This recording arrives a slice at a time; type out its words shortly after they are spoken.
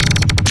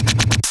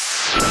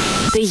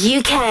The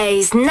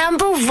UK's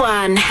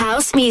 #1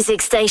 house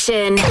music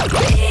station.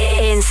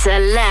 In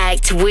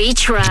Select, we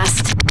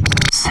trust.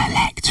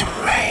 Select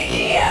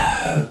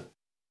Radio.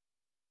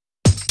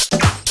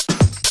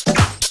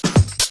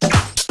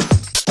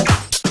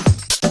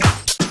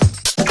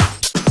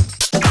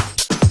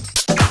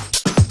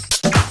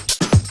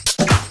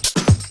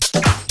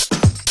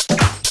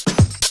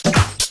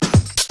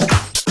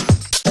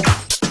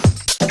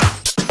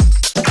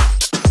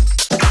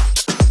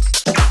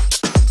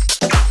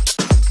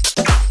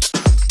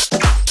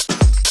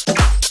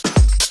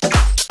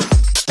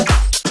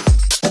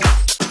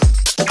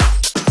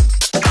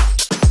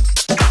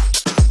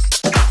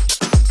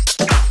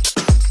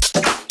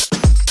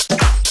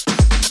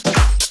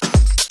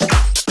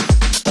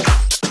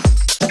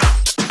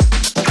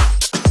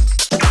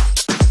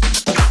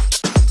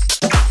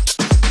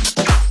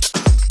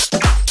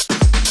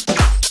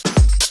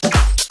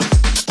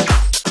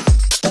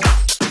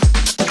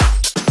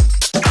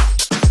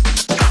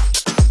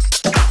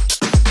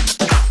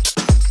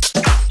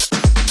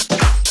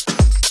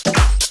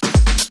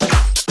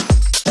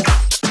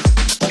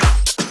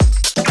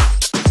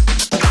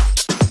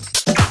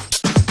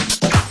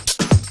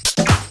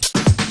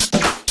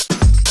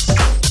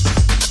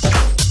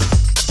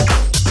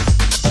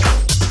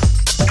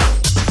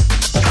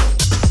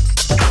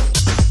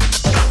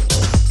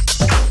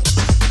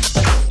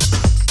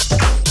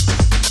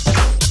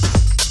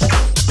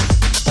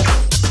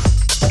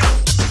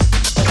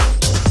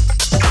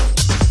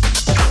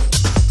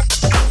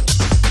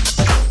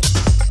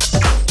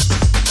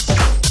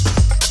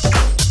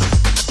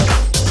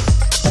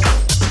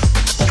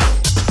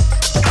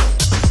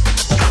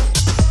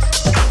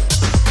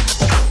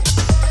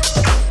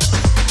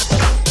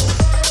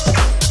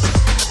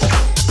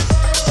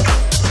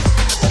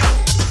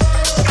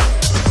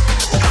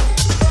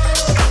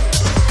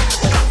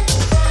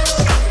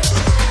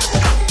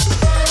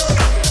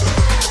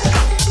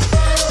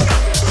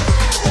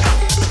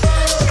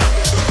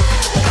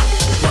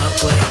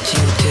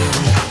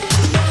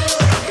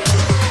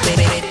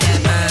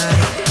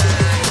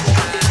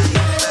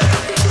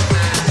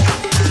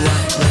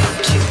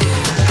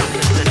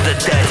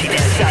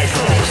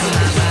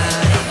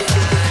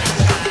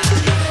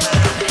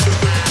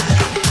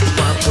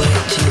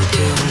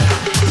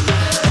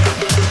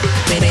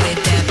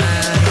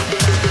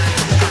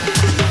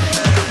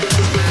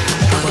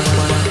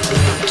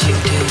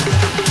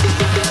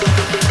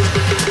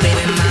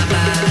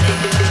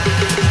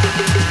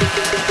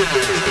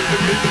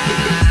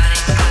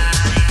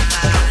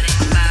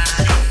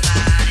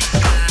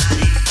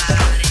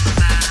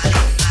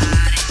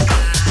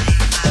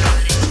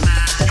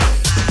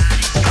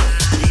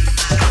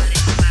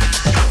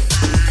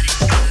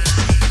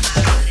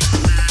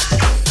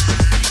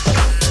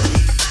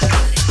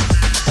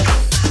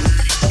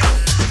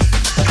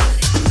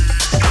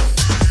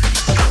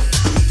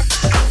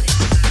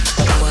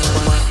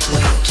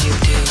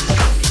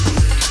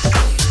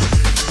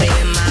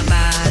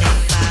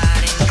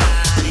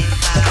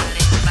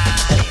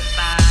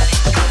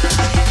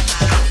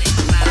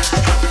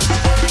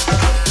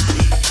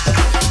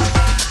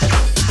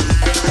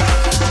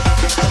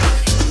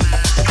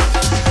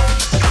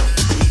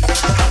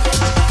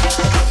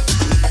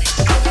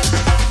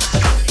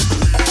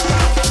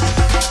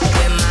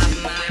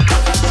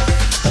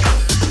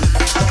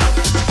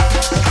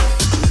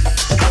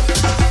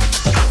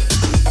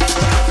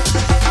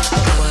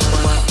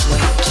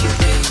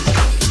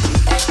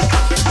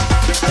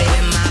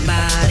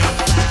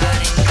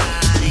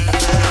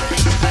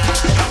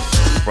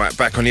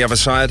 On the other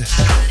side,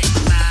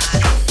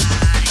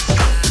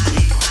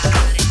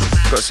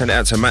 got to send it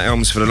out to Matt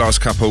Elms for the last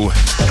couple.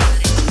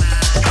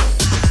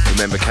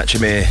 Remember, catch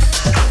him here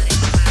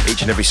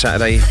each and every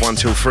Saturday 1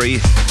 till 3,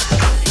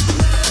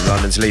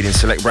 London's leading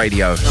Select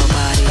Radio.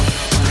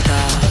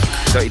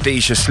 Dirty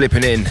D's just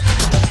slipping in.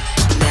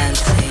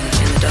 Dancing in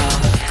the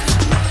dark.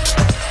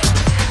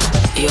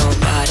 Your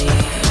body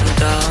in the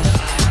dark.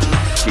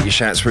 Get your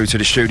shouts through to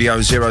the studio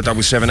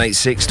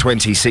 07786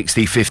 20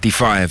 60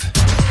 55.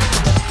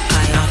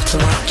 To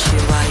watch you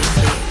while you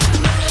sleep.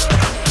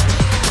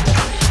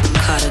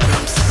 Caught a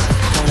glimpse,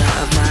 corner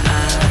of my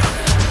eye.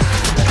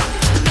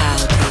 How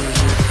do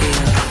you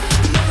feel?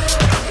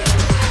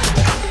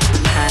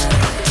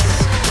 Hands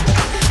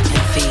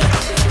and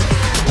feet.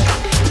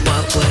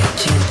 What would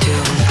you do?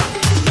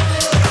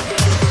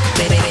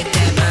 Baby,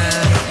 that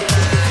body.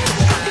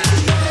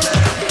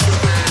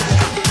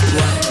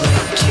 What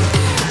would you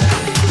do?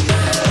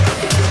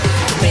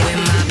 Baby,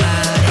 my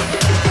body.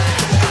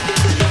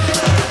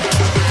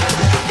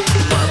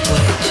 What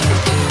would you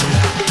do?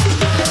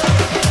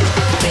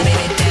 Baby,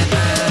 that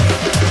body.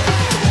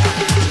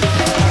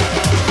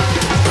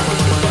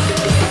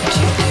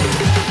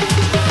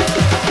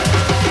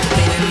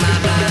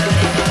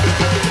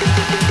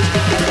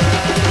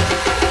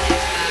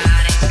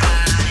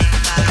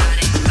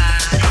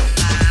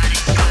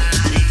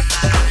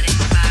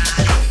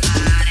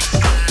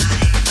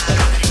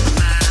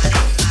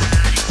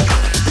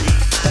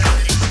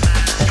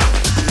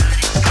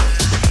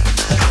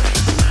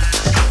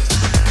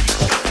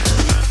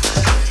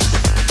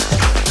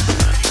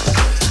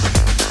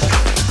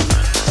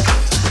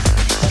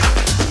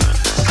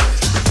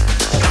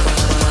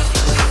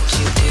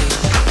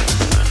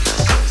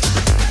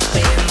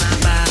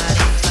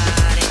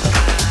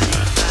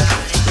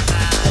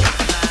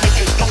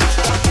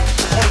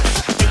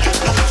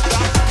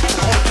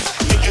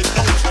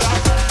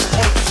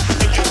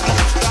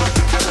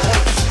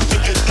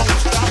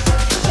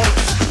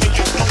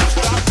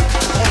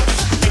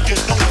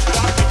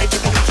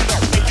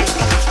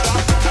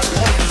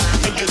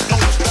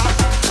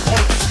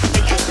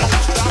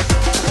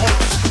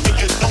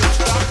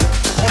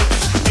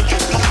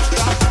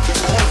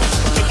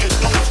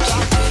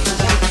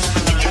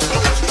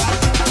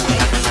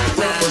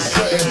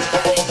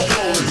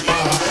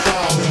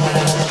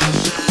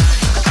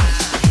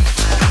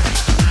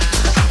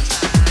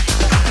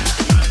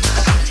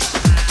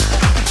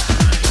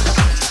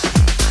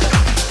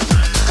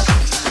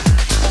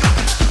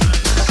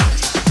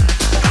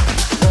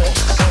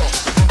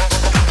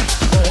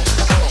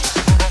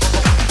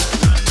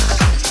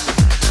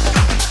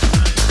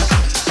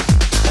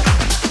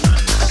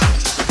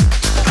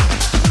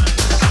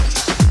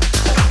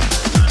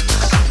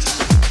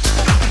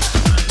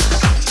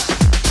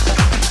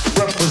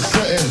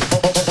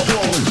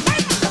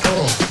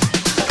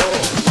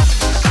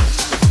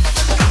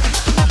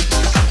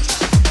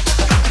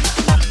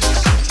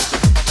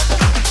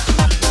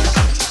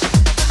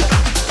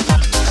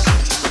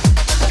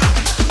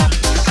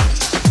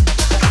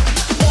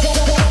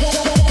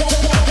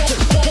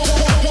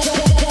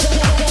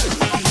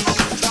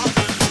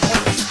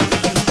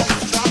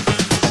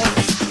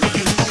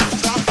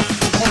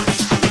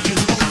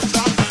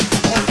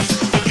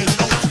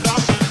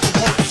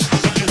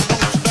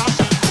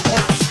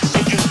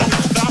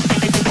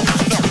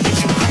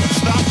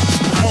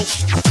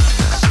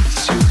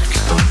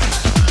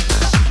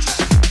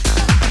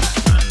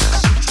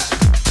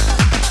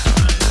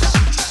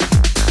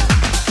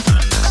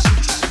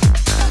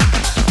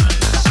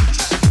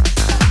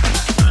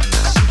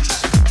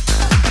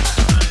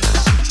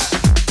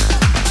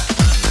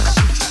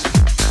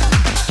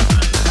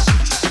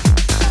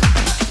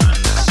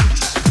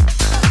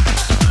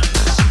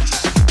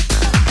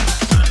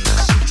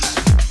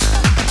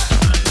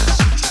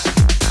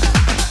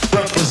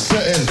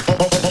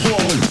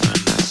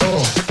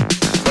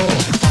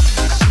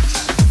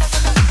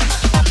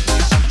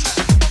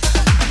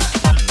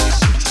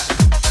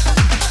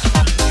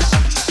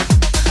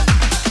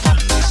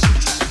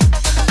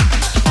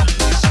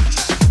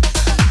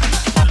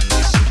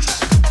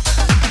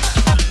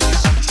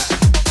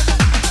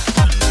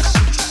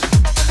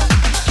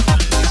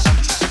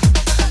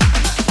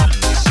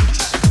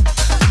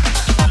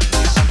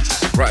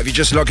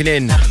 just logging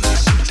in,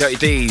 Dirty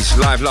D's,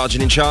 live, large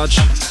and in charge.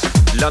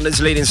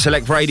 London's leading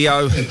select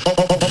radio.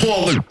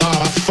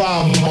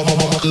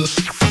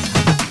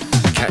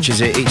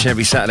 Catches it each and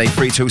every Saturday,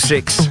 3 till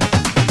 6.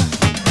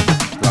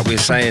 Like we were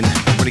saying,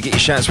 want to get your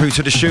shouts through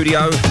to the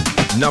studio.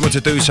 Number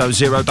to do so,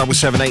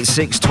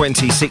 07786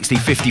 20 60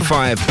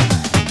 55.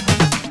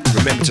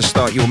 Remember to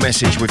start your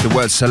message with the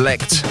word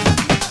select.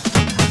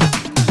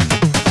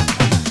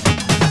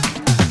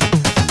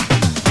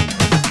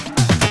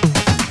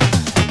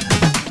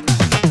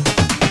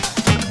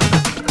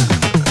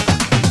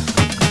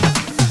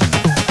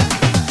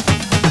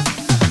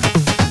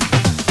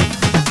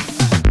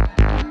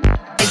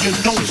 And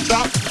you don't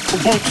stop,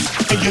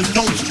 and you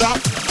don't stop,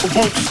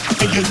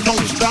 and you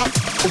don't stop,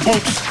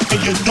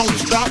 and you don't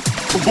stop,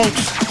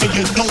 and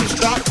you don't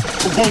stop,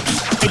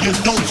 and you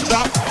don't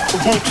stop,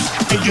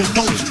 and you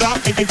don't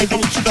stop, and you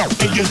don't stop,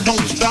 and you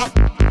don't stop.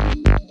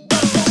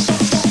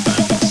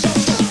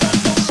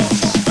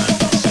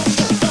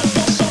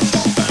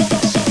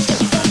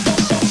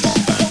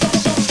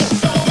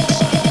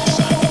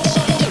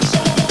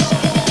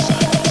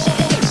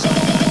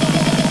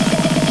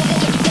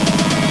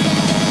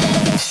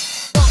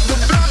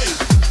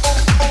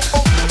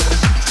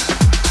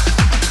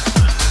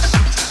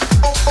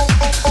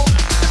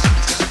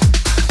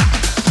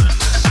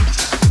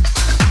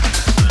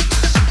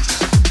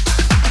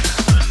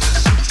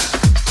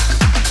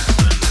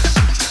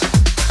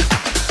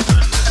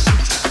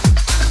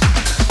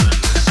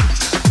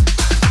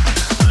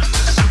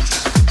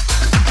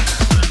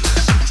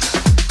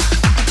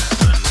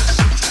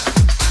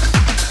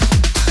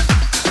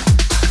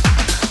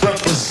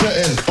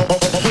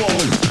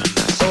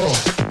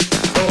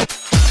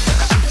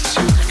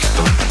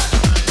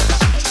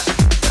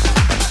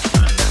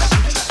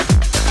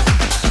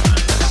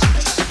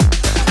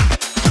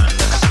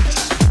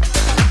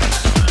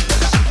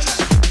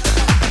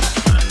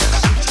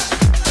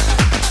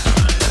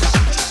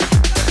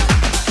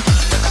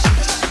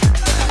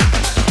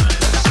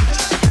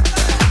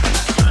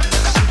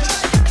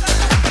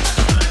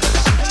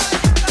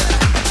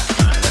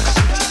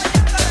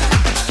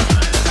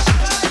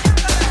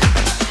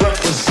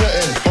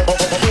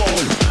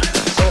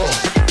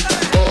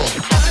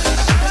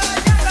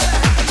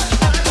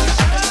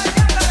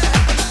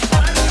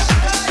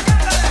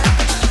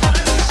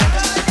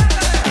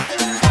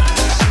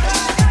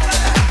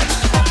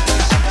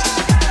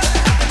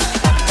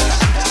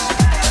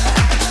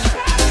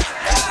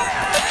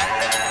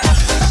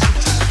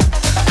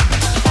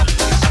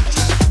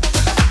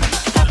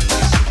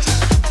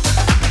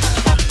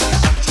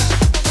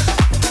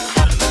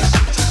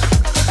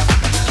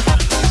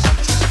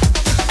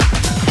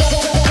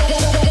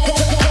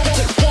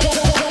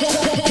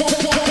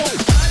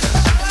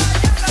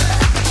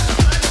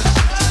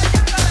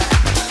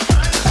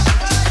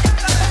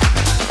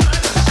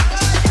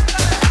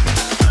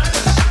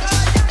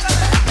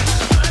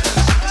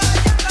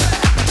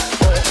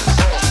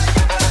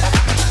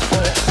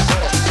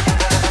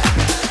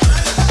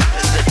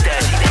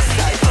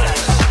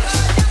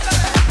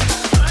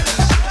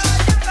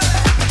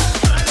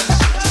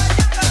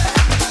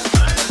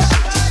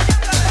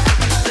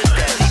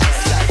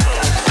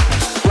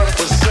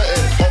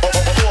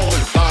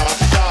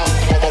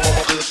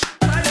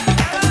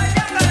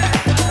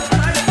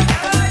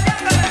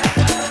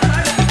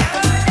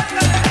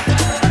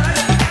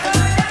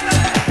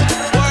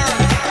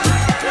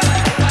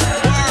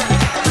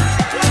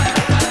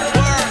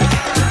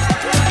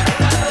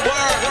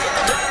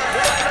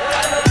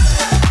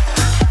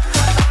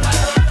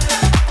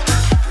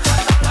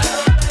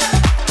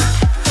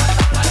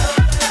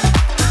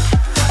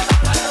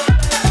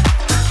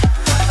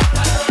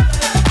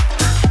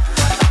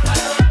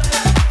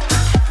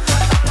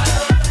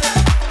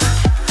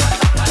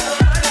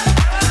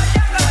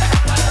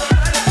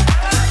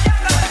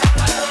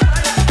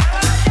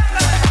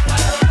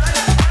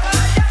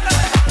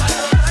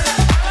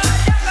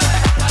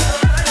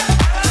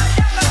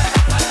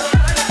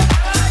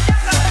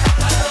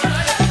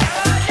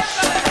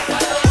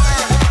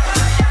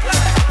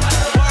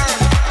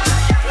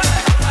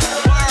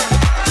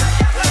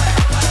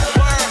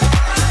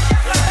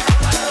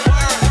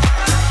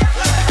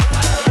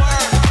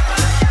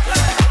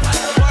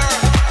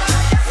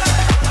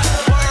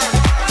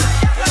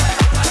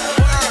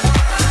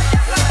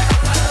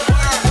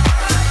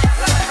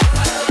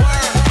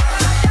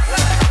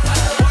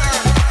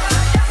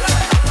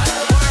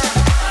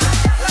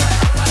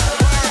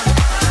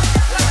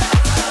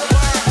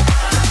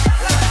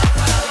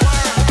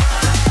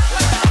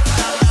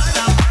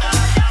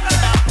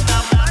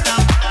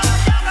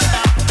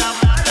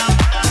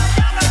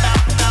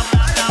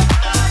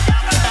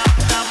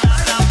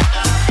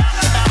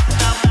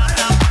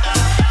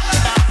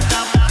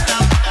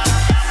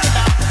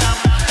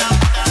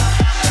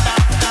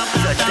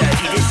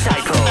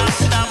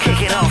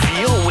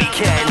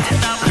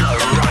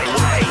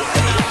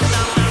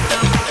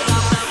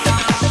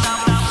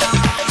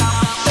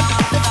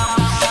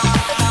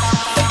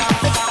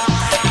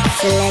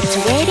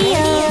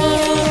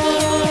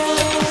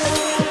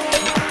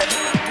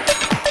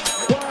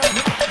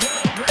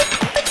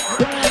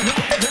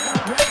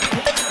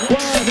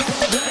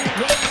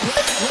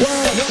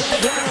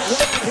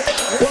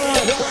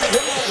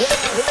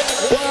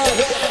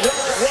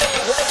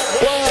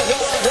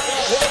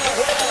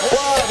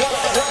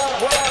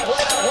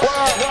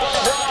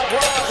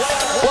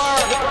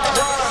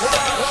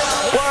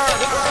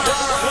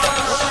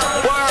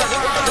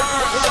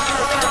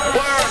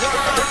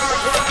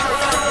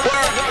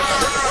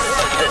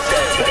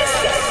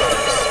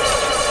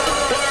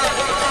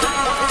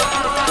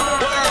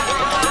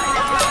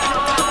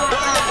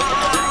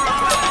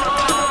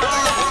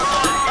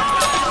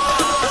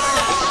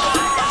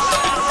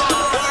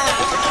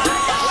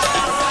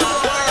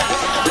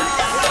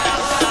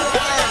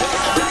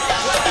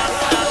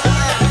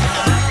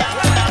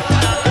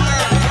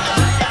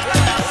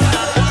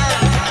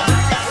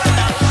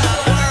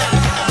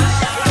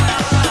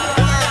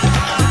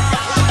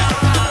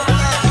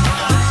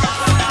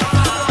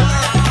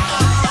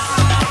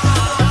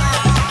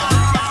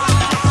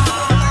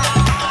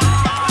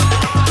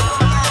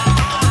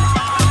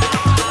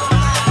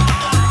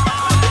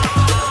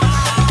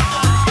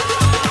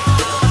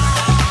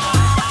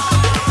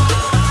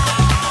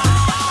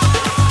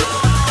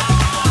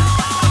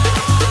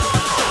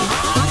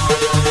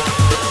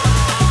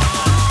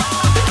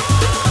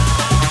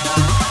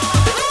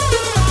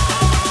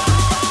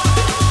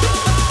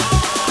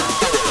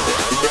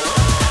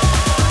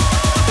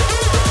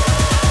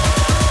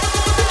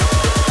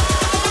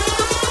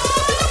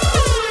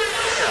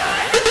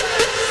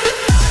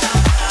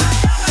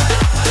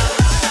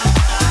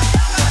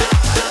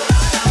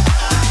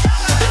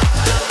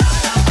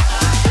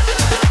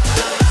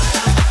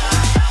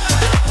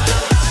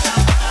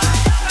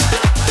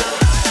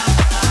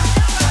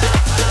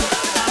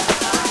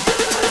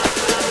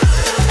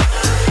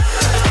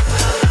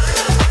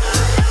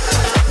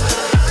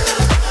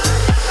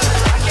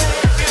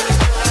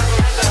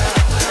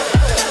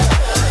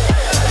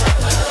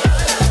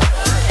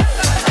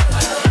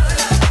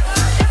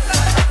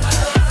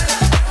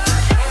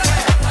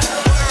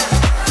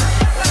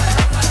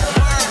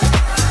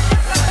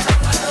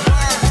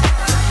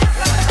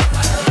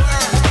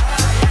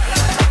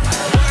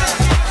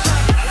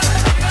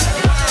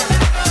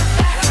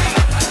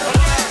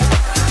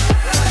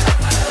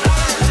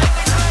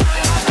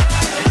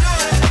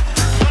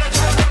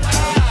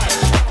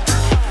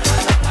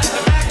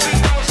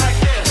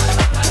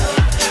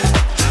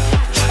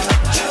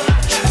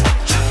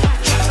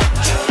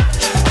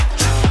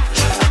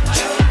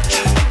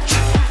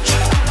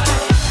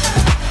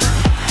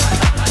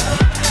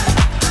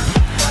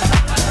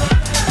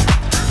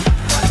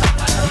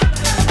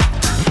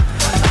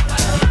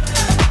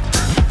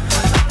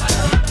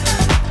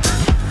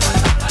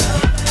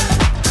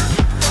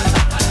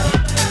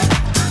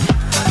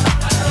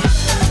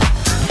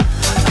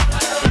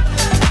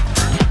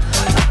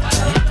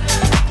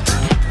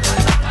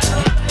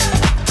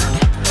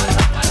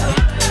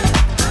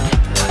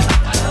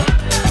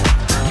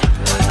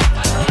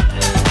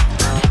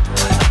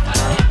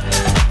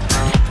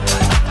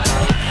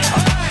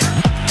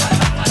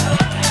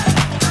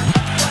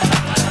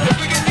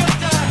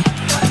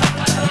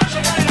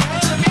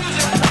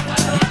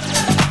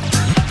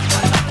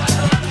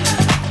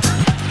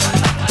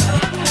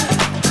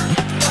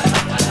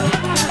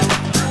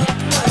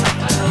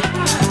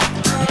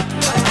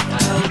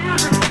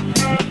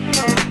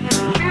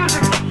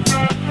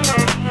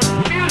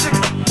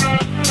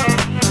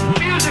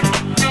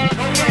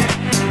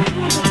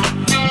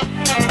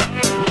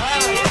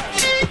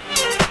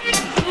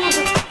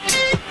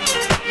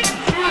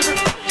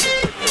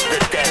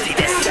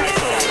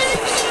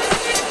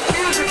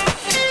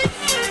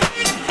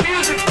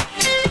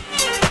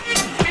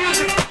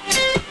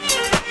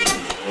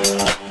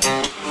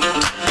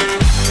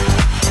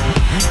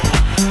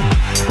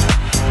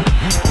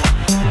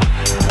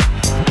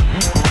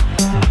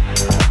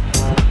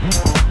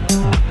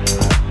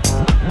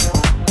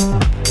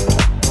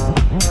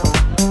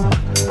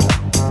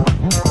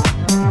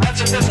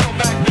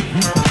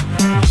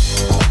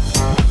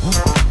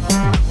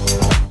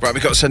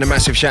 send a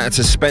massive shout out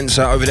to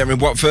Spencer over there in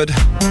Watford.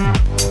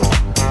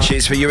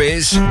 Cheers for your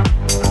ears.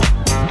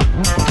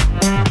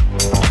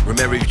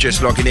 Remember, if you're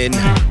just logging in,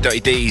 Dirty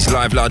D's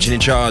live, large and in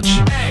charge.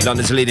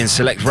 London's leading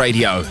select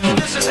radio.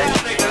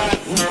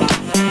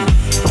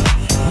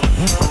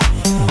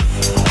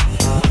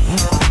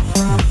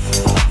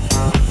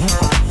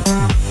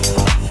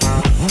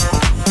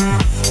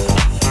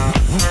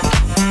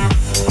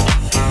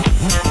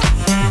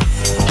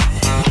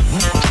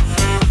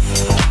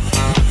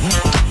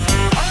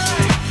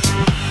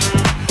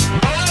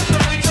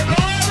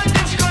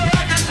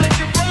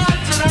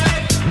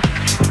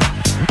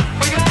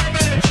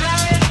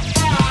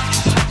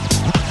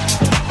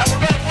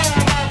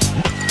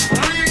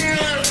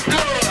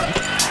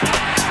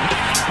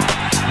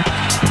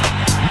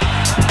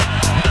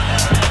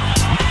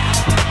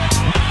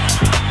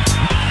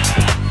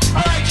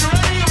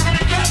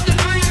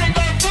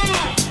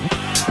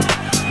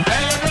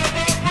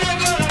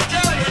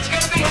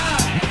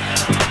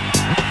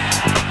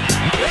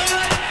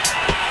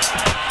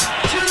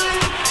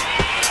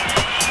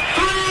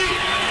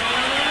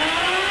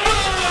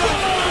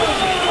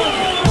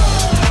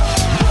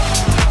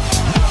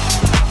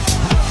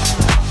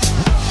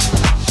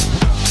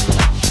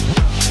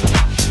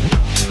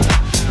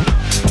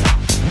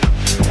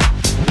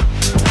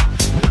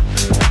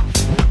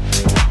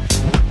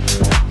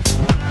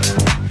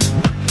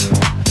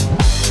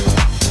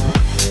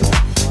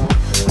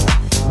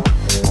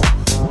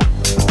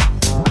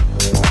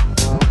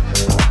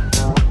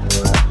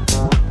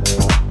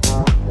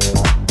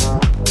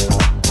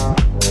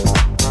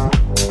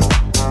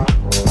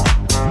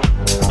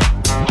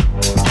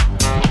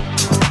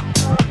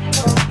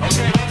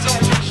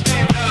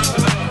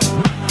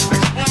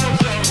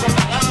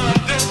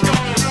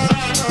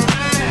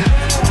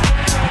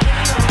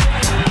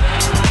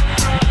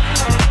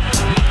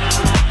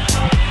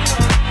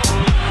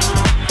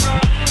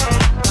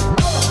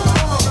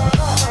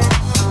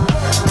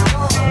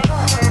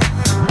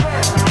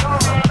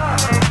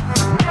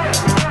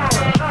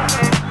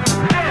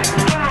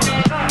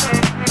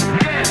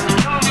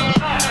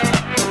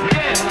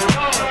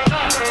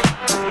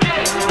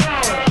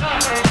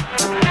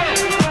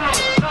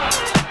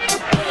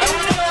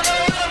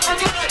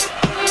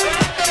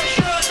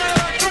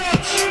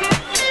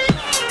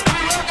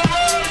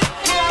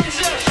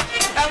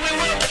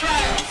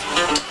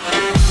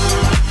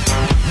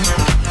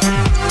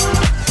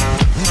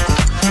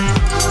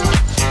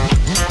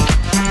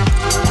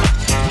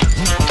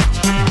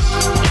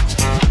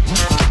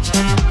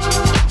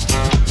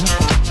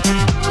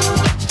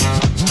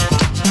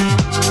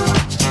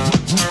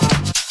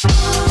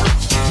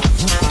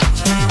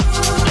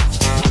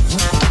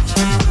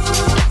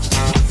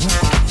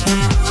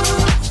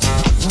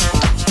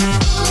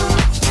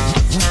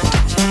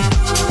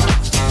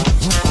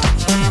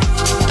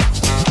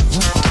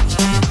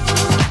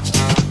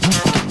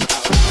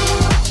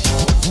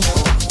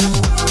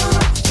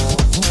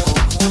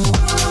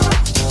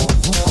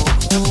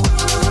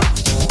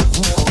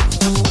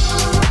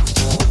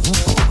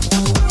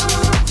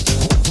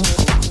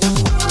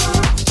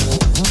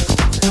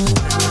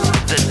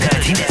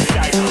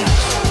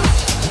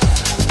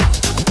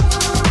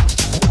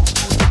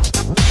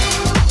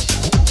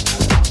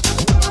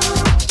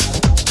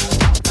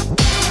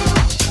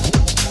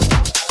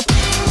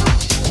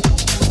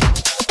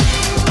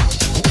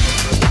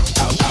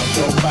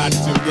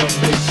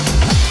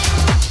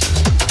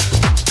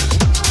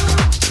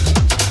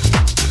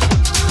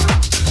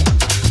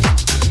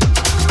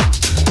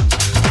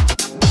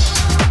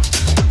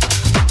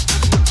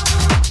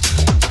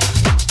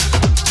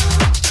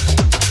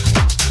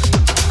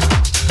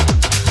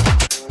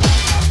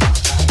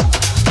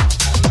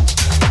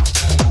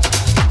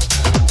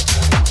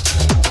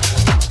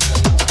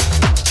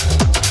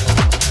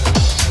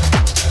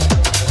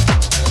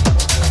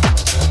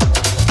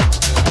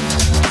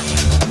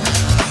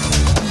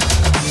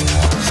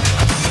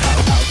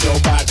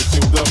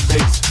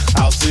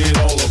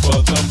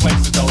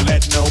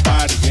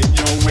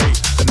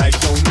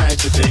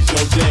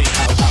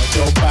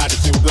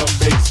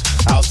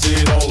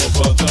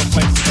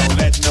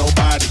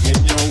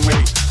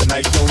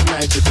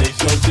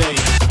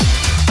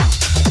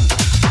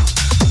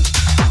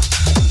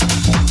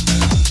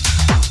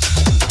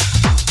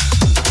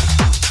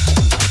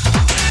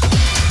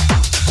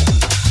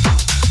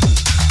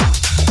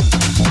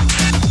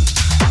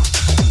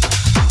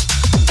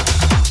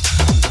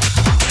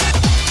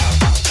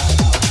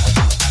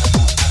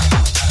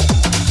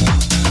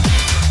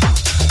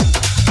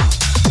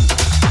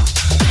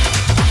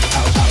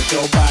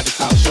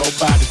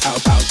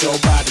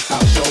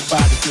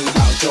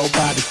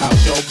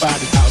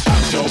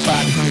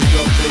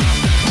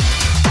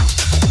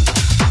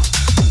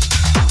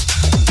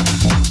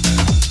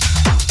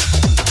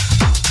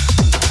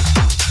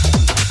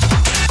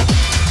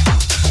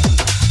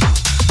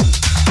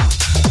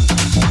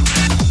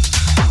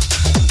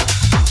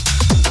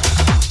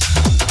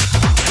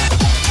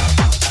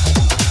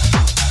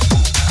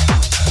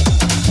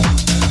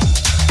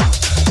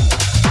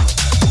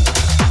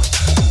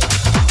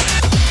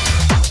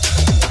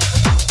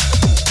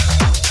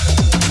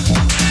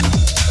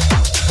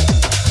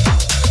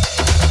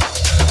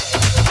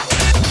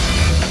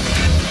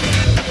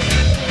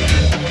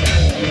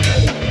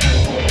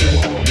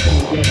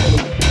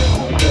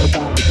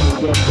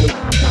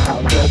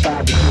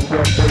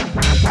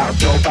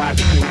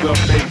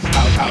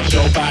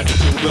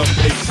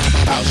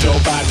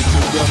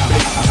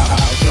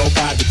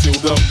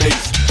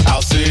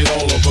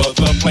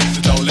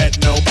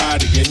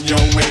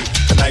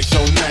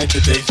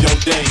 today's your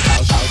day.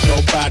 House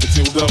your body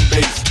to the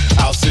bass.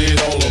 I'll see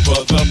it all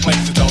over the place.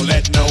 So don't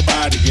let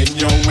nobody get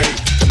in your way.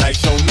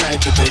 Tonight's your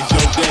night, today's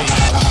your day.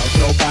 House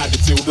your body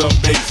to the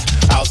bass.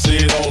 I'll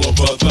see it all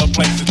over the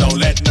place. So don't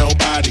let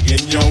nobody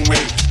get in your way.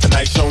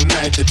 Tonight's your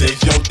night,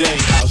 today's your day.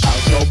 House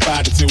your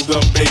body to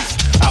the bass.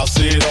 I'll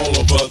see it all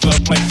over the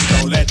place.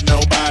 So don't let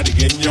nobody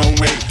get in your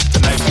way.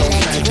 Tonight's your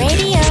night, today's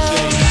your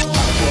day.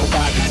 House your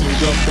body to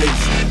the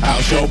bass.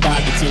 House your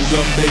body to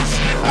the bass.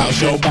 House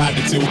your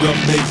body to the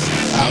bass.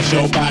 House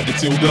your body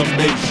to the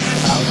bass. House your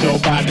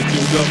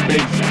body to the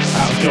bass.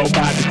 House your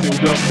body to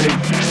the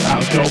bass.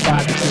 House your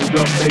body to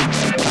the bass.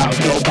 House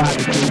your body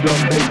to the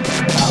bass.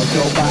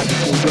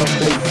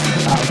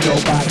 House your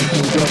body to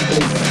the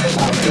bass.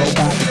 House your body to the bass. House your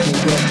body to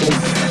the bass.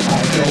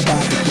 House your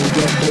body to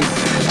the bass.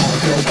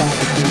 House your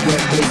body to the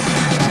bass.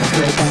 House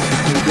your body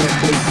to the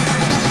bass.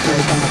 House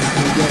your body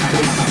to the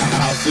bass.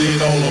 I'll see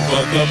it all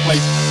over the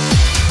place.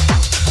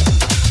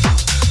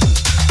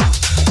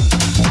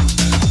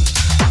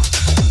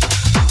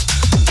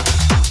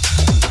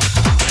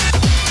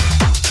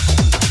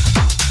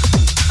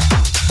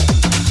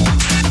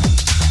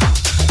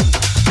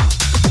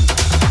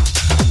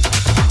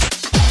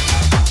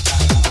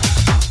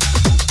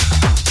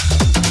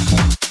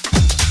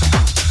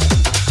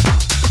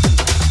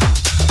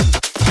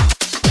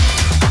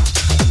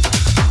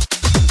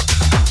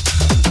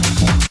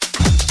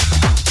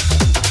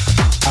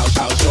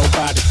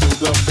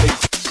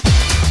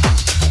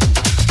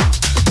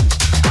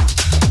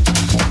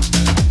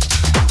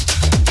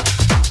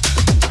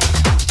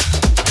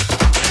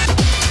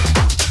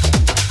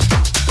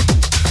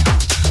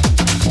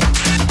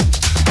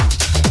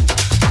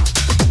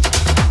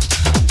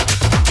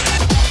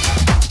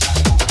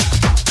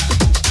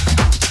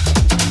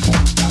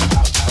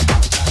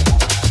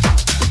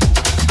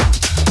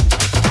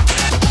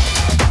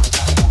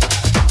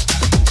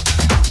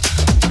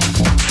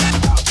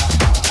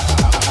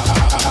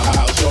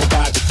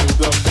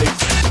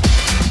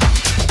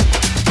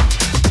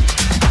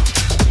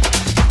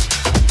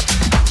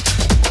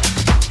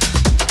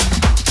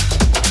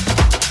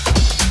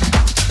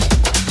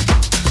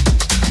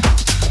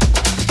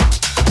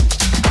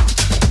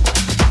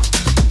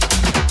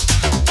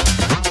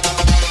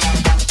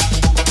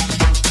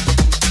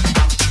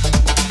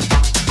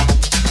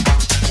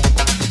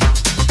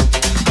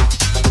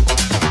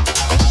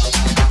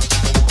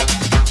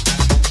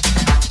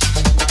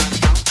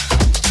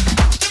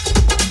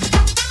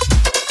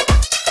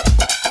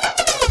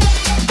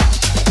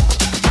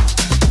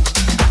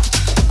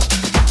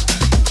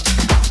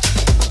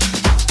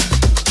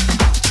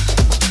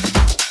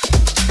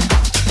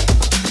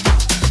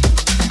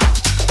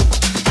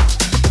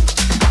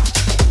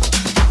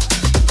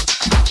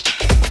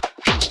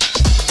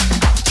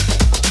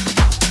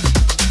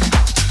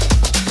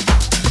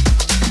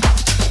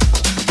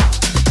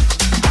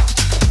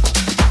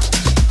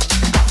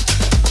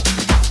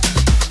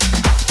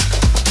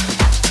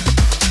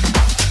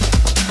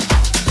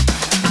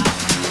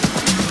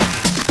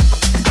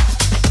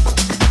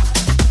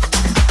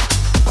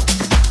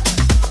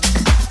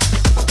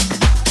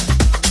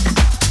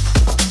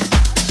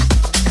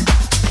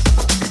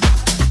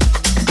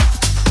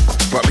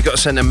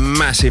 Send a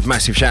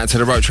massive shout out to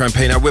the Road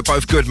Trampino. We're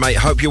both good, mate.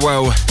 Hope you're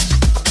well.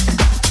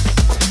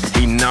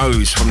 He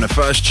knows from the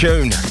first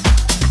tune.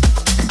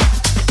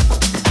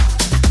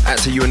 Out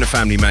to you and the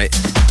family, mate.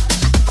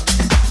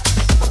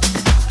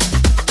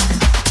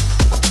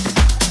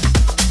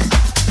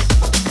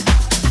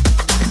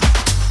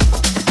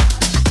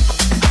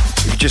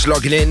 If you're just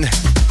logging in,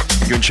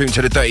 you're in tune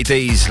to the Dirty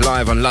D's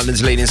live on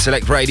London's leading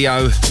select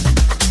radio.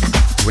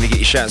 When you get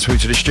your shouts through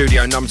to the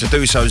studio, number to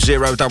do so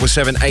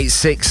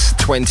 07786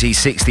 20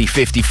 60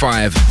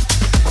 55. You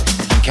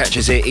can catch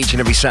us here each and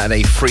every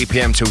Saturday, 3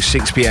 p.m. till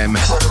 6 p.m. I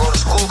started going to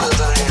school because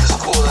I didn't need to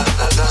school.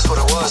 That's what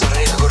it was. I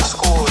didn't need to go to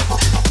school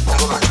and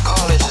go back to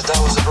college.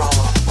 That was the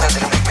problem. That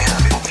didn't make me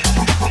happy.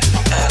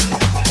 And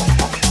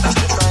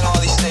after trying all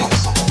these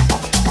things,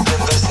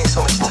 investing so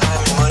much time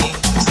and money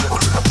into the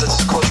crap that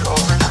this culture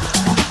offers,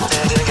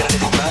 and I didn't get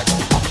anything back,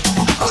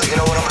 I was like, you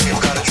know what, I'm gonna give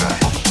God a try.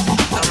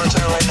 And I'm gonna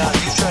tell you right now,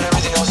 you've tried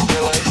everything else in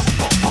your life,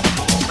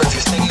 but if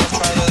you're thinking of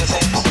trying other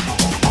things,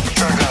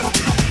 try God.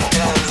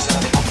 You're not gonna lose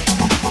anything.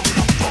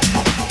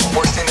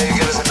 Worst thing that you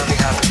get is that nothing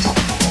happens.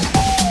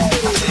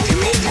 If you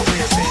put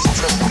your faith and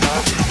trust in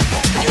God,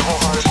 and you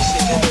wholeheartedly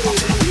seek Him,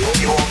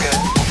 you won't get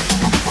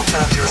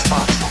an empty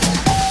response.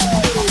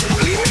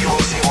 Believe me, you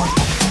will see one.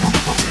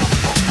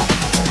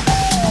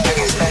 I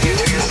can stand here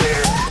 2 years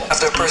later,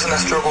 after a person that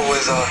struggled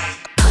with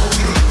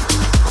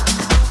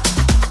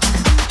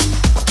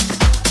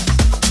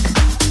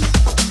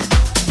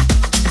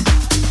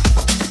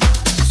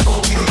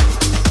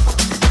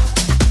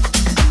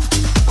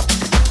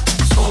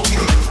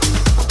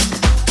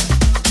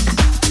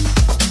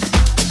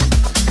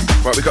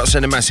Right, we've got to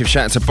send a massive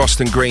shout out to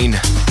Boston Green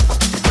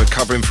for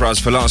covering for us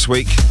for last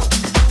week.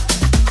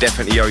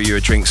 Definitely owe you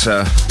a drink,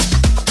 sir.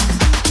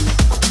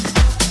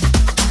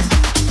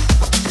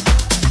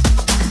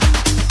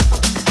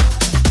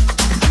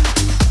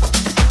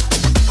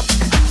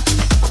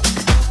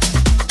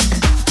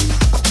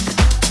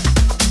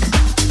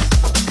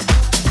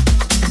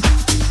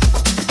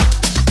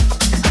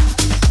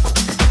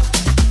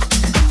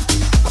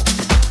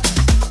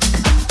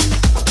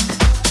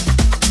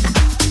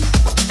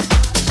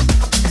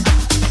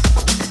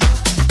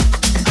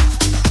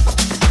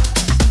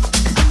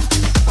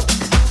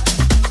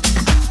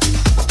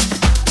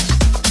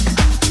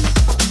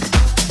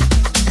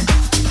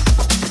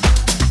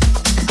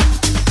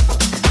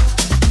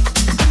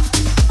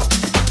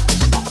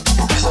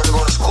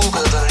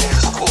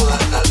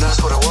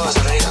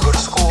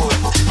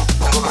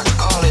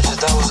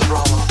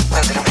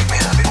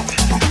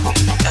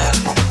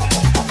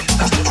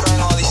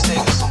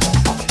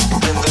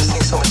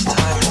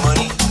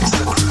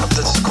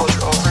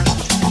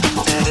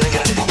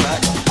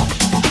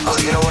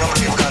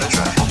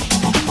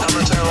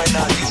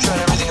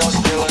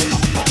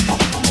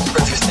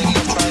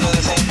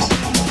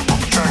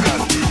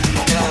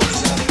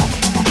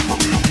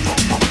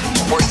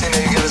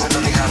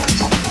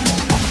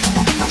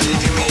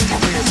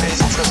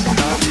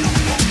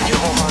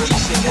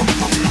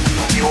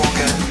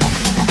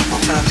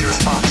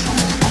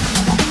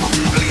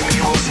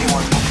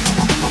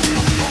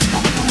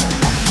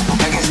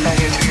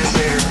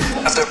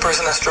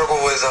 person that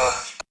struggled with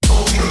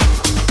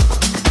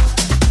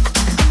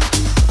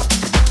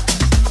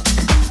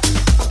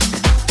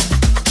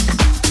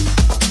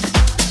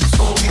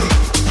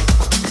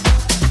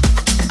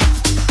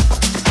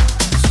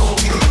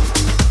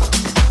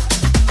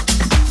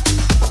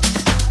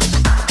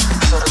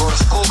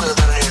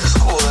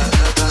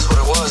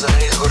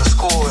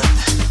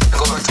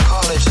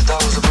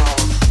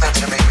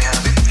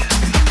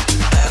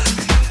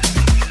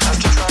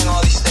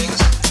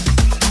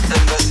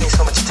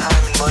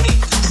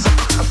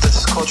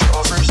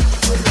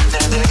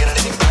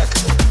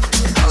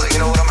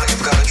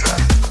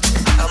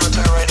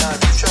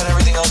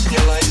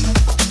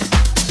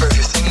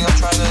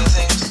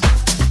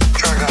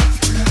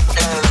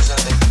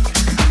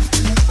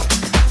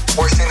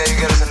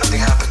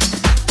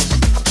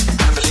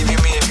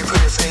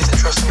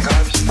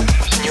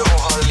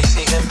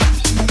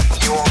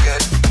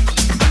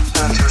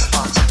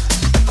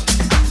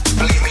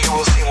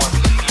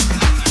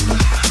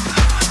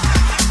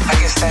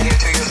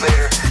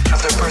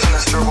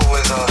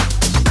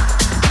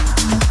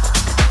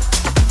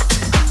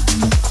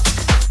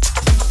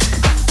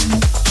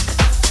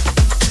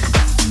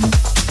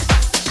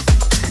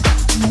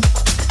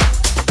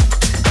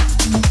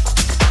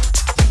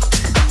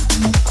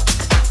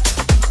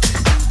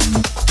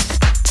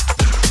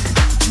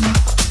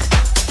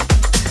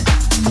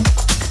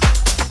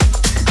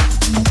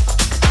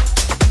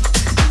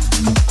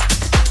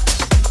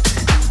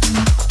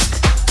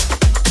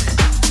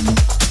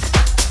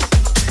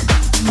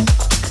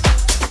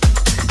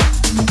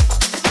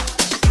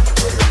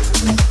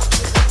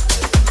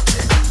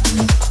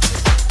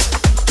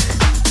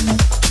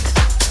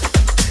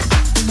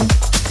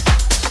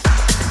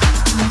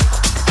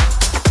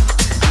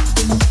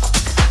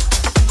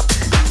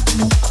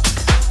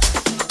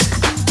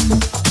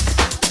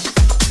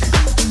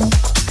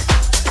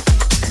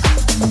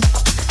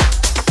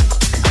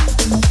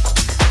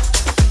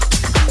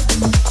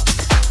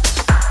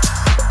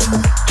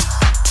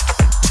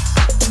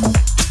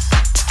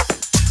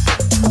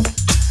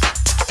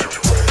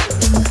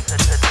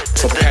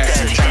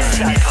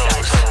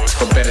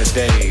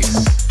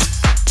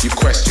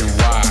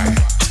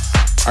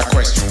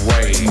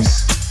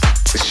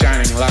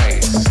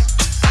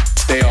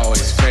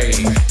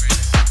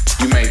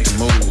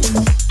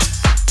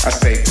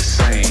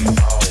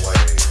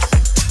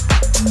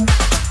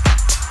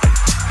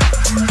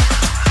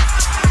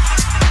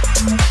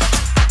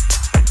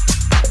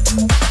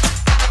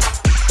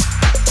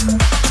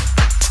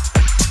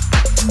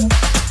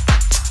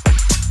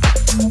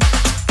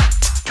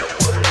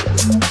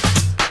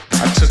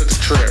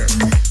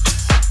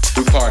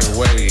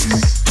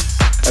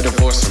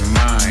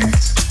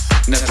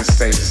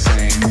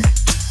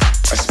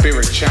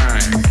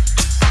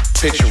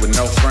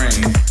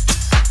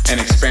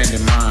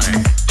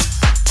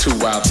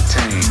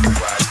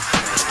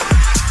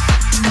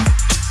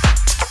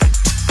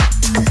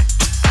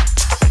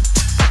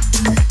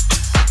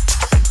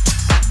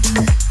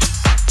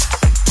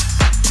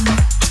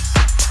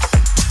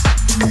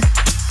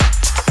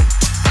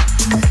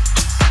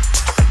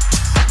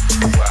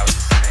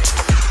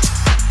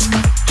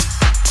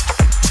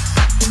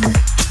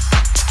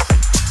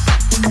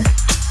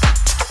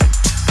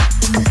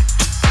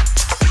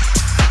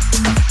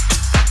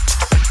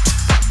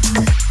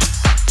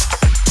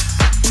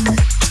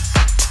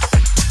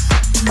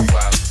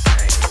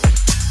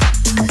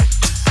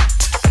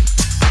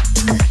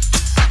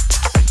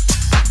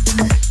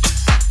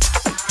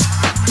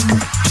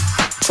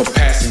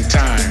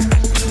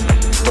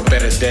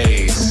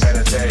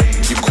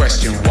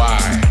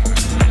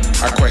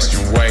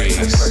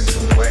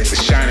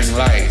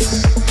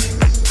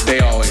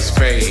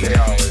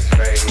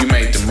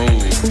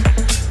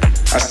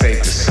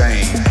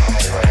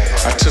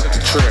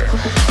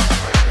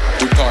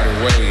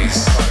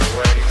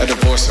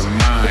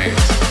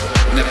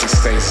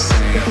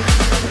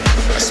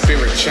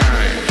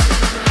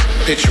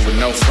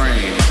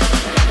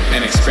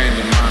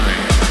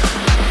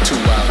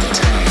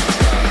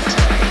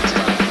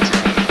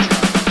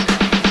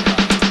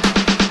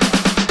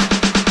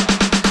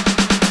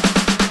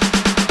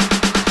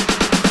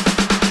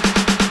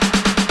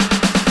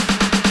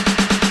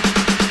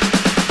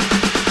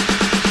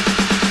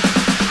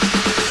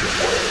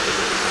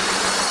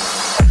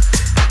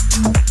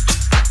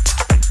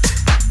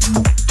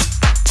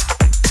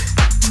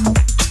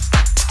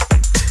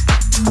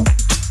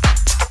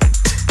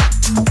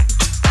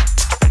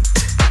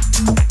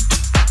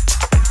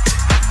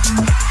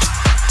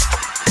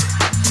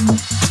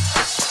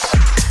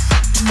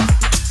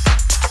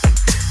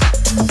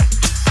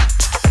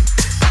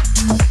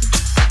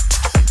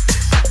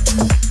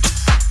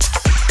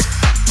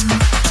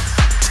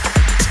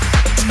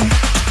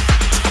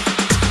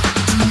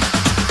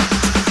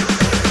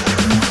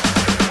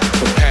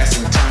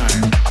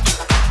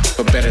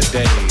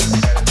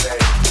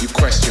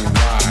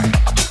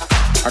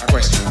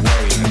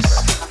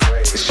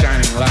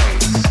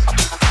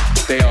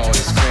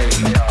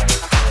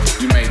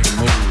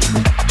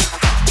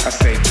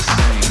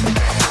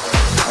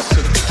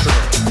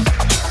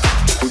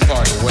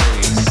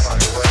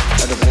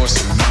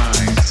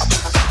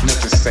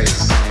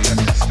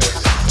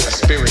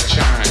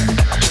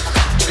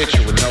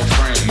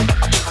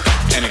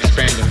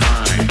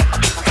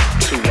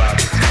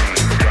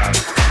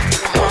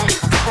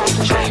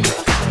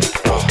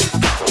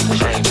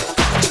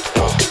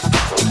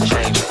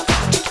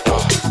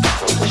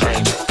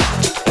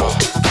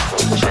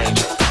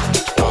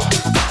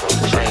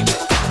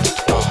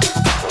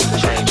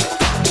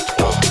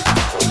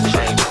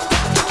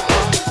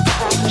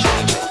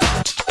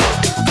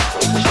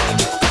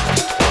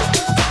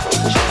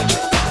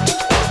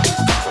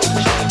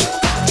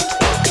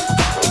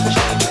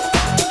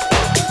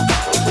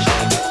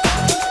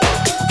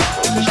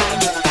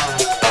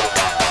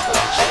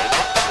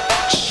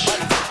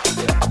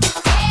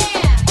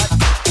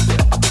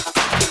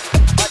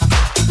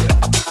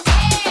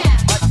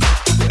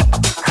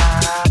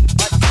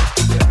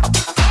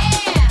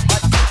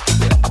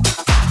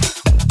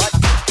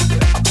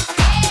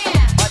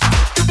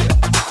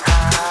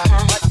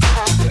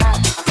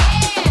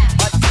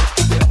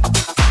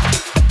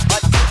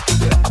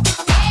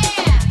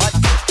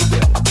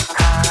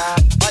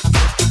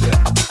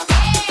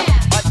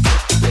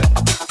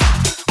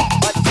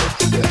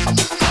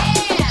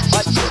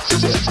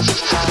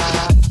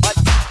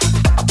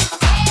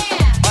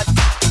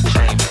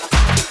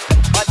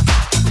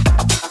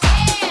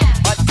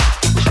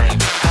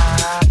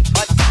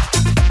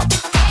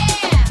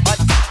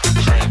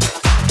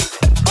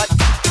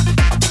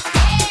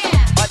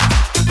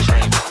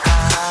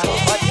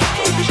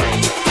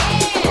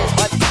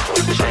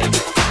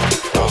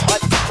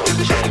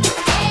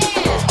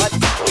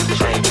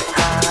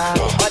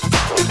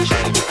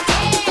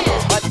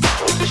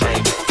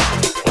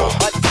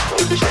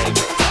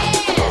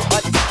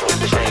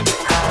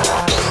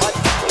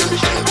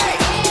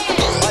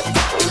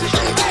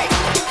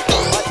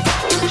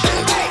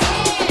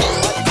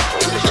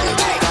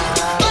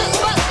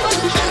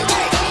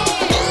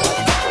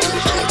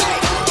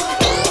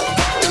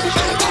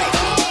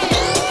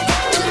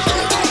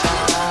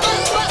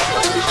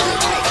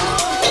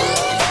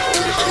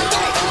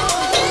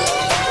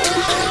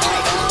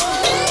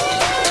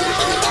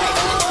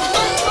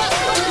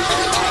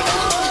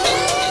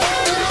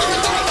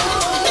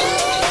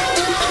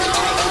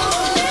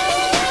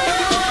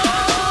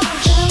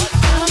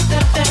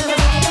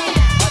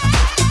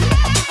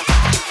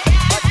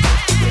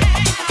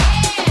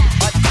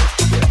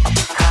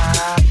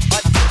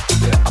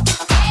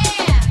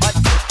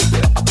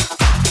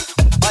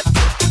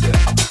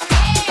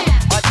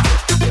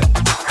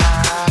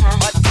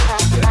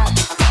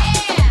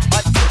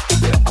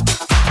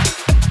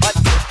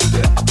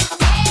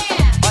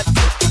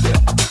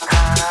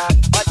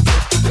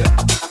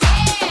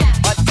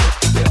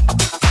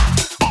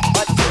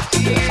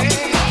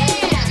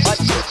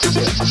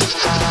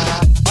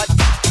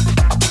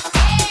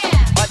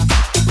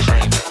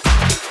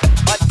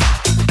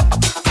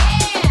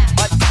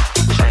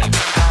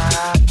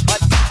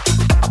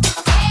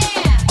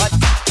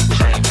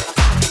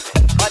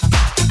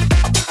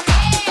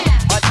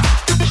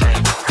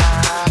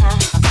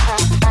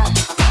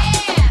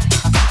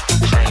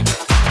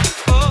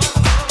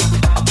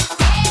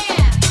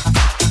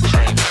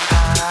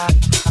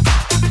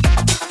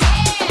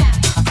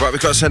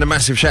We've got to send a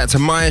massive shout out to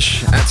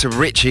Maish, out to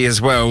Richie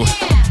as well.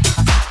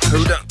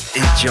 Who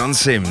is John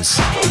Sims?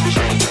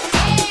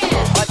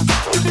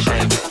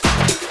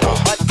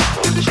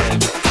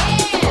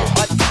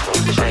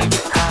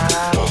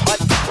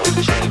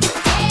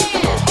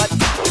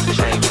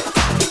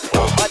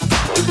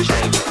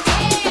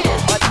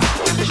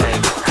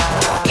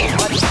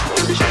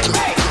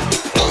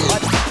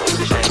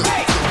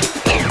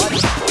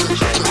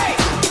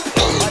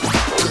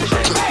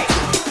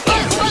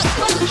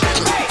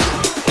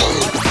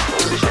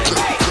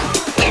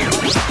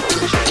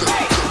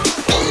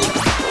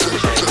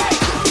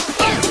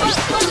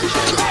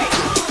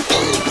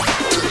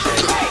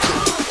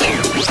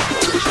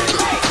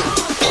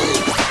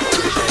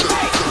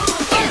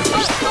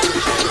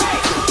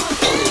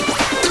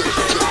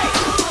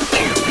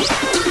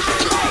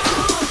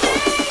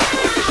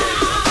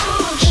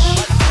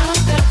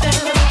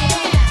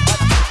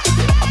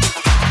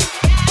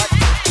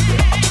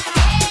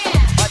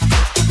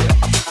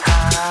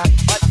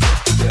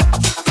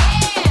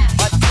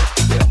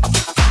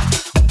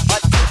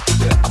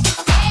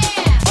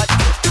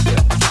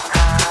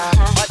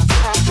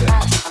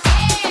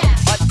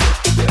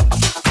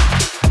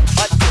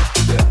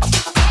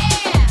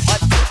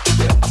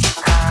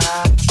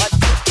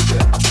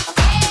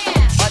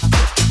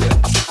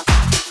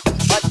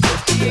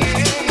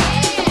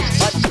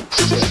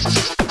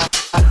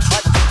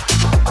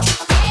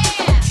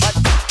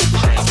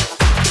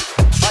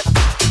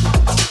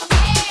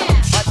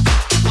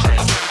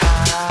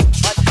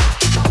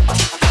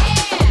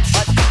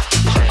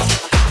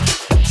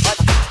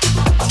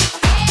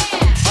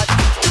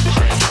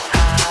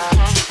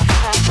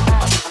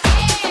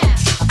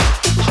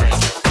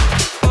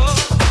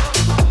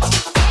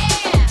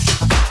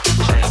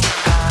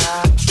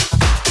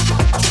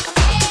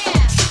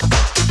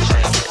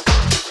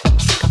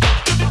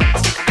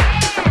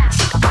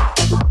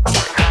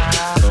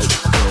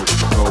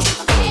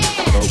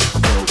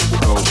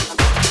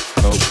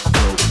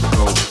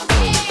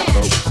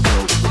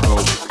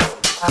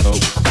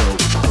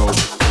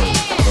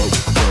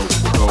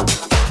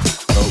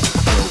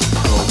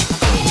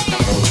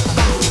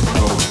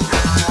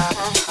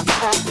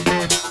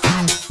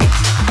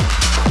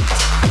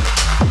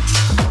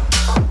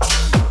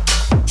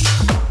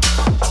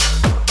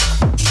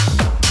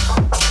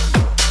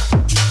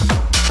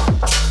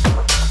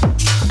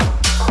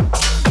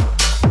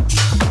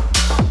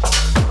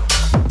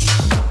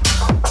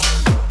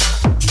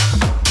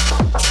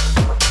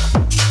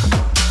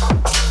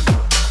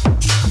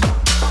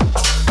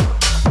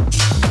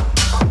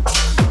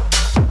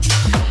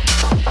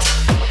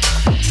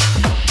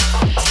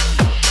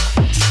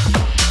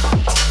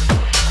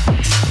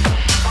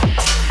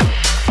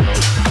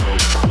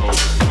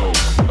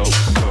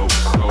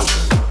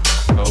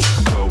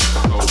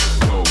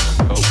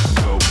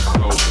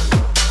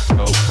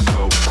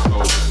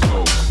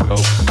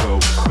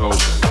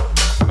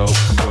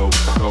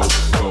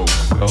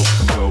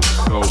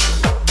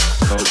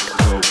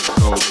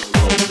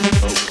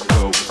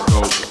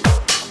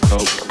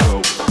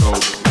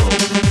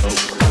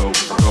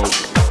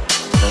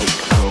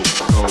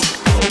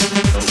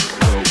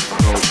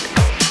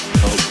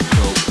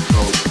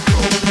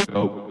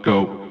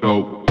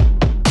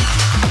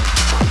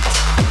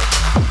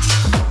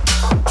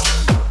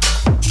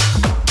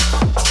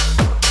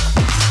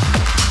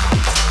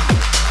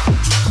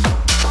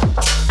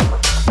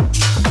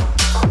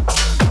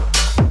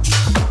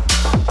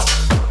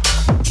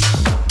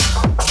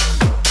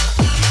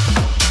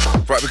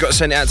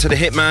 Send it out to the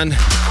Hitman.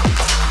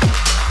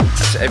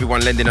 That's to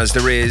everyone lending us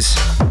their ears.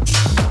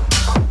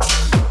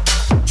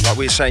 Like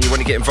we were saying, you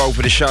want to get involved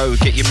with the show,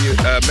 get your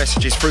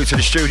messages through to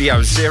the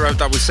studio.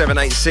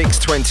 07786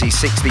 20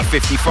 60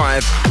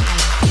 55.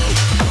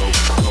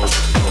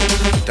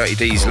 Dirty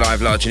D's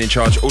live, large and in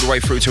charge, all the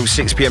way through till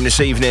 6 PM this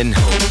evening.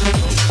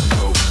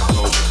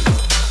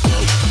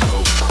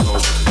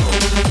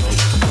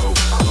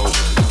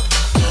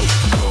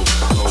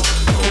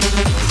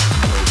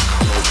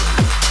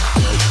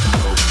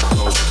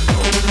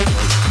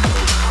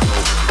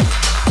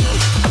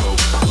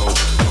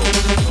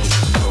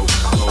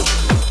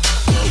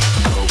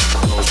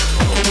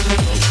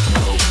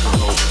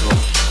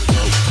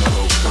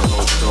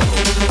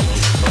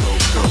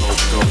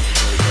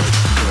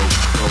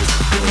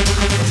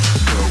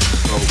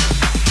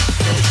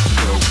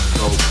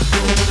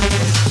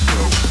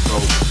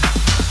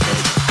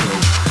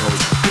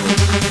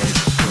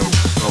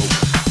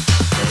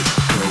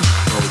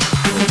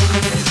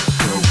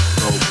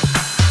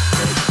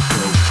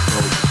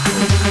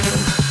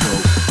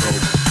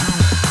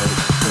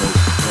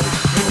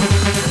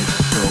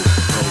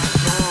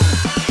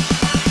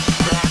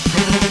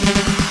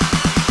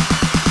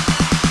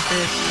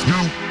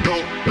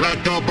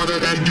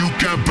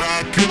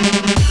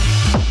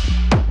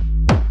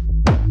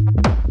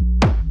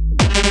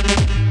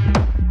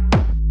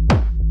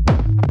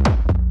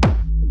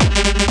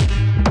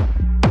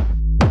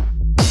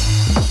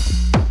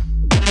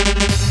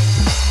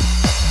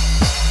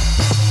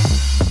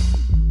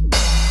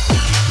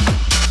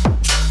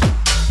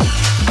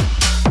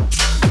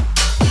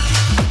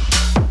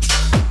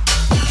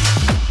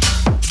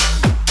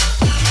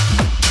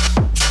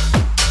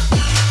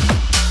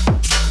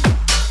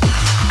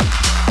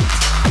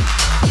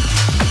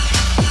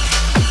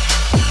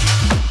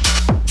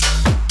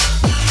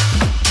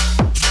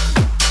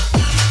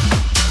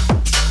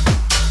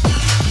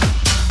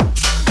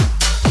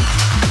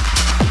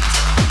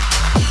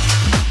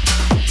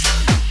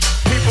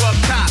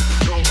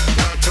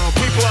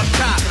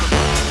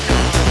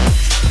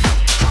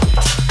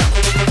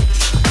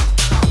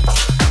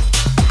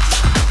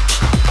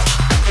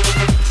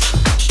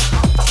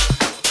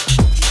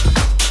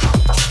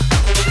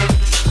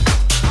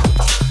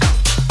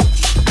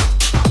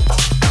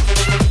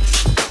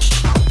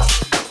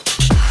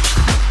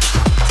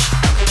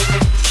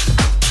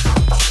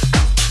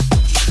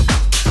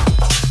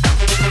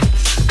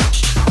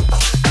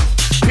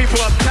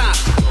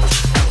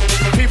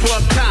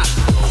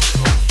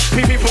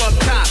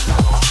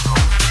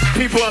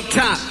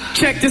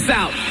 Check this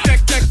out.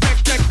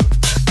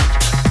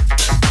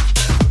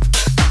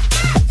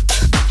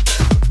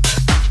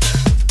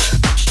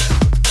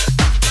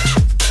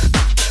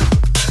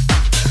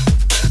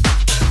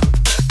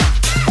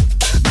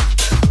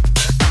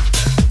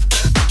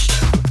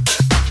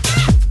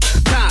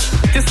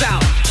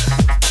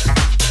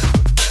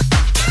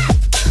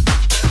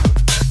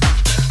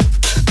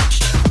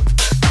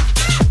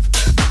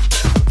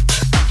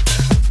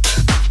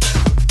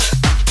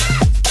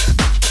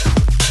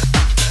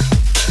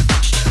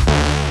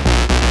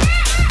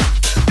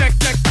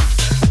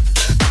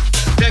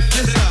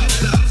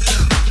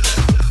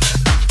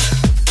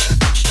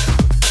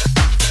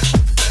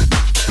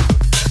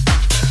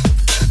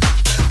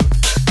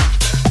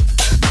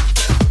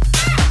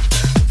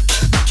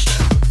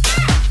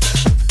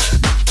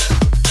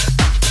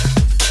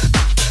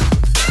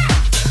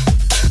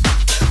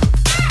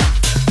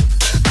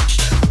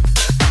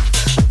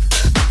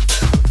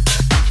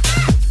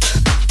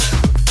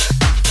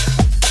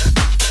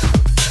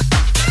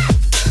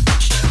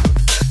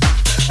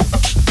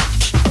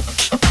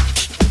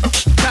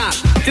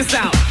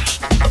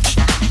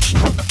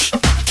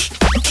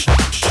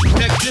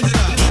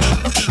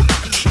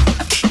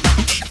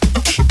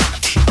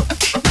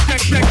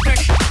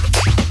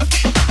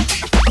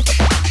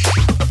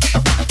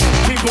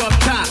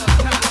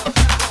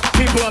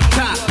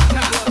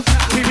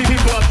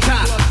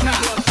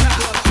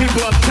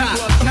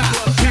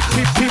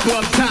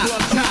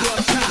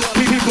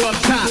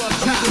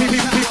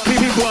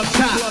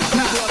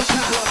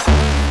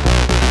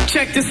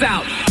 Check this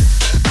out.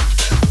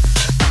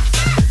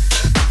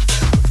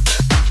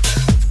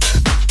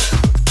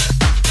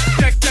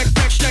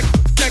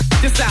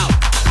 Check this out.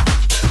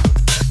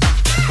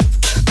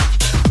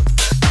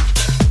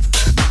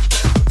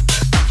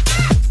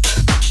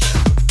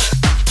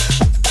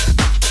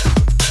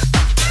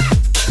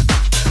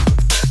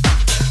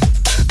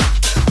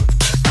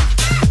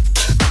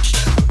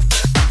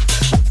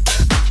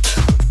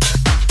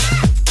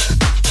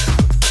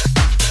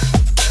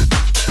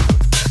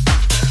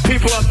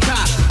 People up top.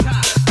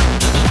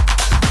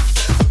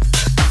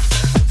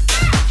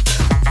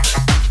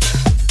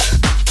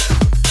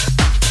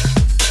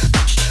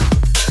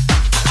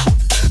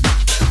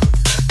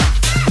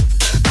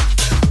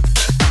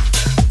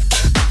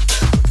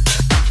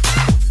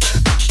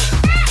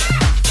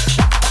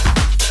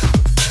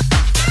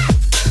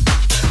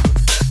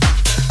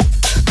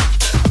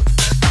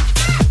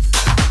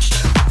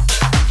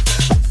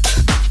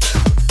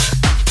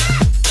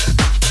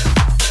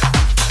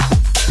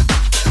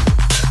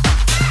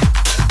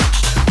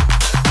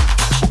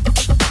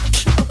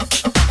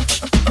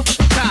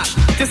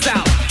 This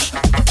out.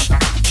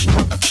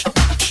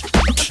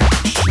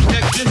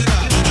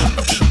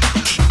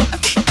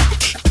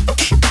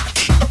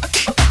 Check.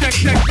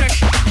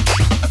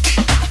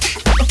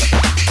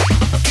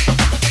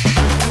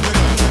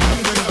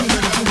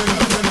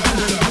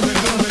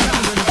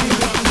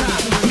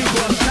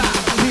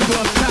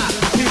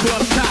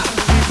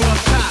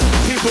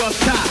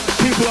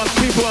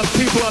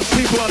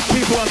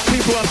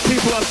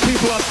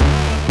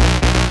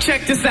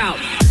 Check this out.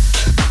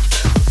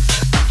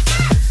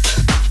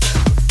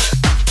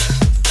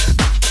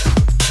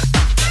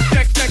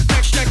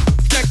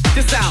 Check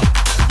this out.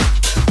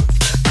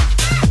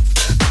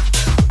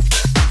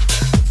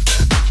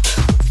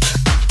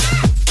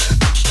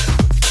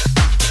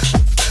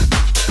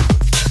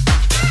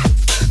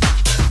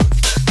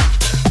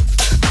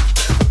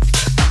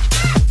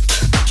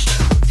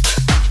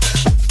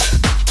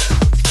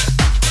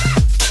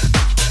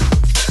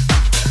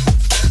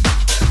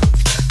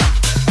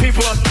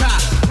 People up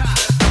top.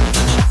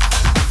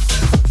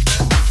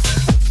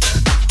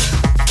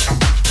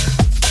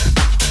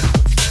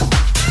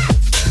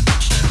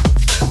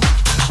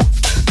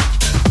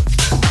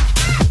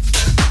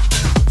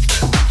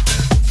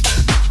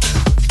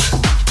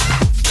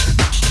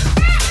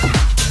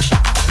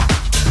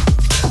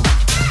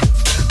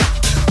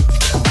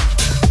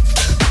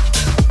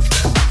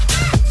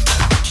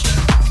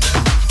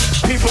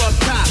 People up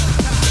top.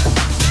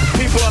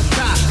 People up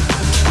top.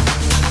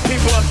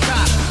 People up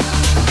top.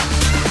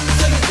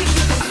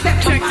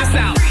 Check this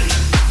out.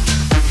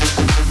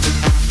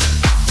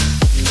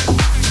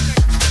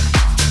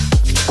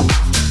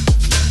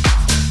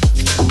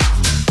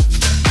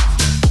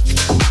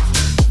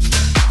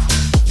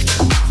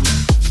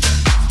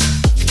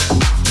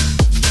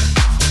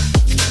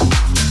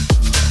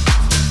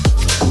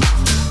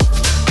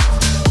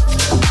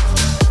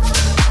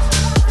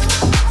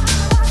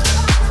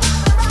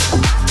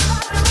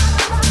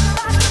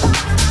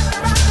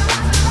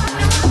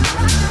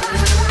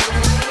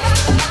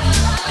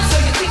 So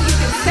you think you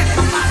can set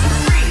my mind?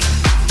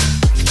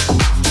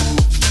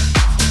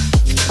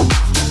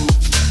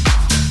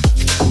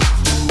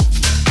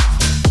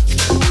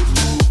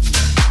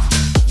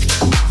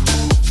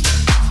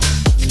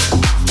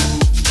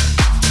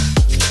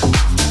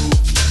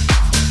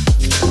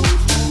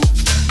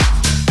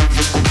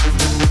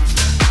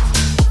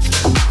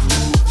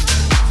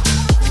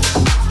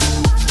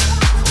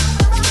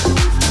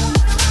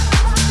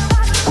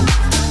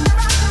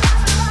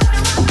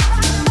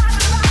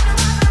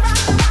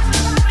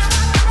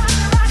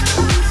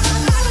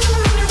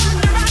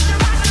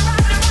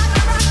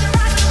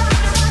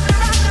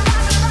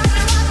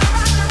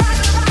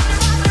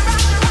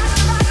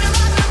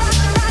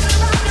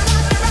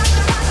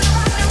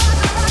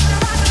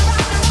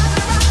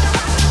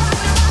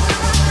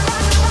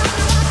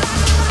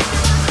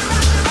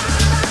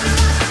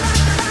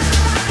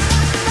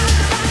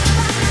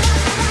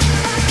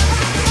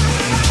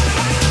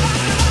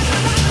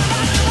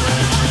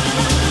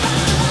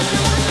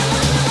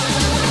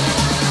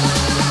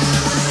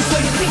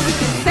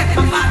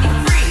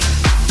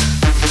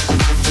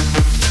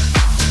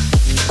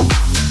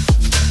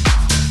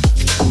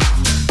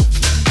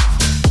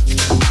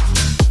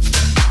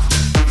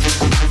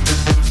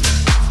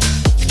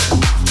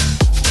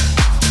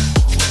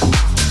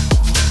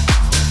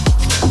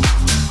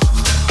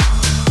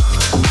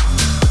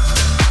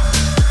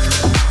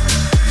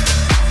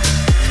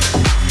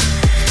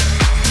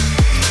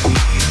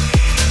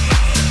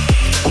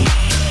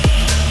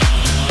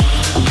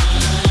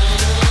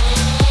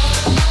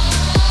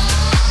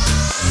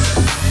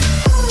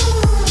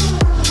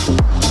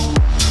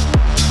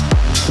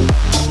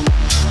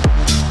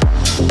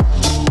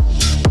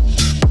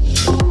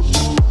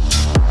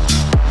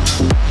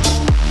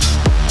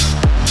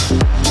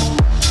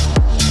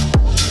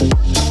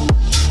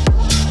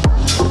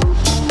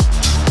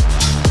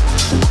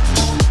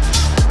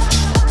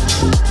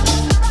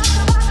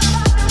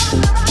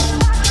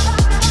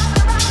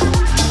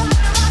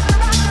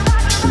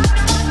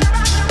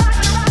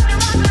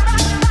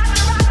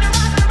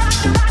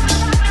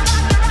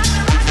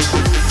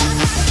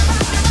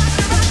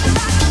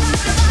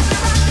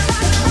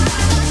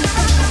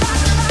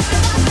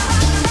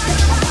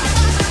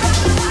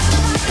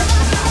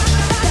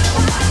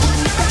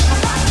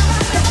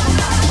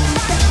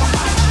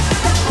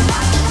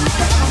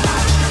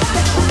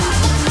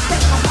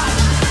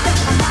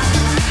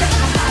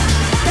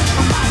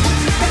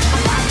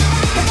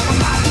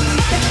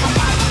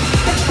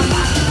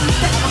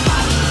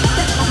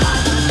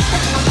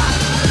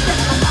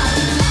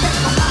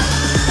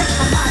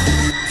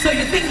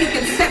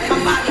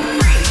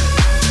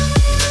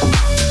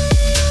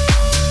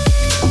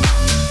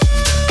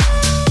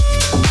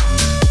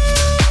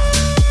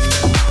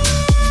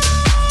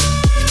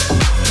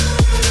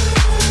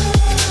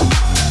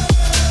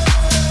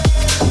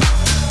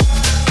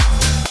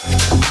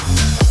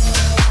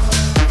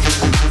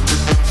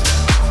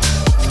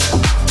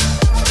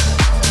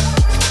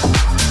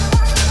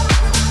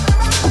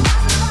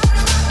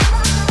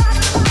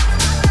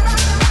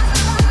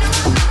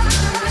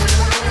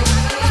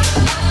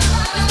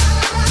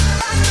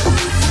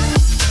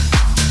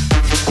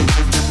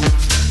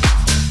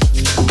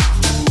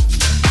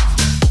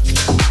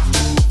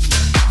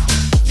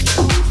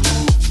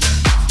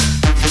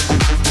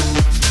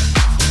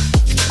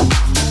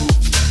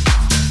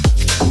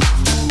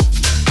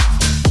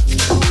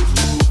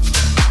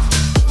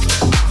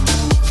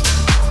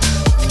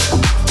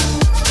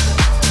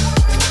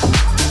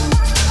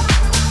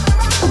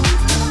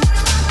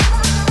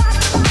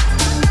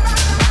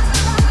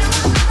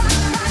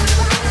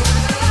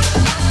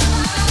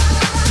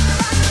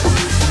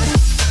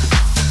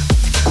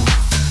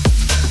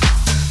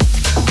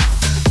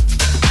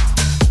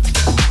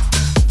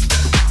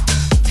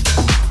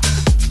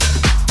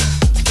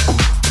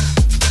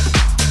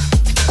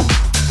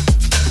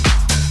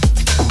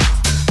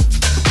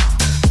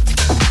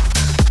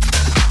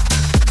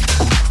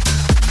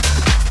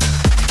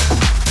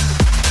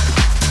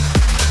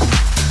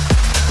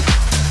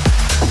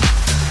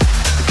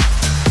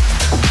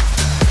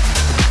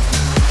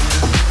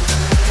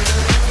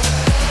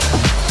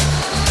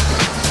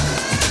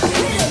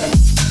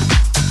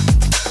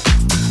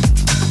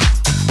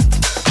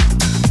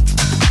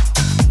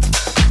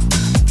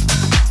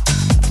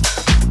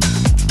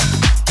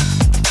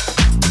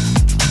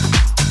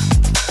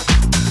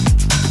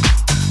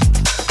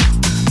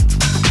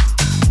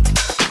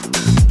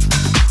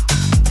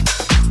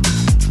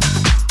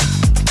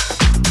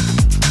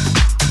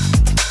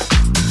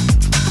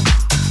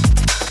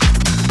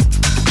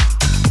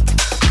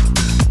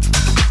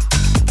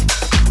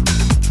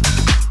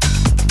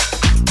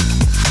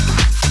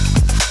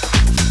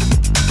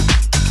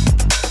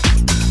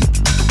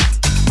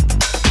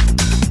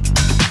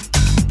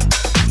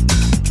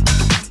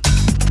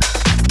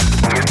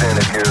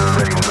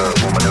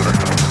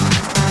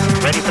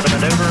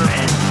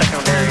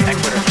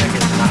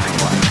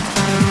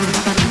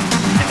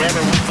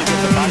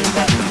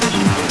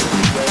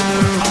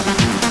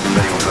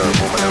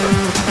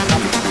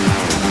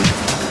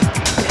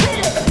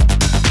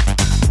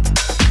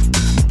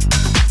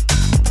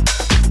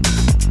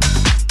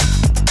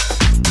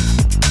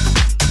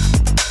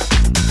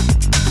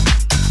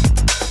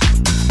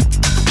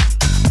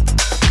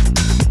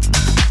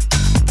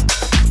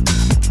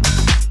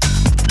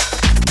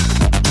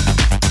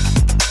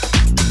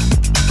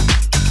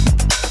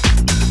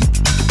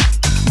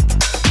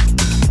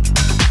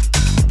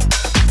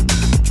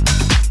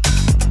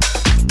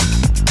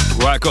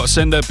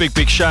 send a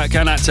big shout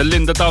out to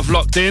Linda Dove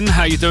locked in.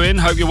 How you doing?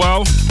 Hope you're well.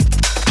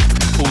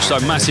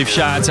 Also, massive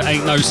shout out to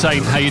Ain't No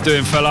Saint. How you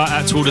doing, fella?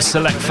 Out to all the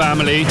Select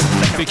family.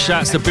 Big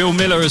shouts to Bill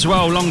Miller as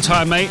well. Long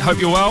time, mate.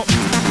 Hope you're well.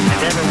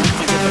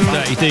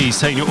 Dirty D's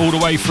taking you all the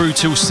way through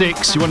till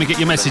 6. You want to get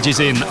your messages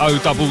in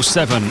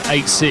 077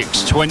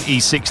 86 20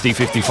 60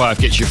 55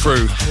 gets you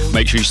through.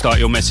 Make sure you start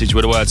your message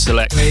with the word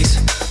Select.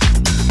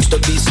 The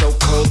beat so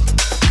cold.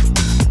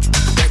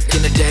 Back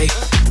in the day,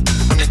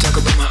 I'm gonna talk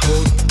about my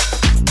old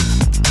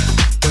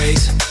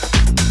ways.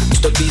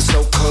 The beat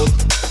so cold.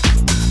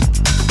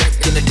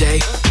 Back in the day,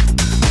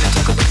 I'm gonna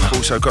talk about my.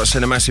 Also got to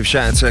send a massive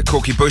shout out to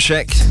Corky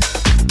Bushek,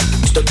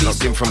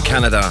 locked in from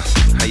Canada.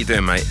 How you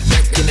doing, mate?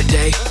 Back in the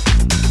day,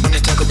 I'm gonna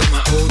talk about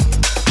my old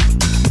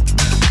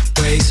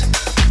ways.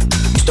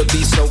 The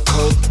beat so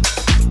cold.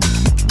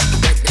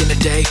 Back in the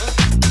day.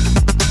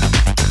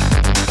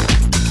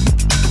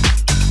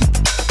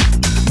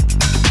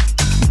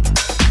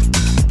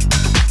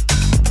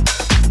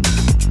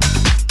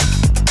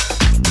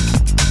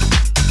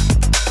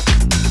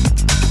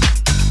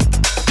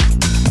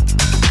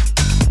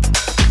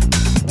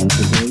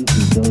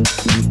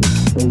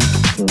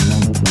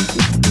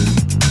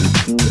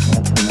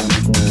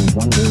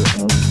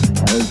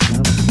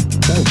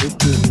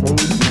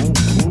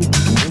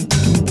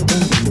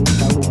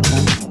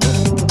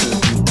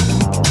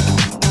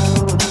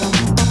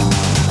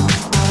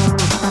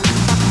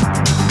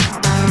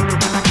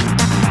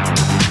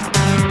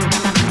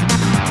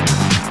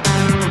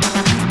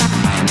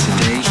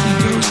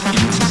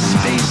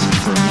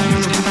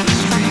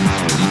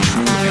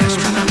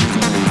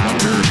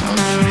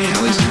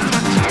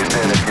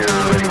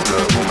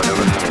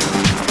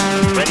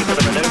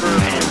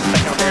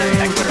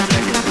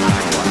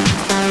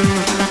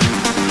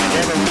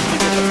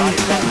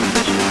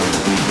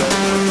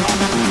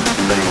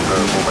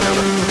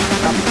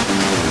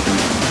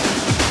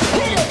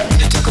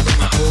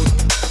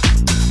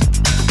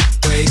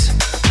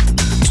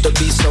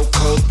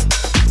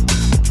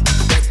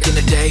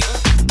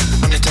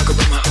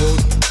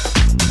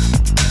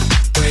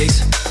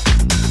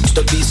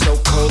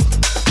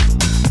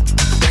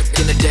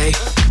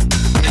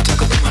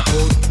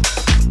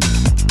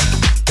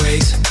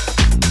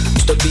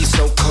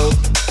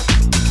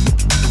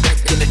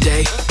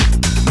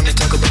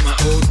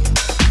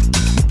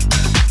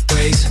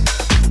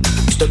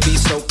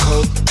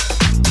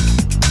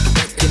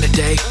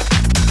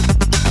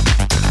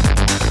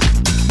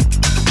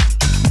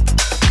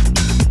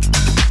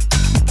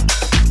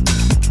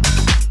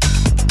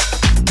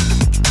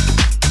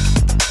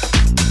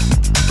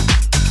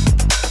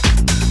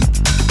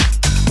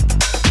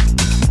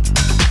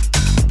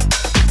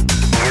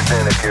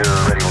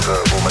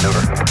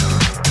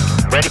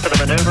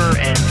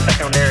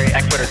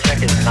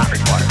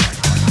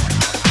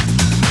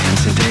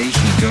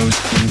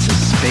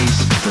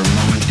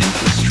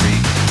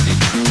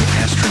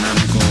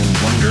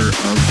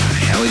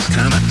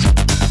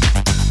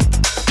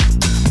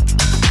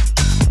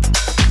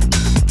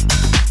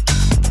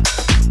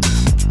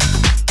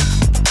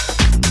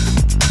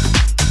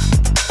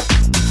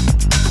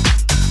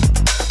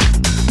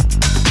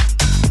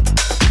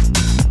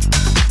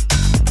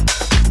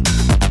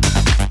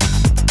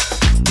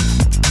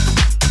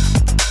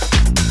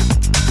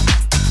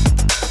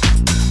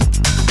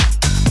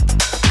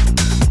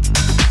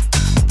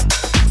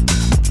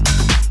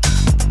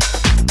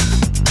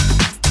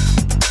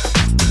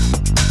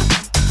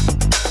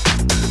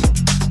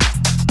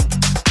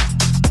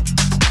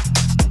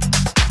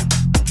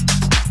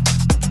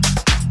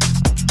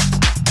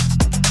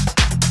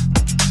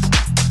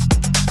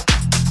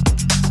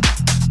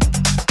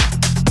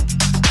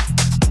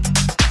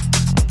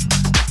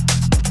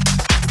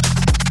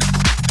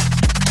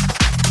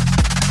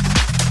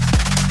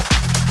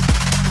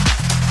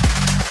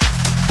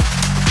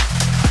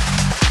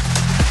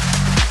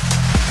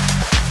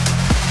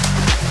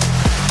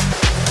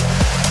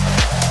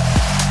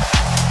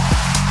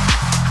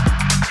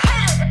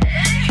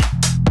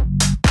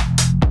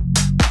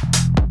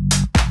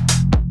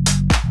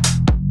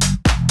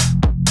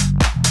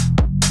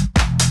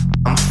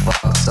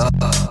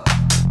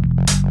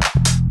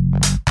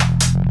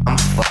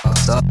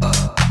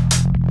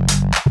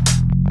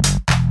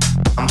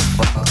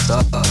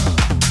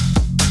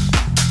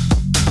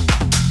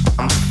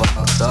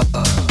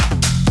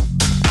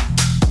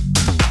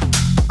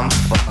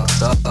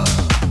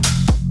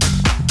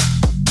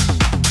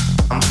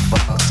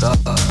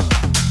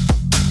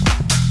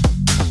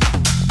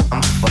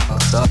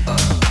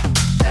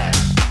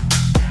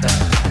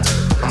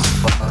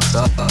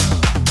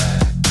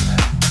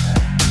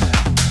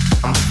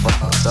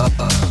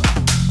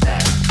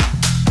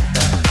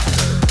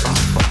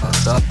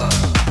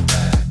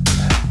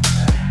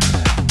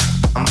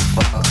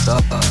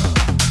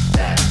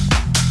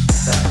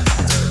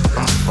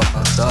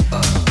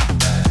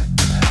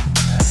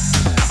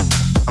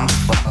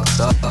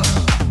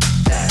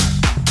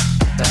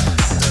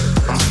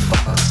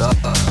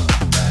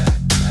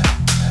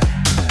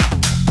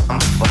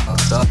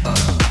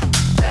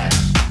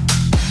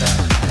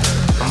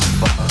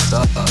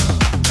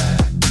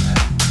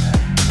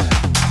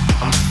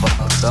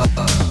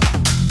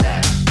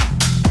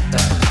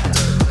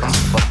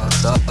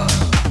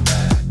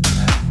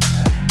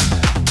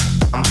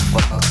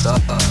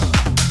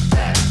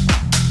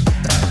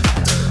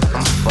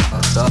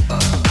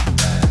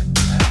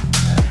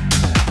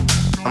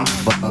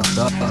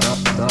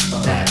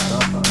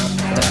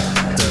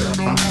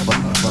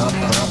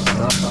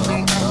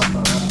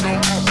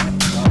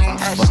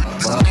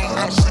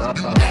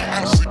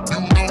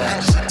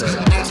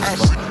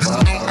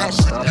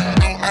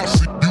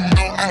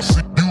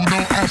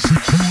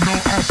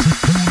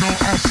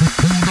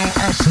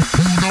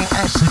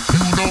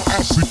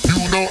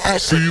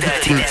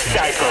 Dirty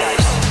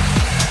Disciples.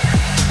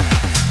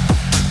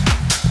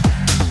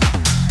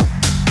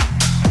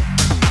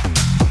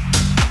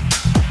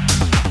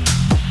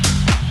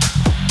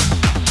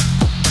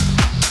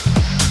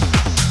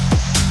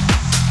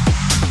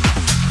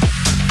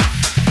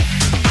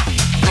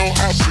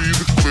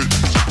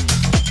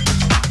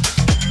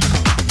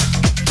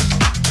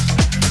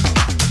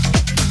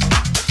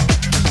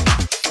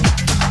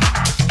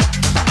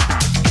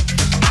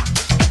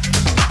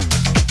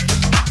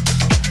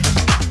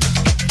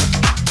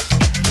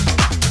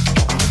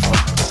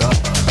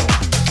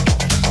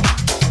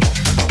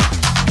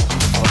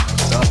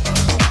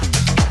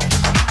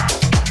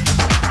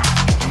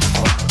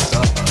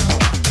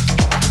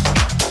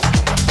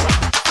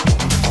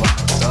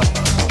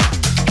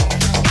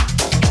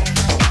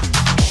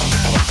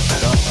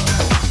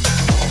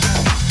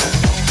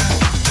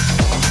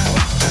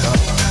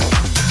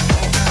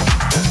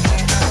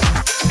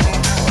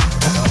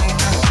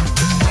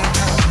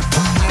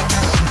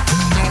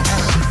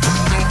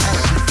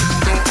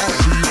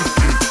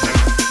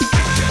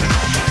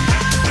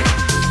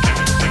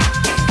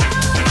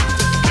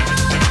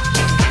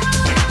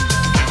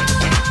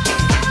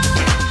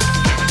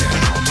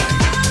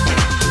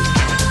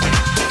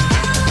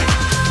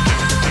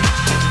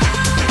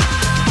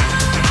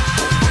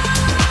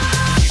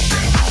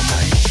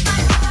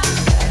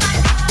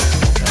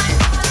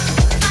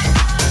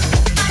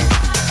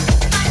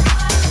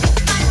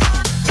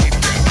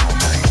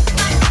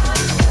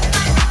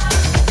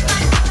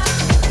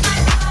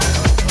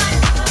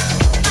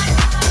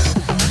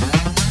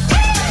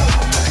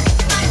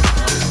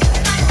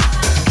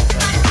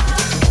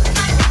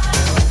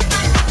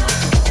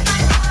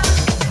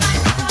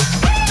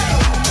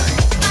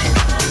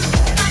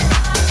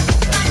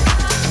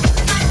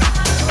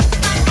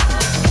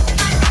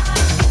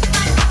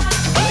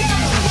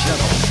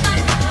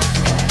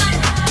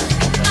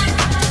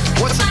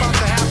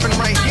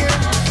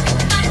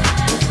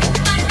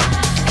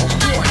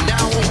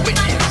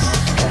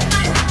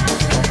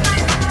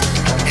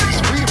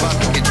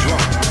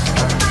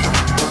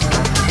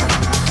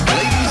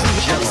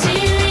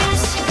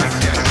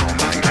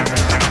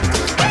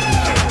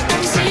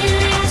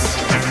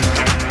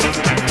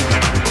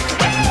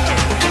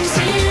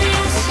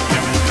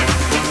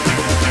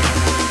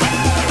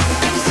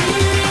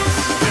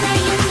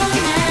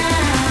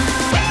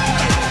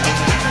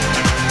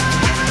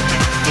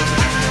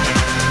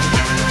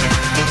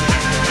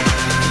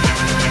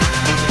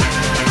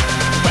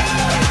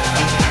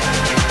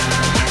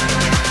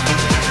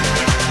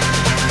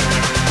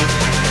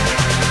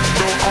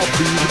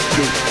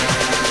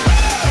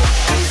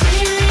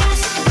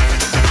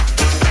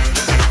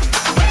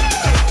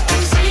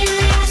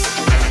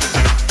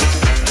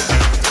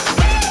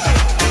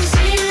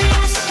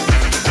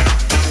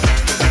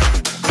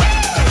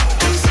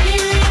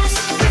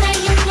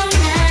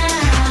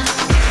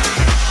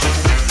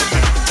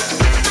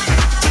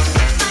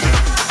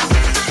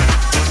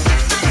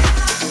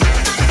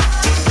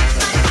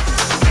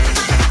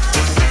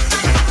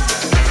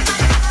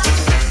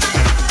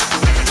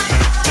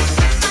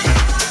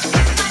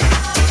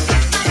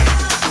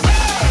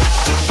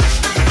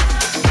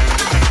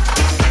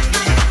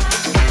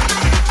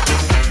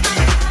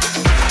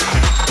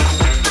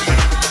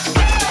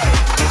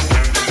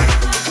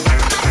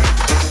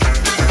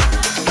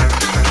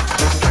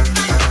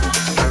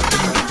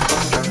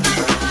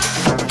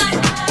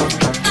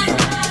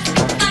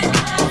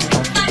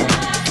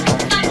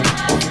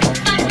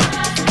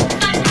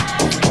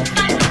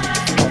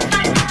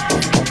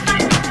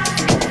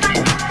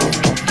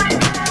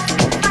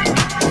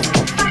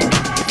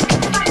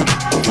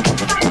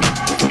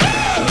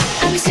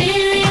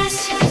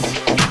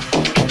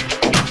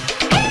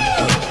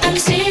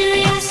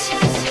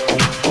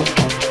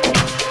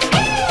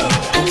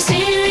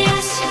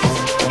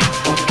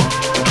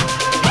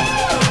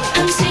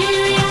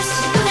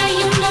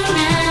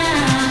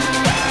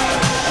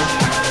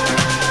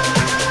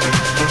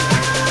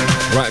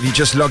 If you're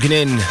just logging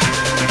in, you're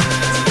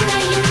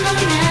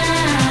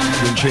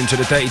in tune to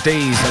the Dirty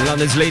D's and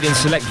London's leading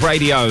select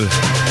radio.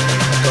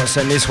 Got to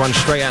send this one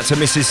straight out to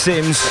Mrs.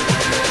 Sims.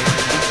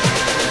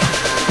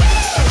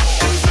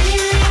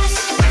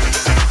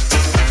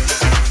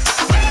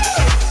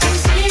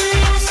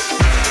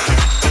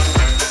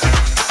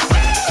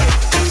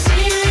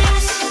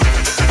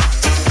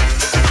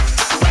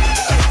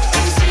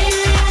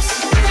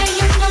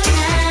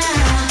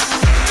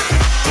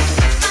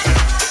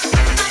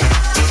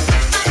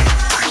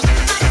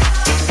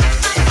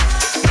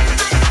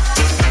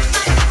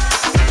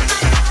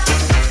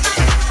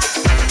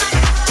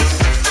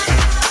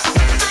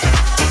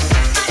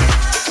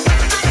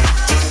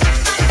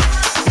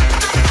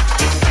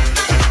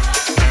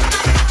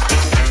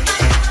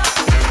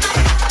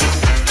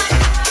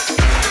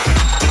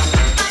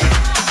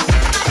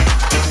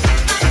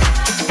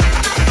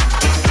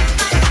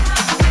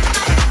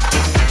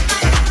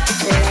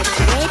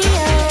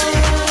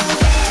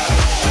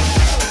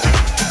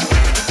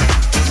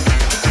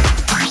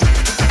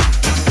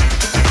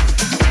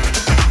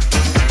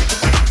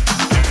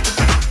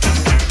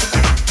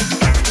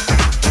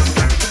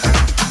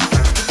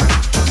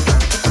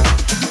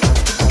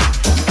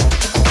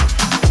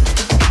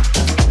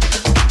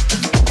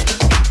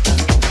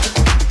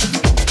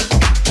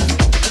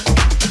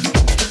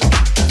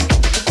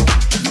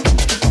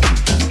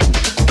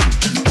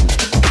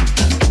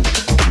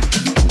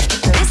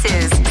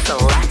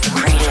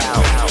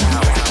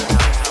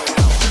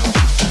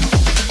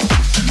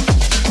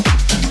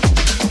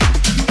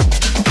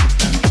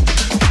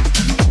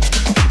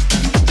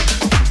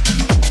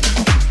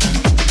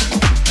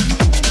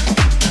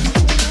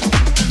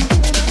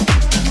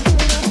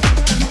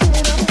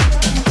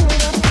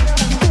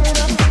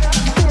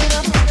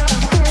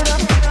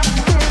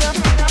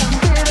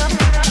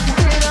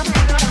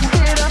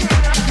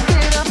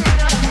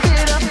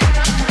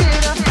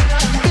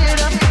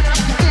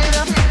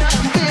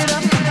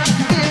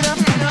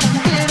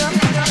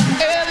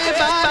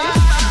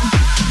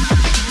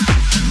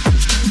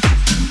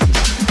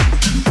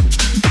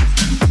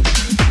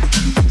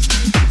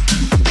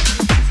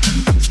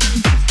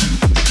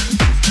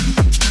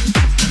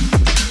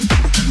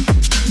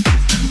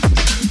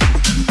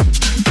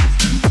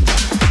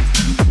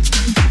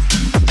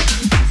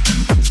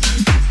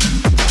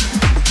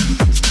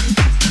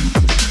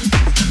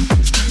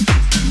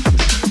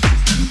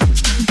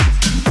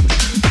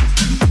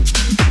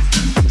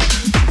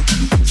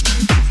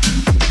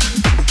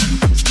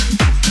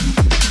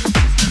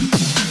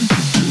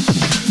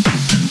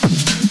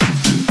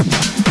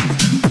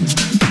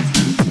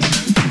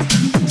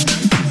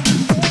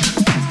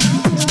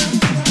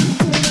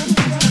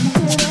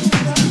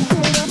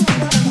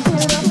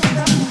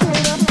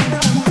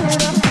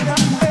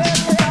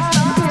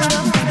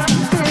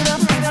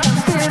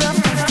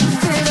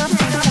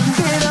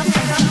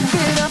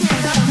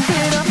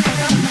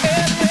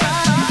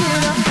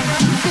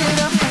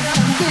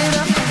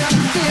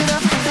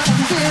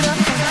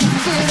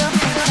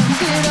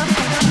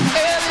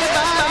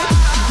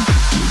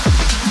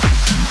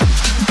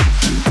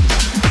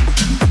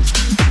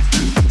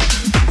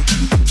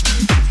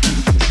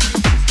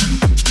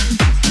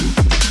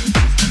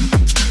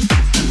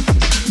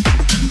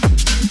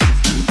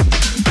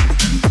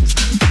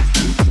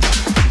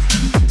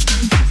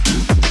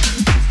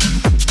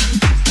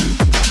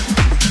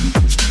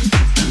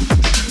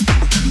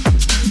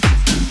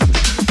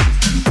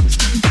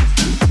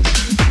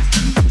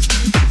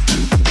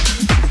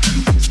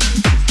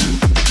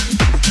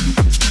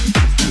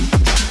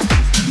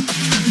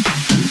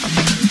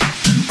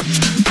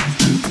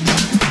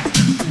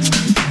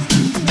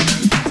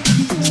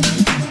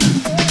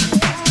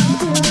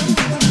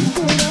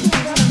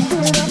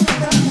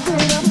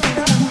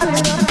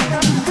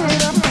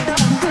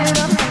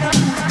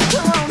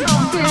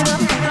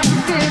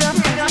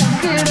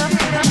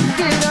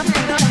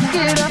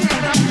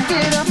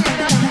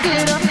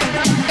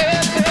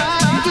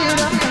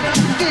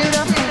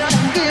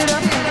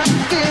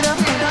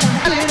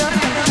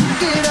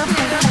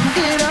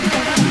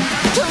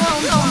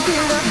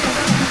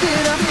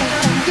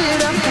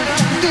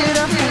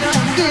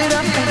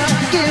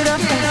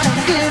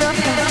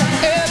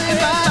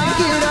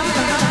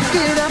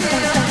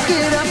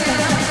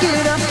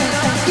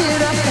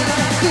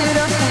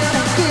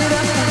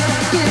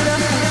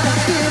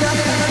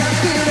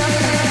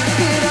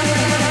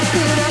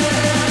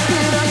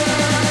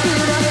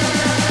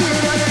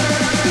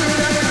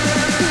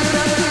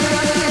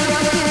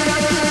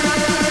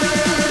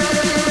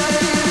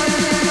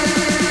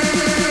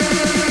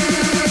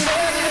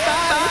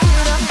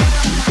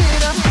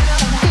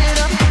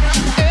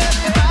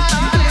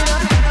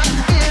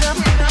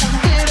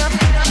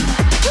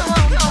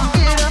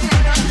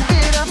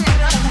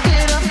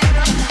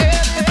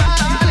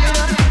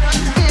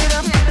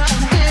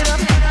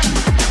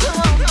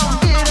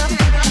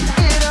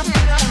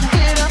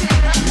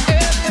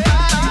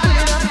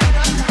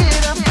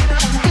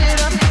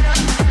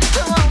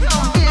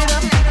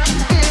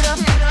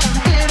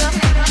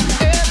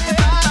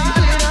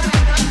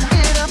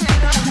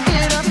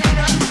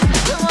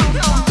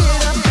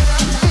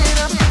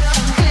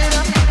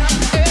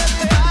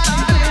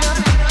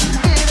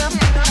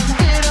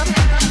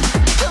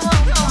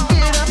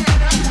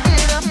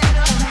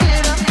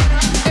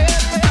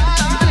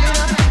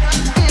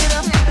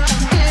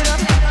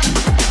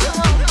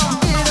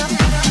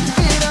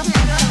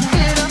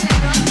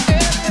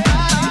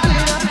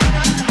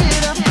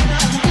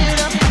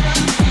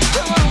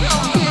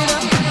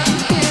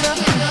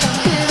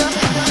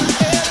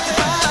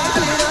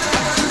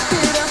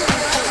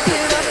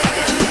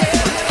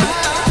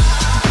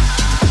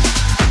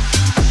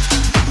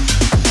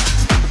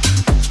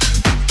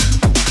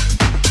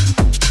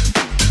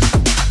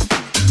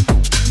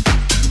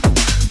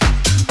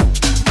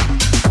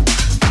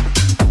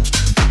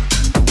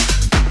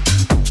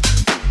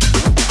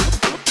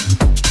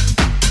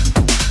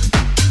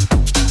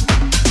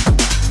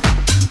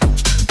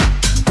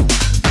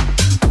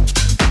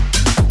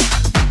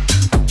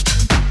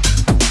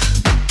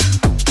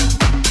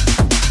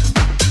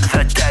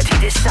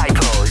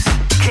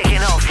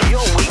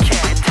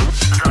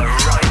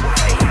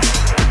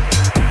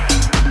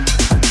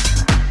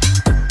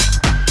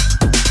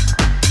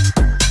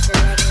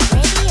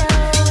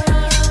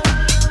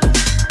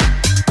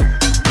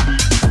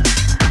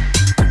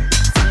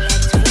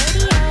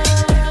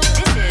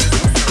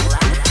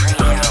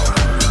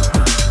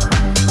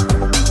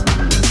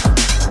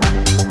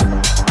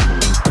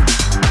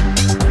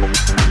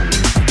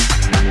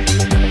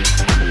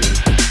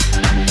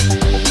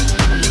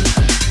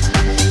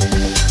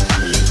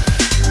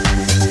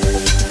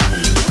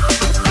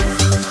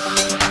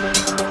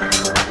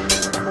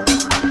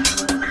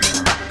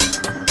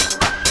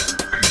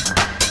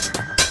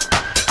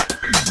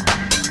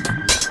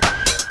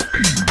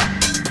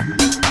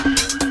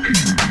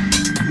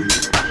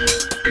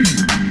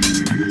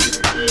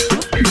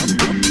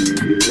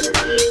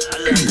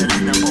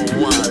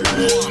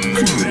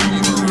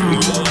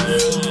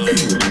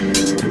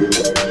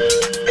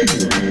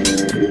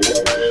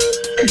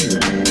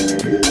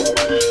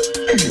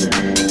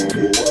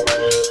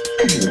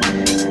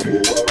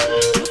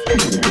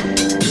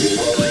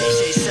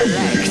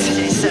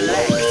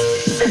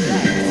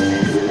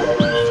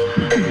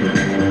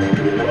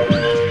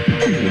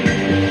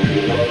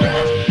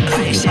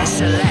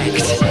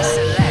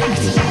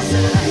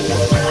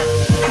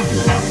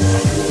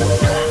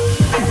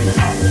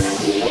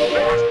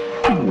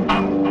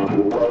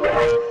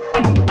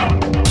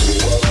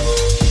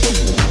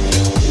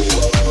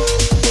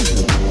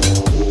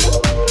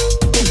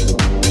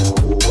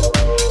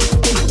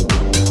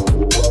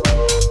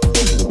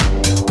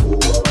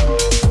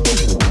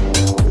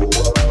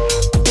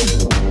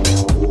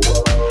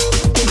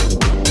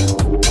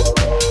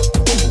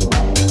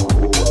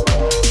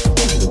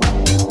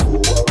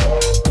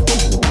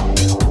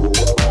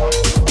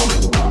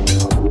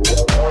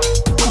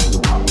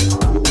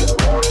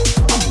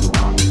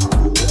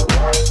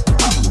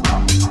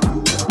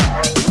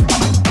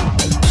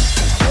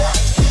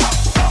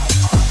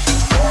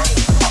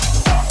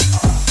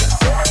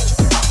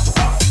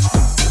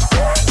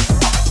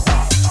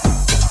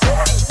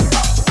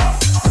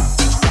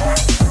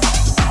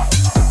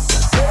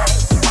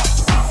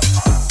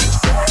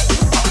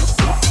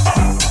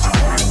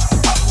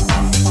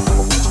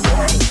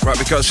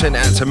 got sent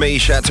out to me,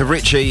 shout out to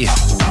Richie,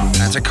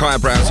 out to Kai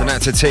Browns and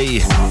out to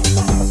T.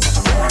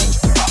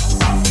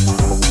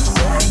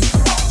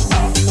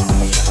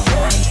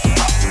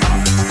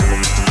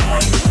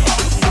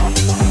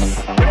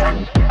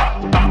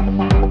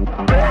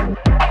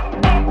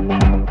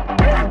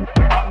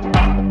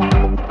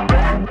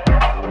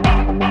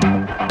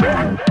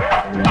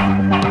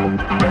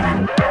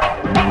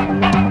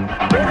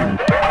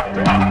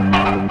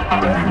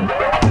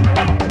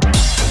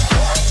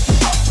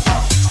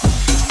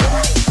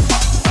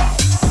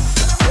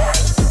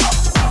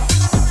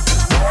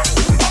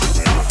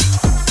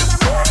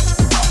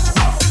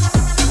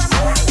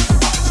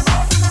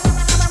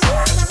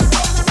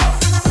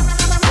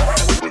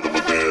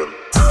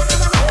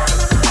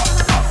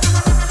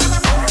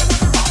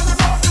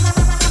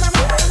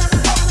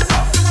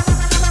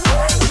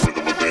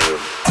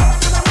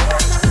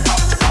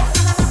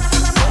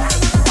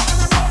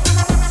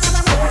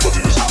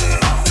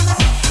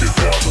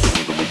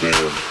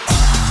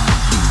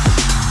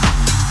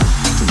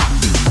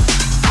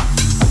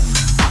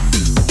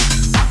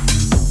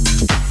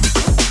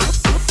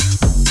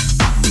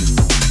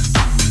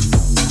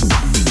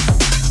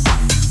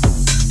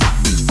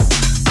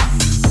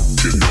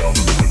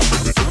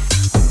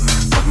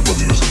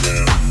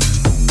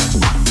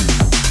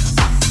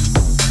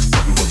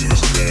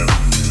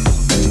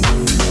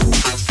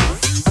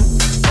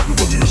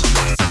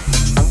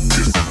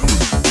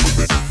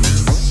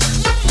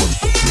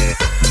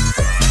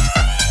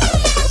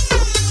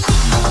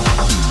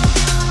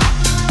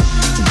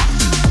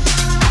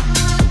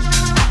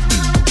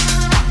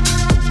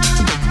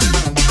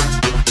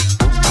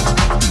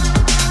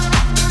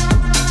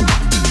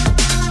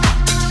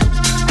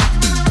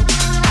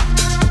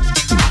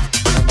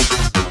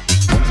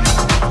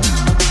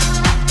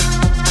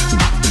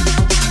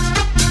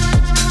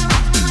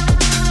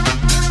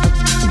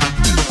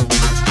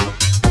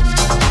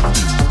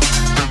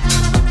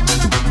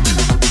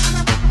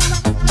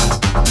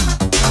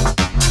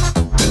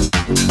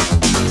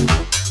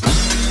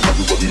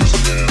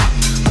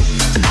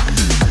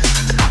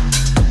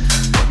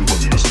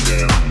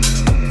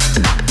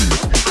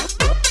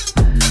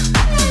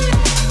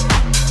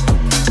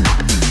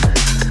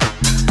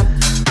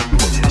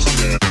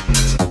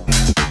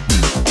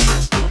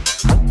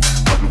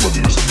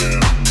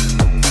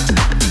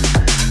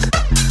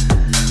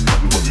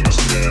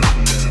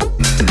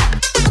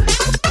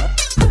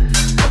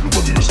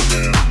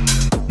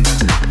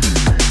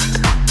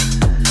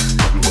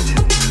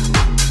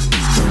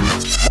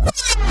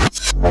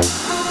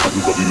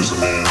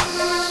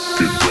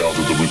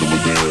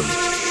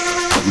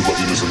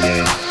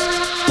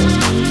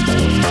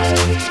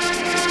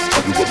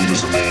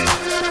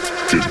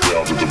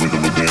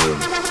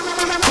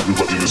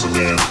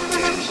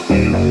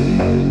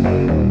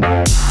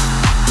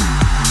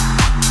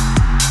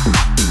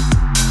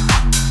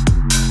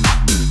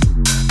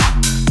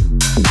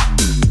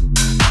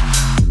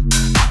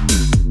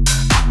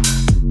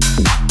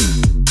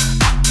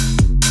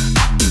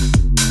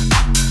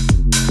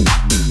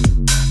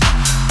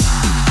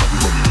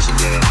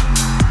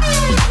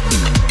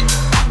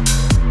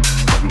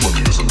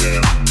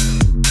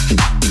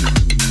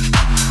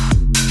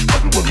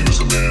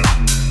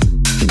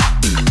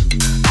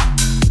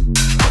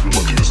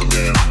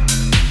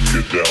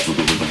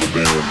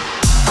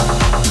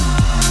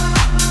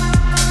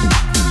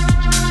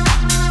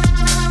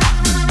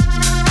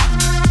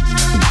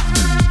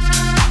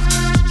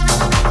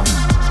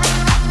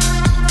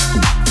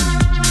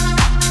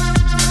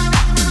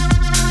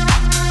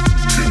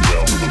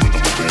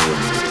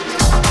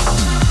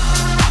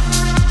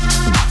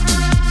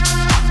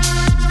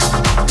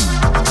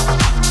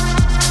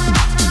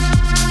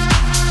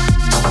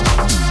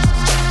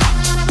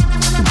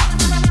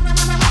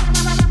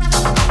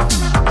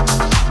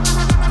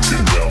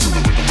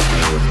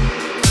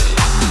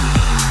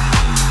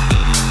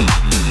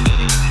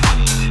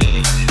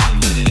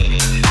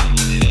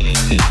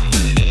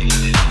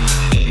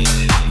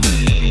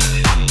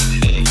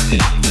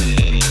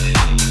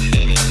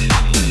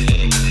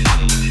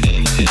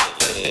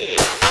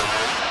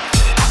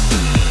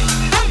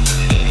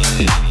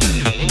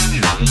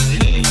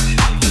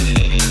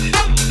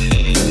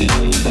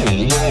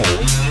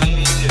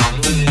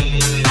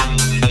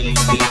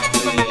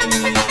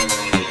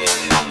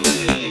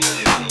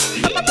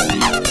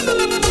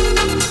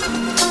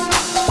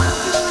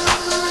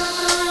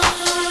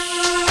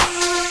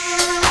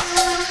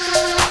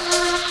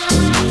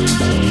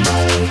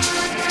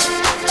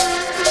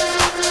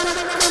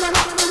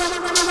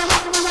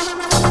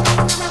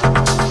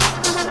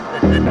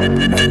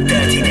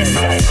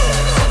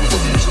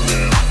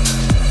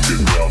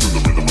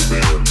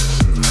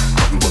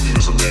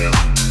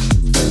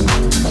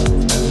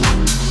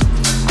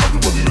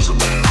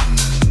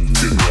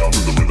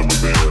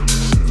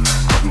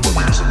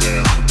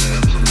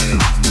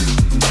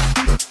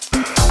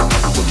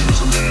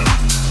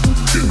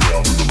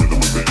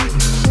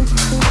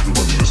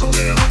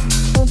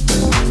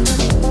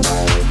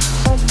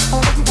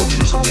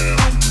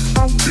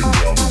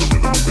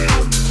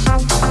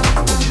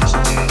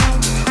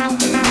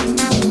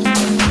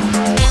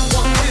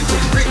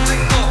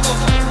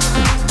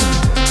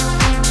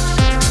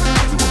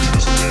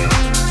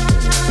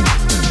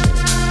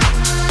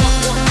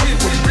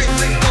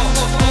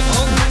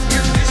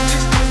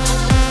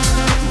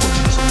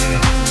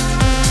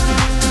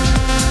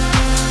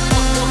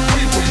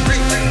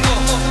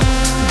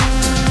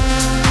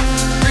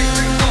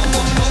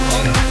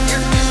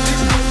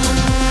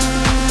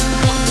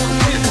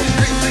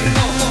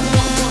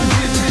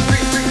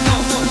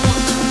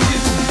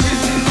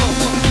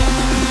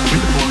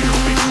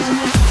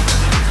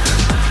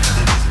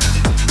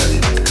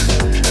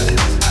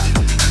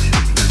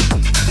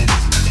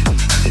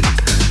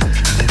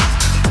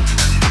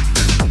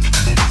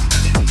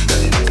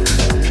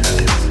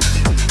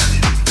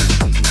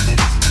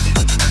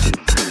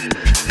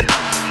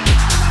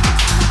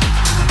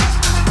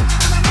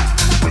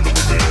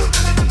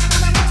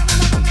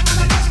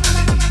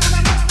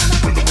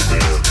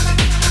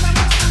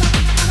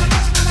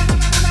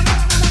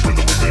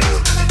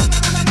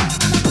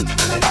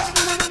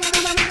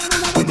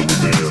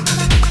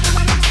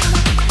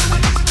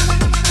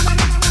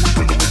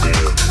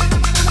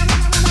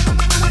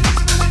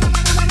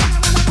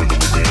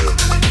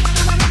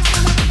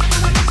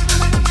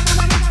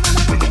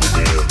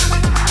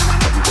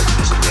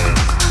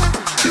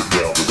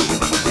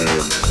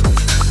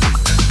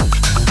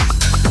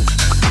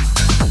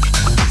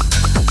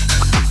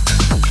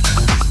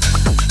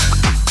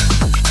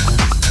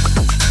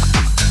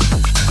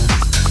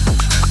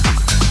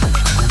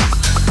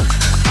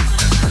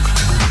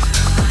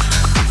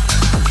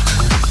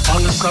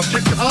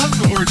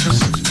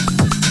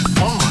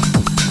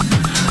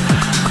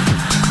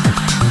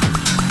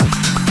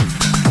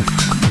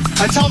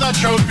 I tell that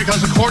joke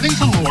because according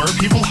to lore,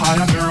 people high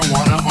on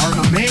marijuana are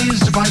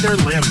amazed by their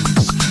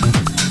limbs.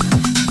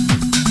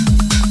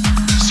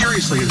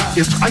 Seriously,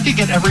 if I could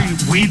get every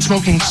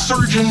weed-smoking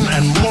surgeon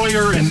and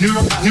lawyer and New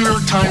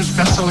York Times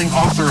best-selling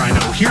author I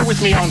know here with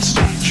me on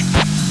stage,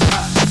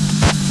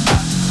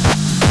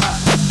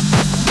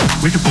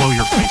 we could blow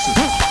your faces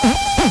off.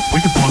 We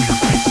could blow your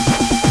faces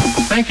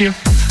off. Thank you.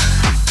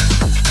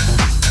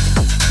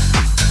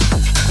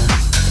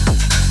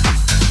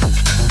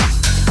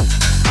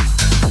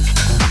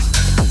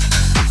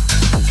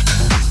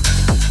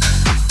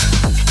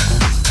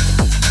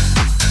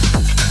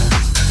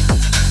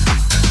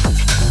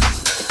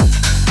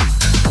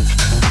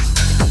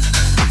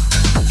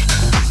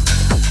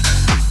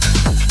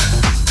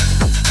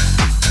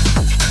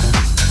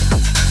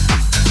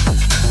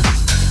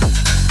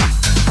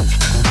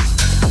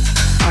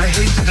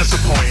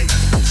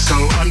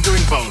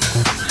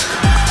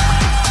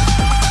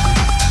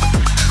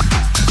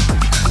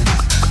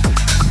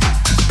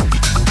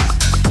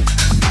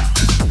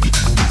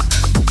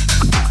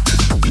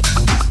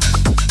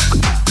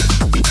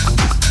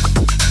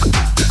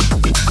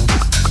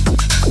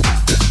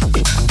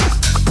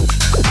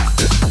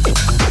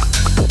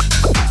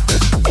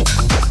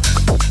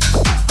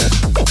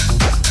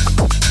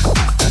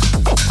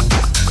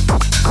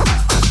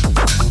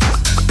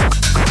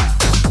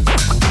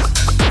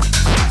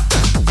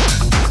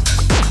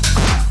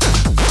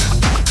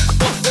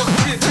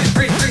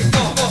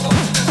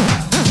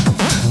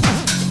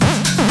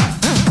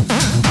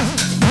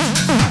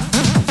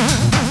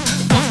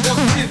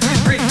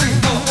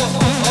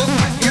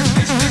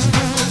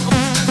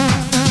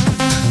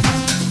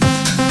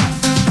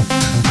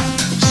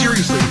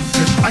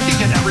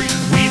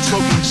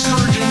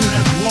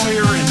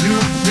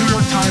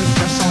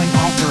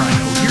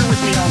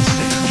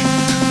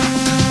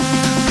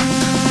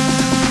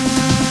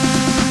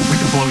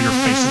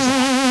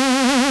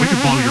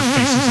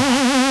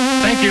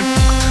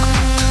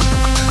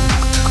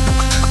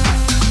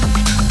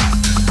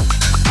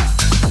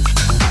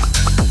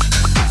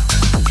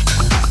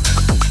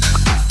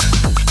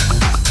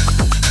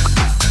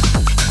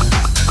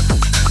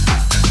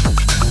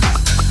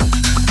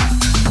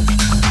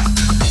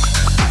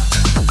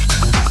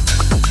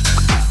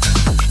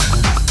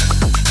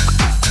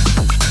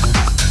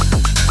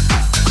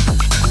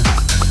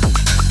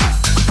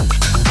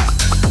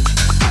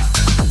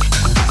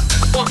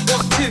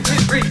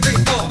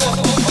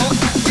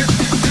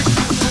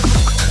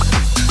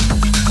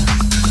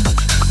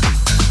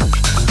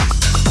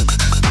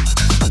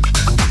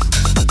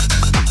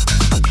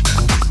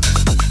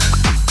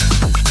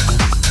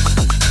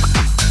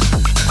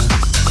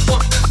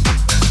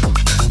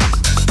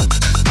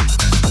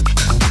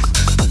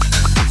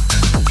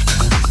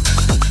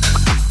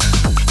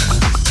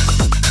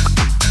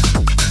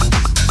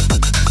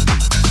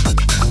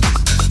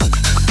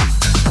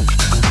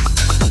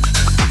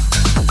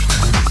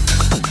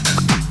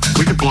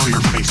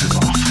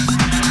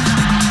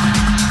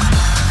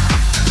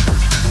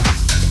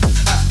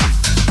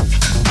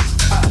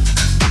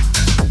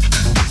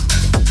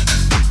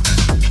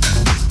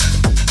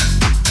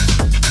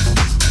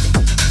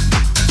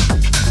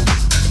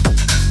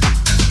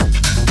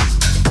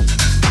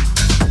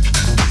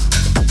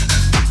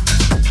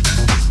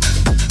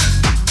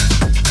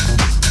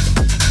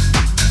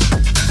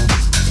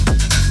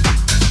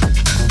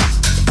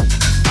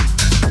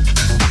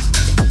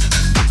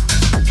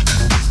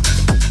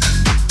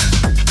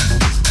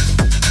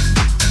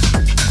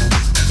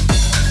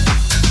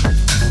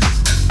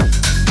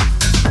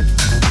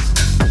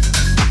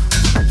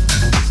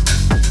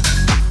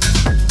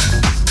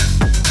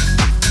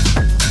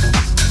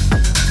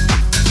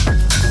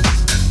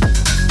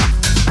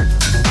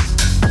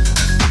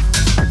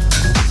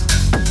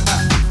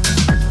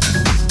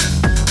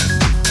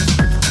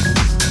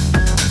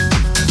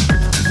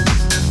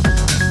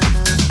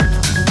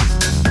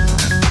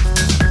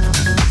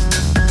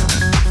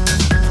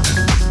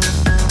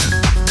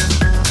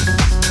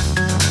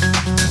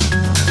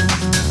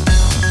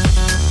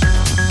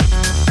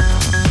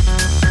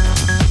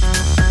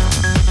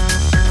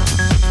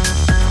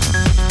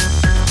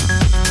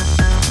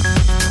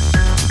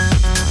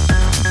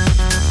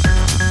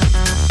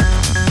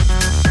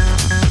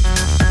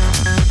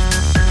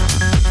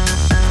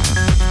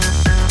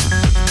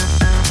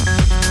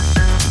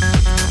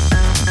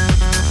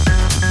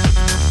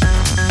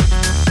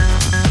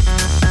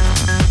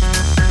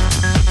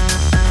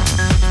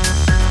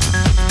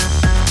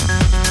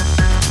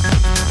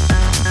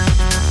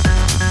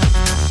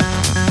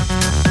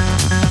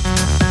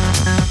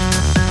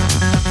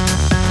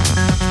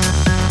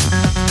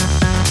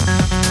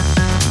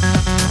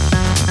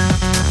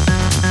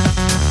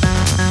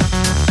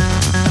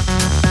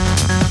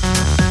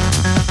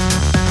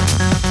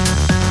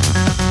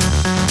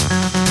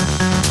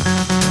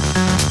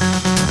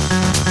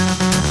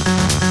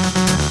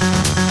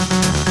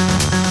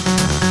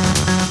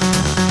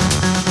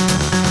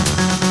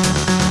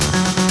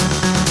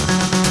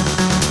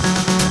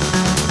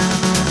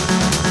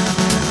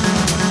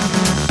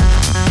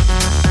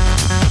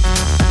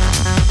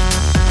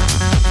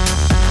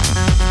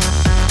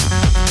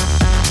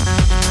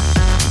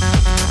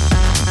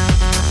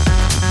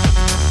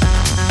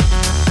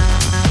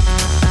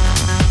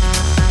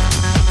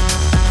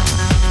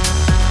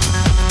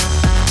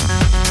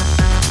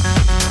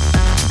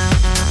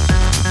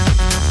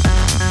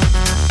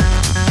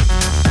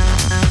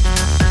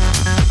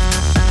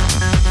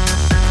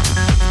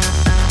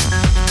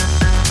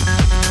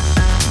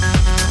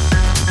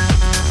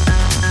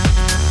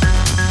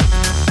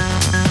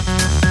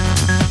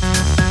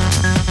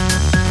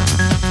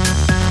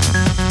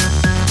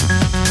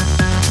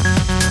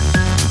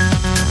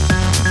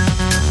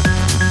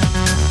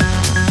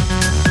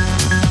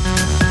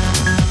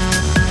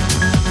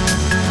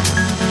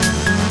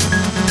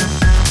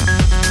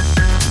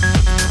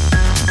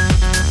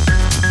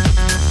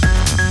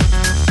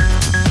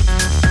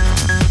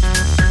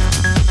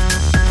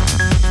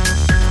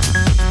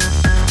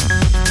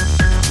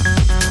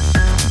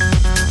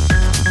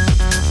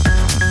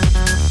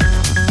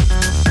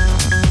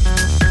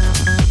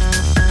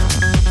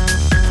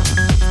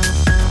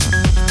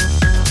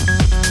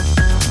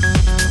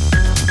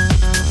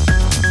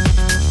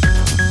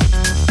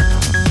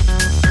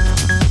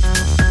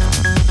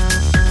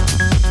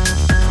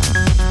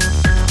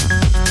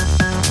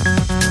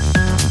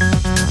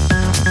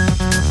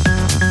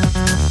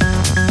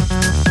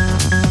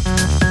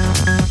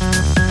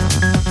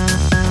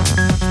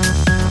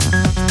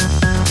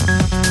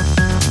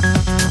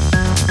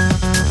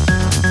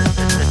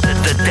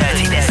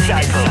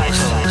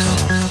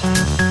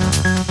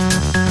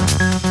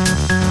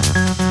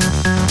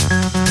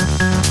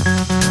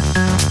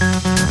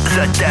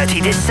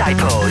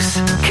 Disciples,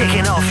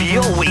 kicking off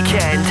your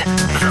weekend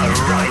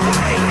the right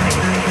way.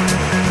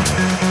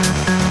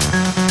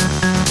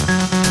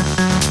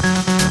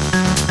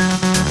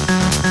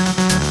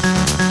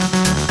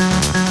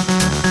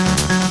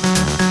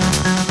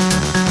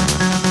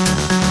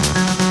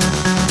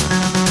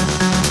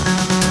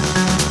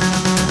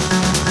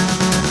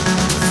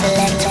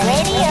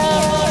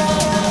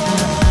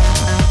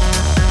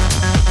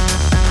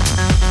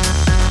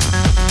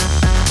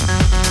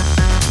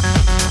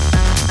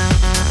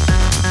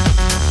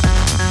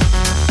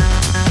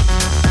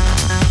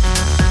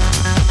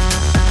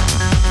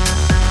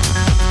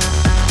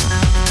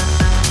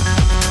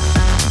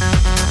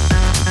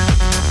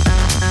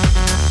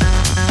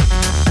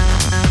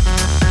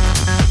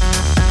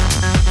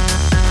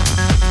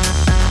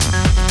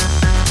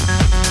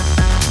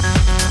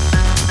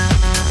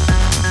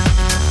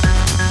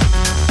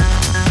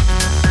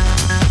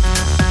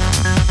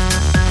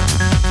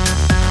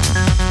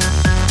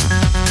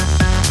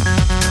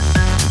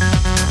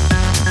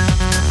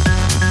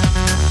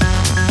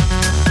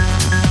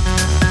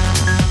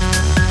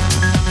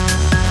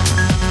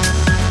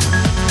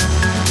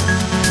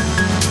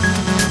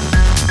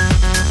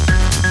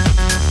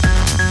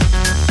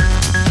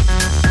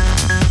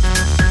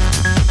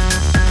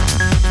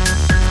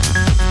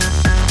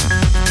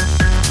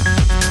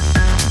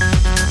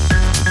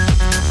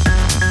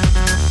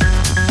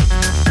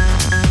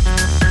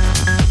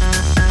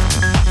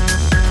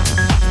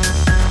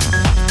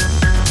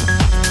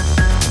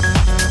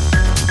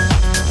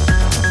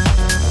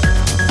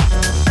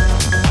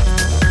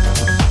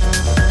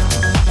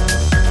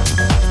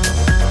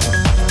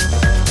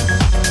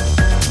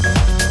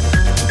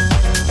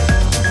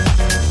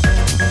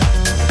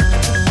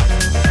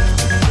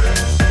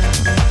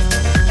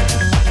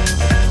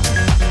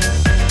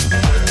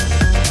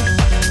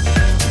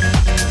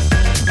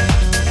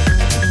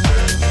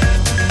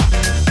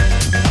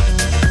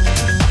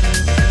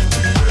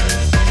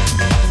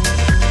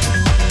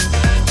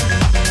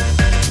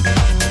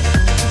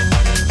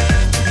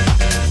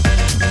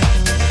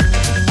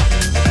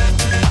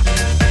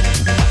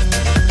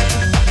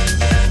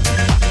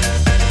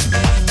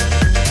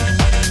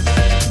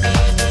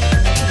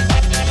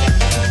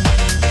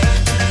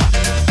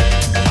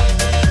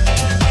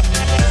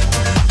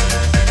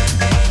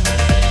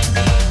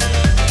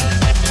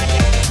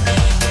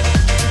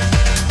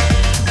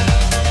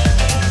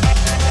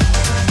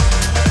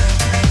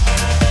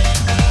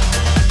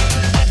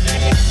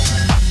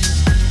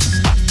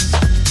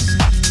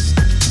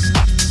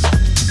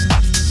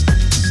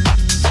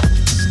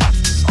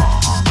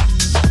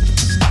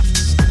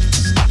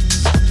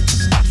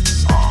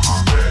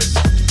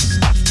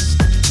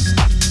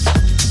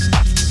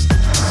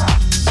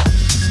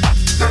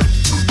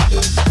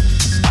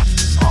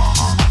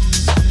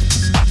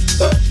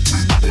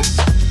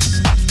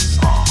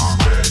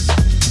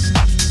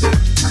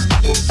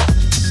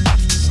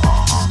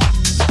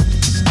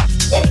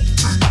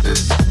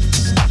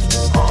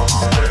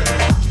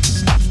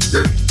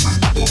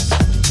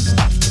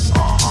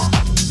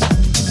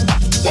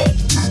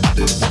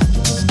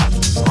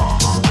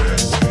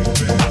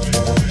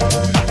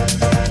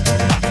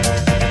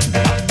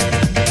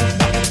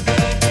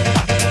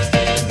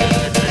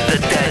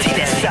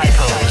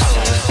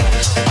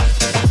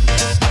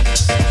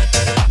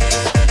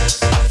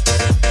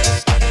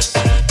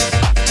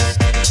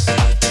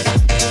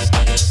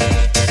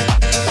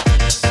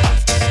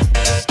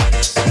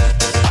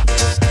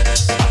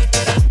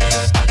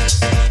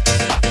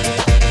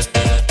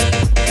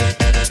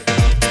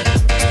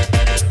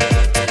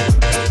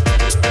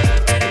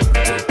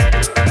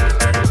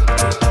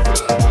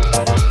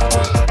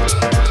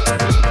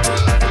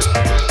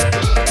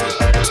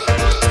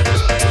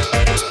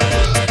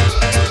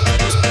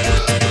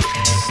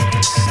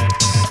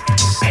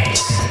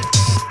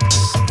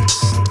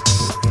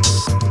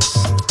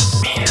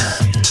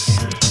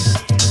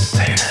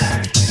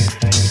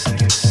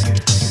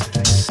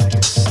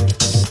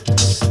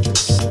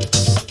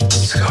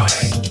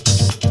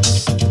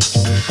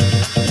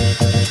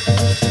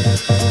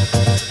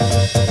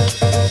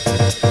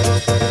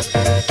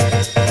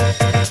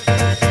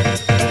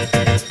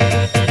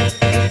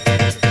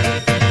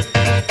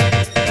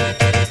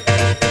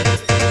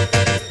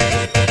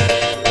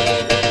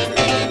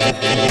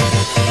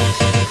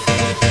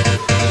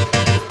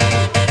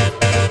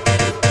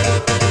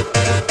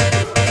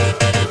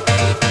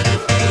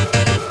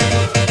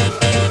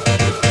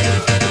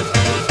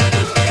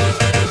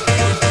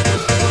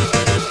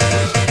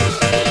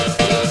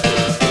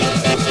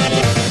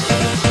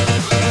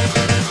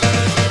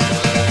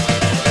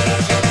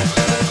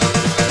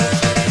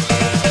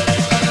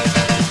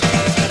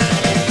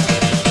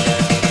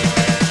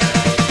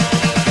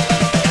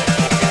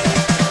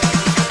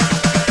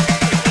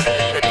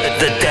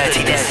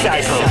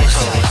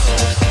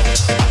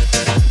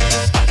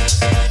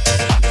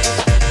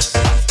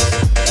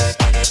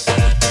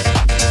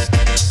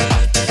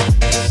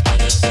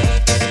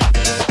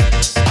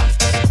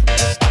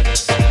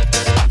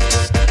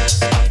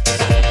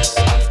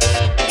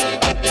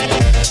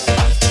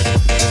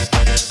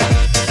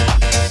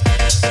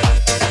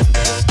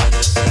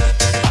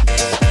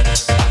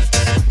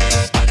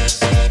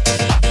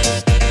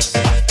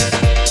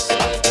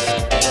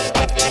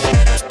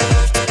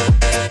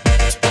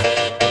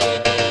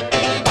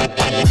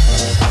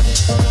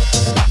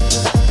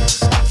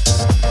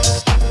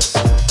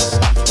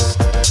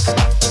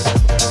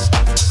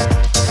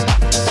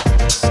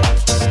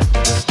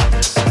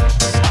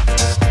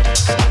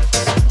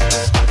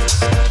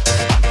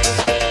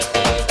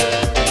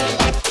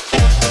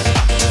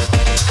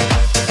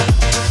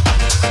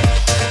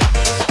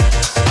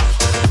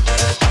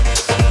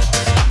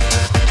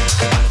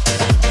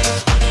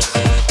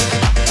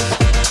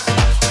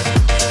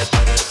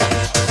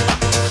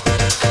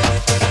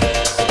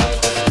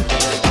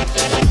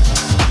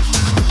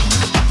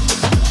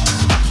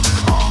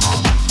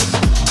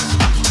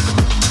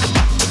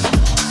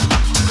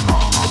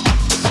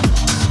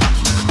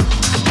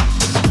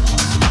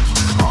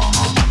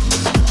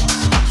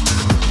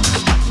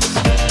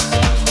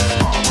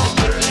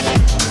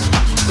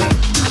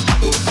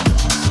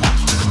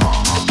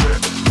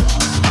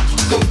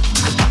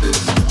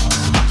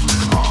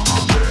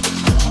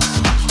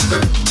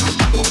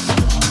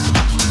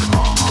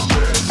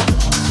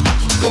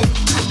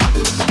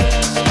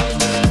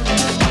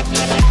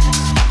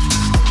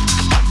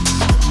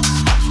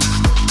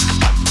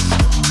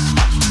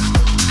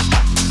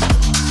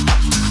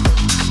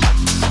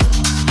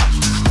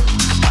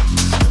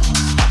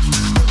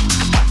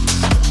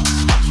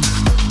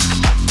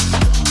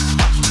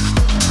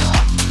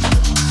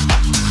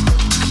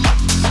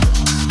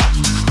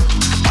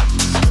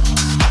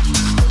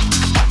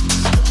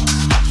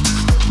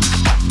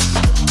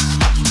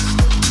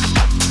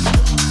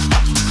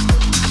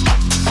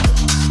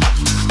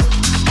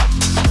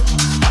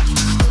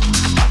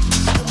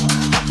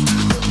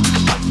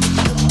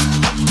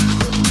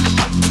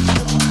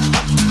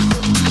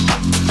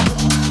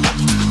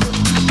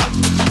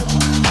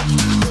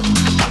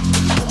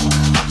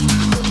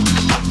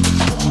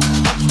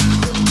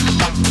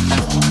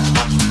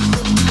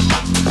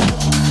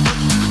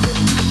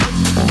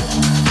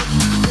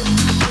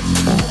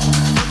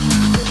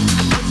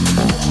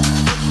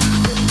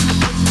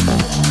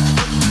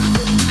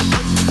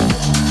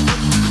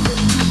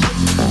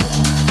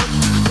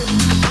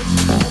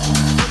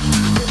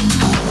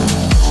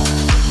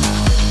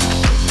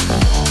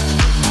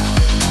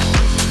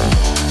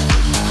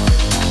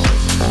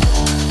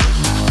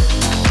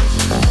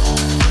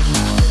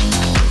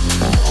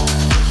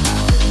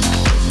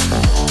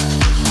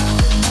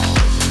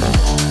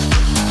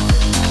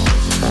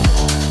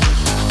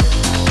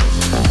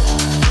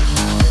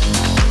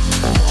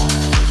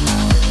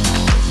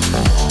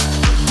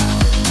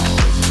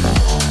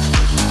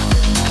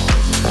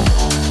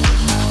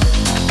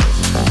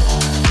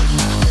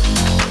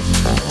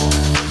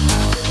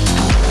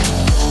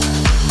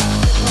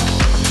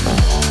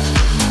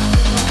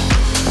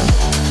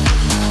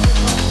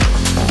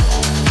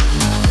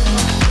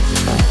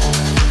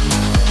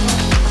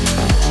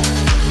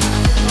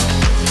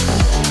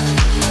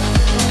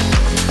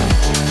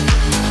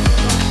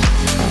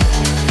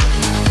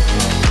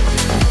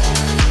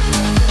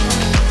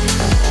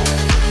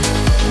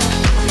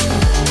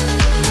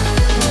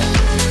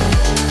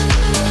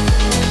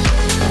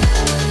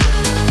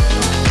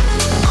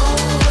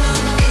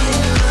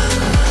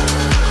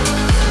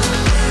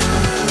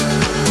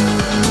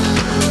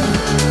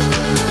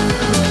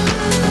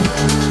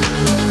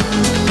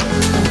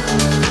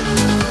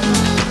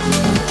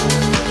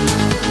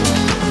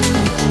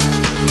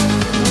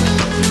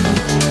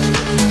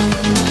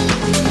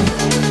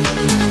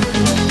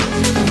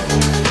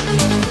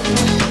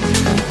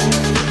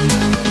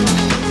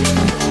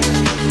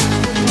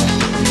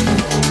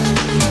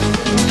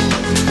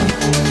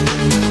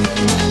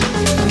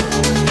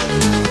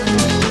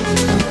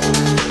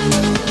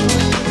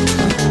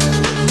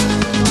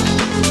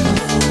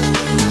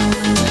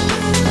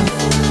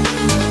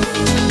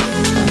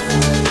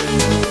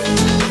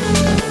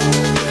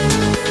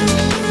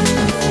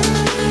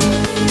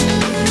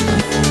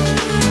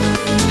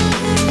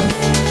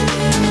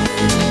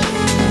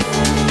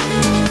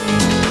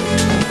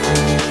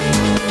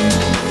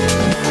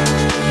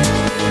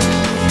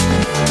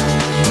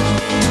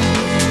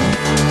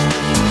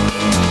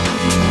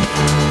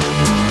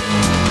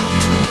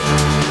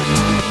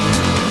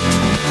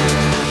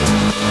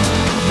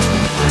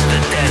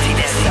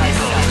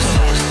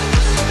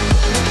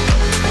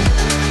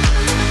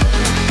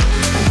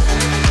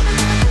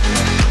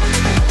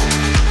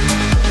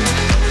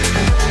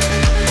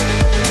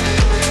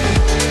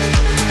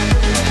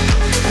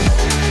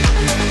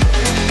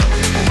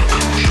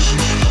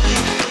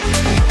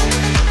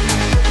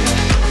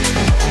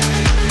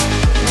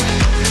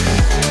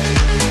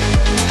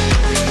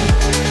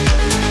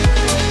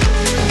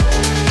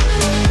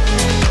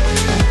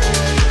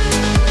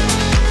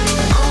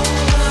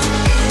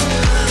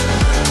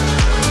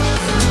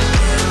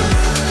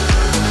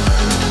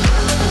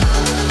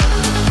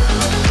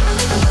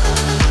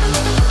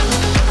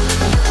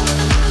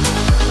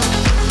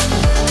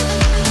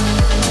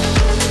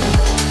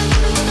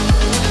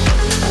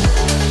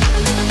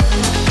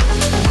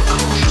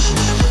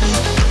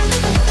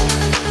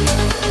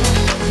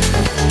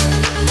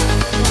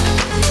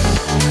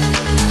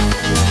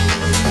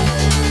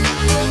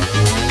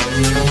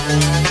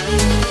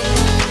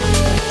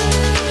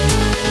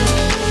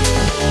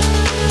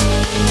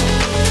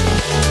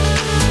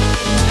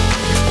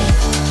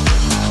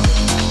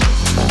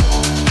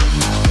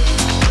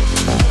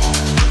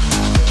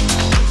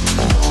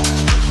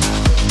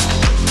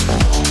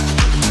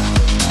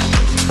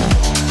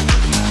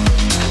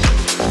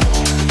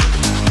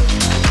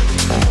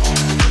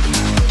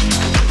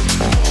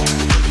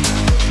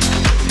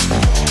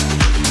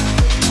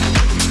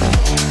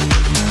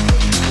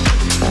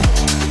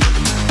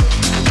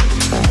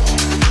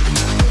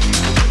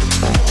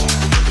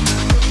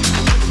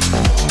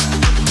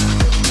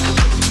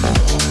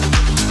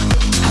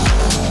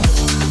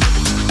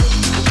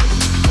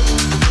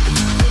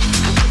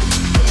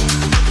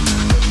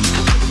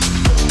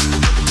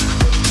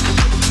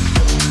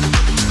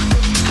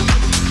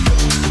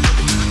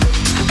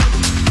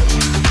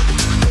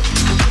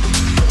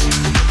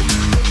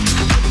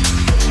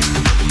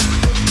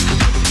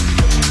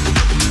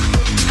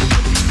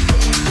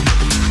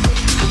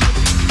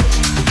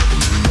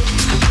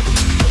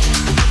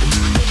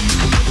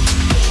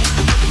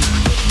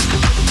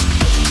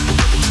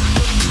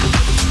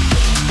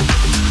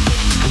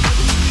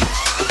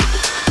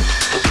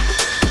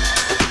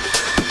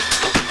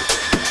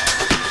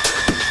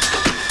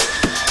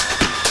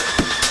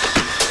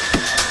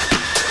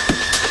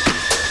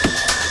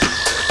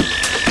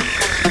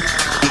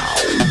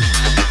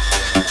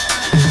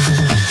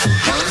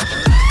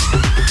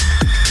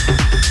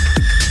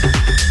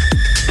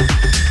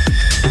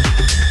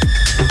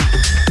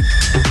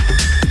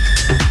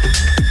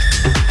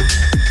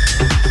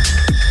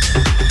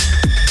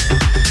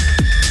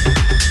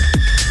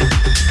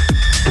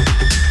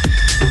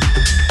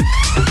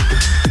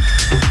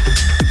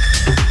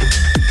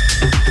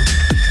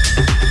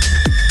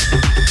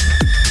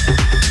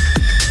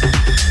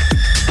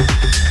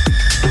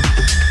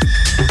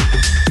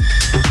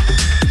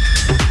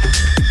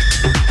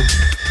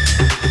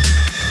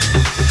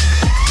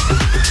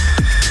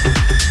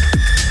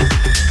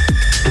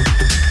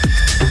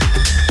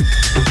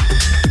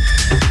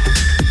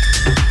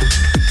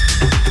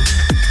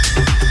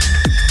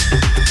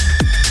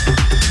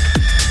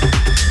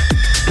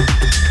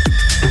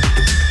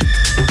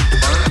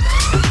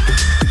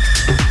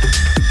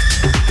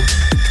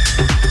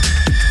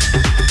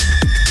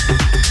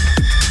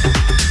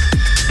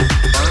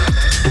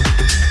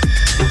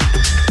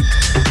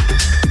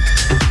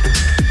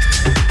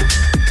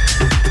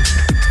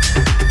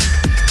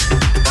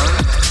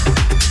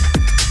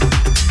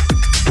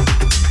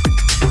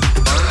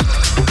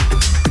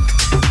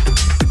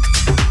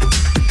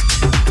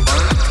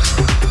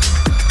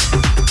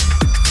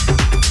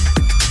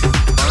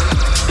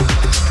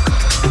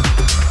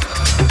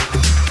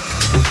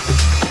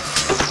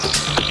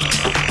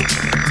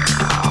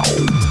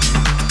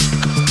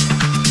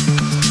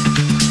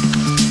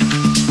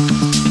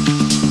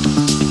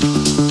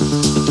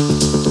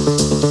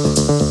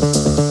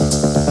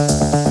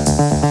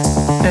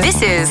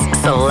 This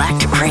is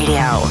Select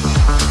Radio.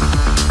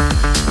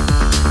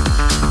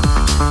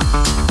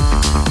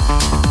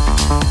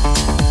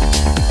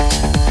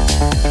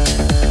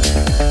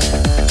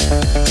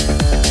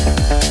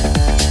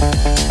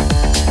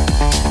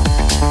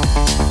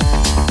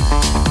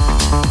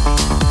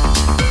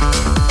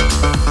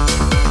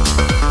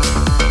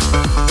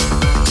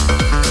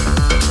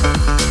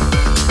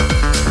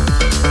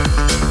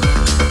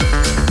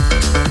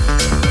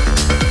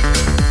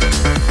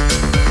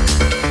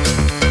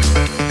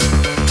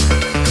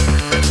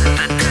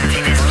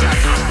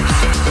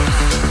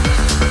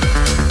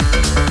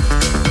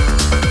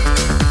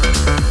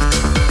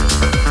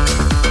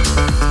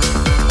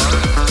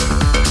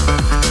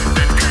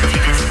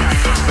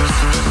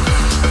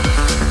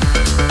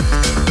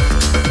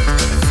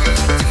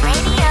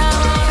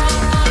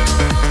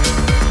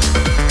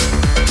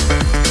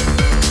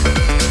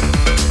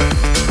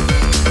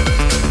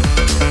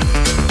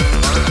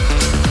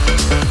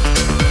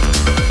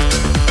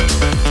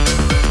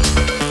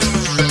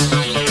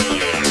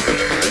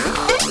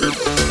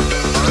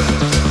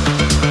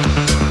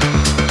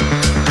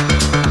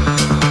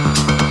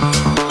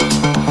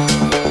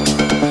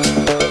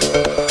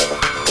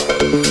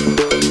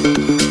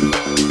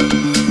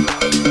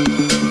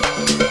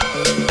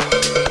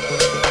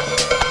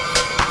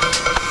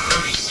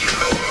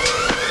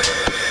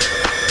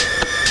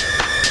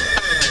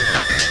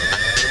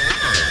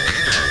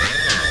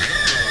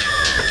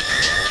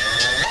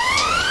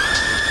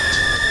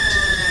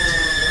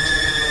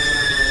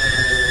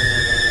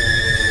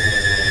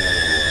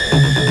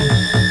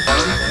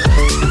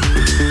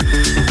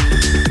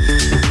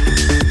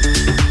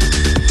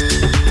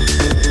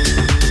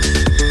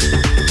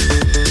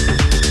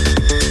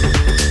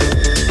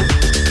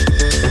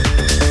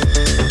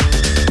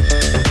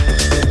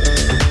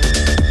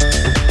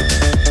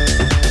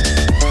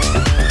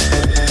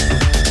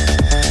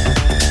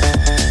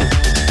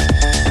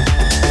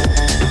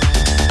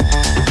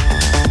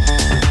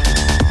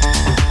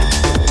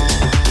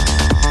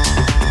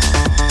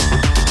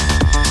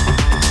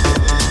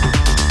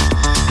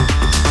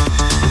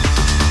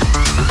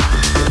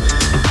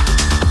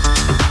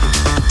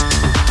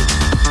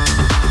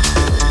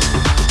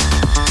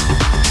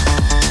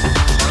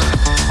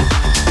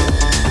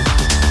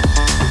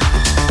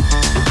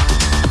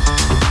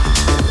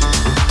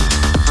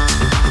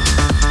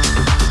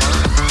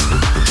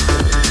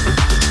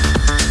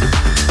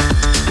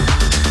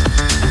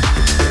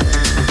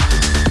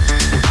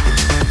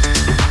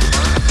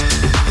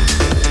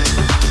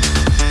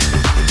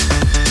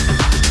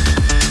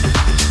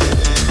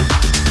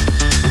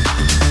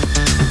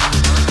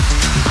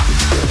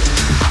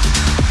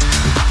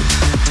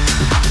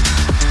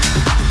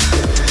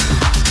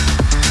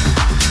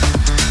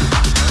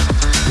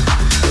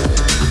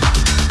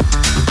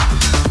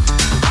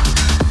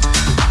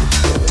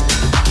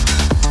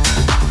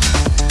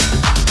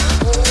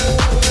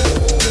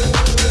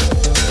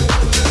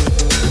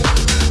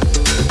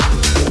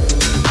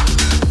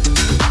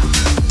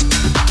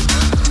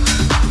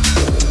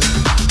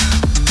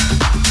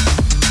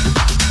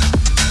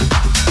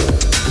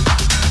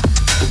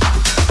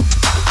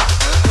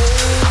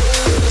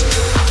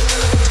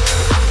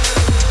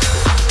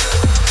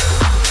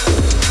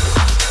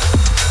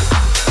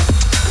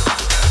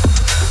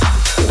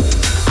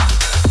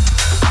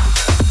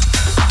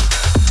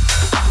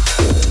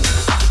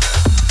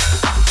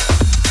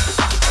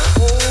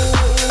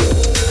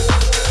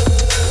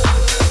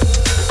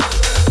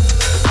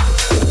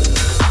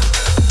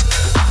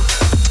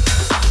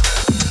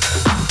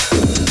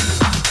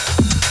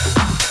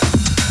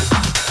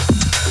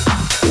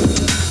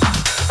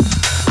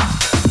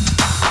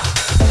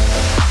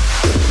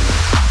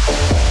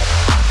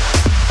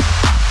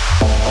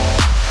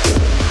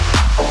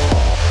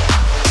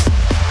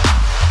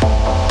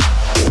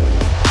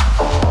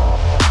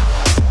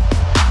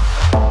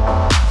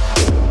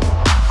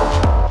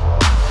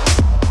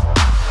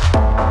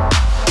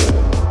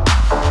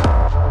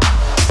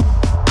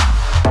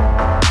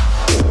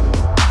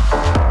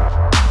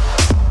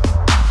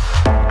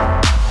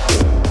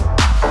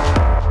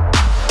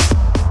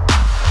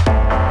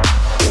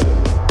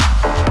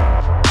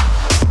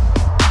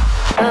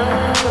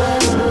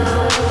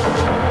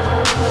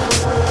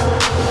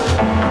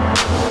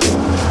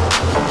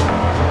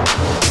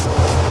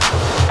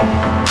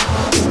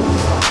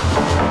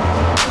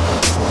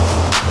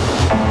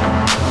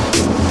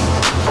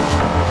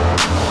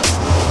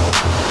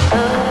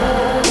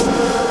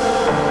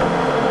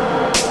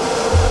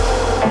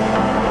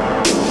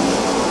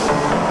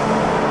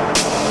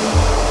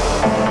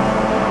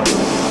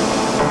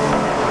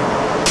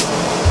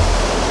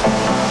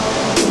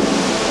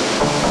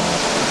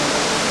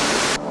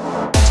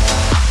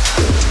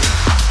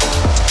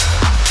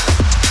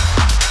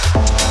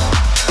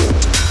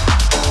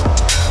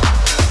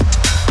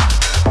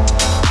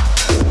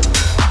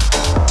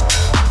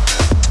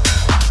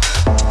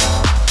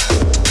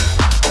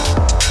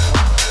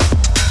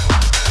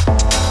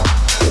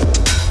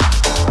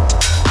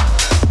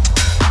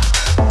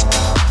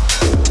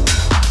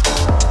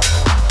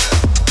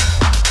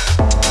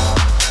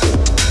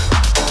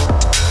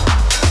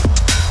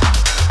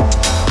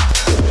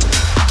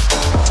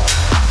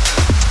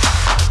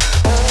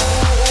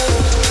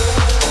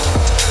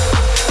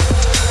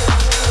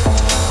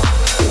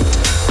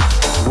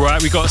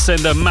 we got to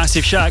send a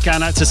massive shout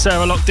out to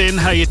Sarah locked in.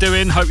 How you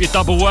doing? Hope you're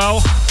double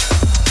well.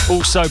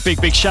 Also,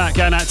 big shout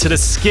out to the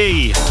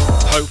Ski.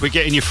 Hope we're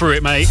getting you through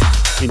it, mate.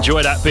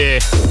 Enjoy that beer.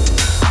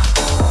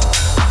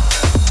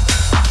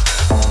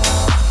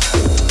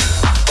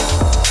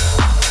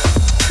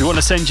 If you want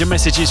to send your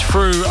messages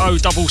through,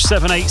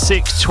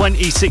 07786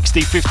 20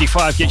 60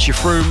 55 gets you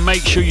through.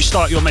 Make sure you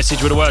start your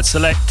message with the word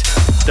select.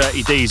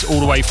 Dirty D's all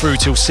the way through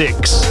till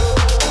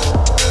 6.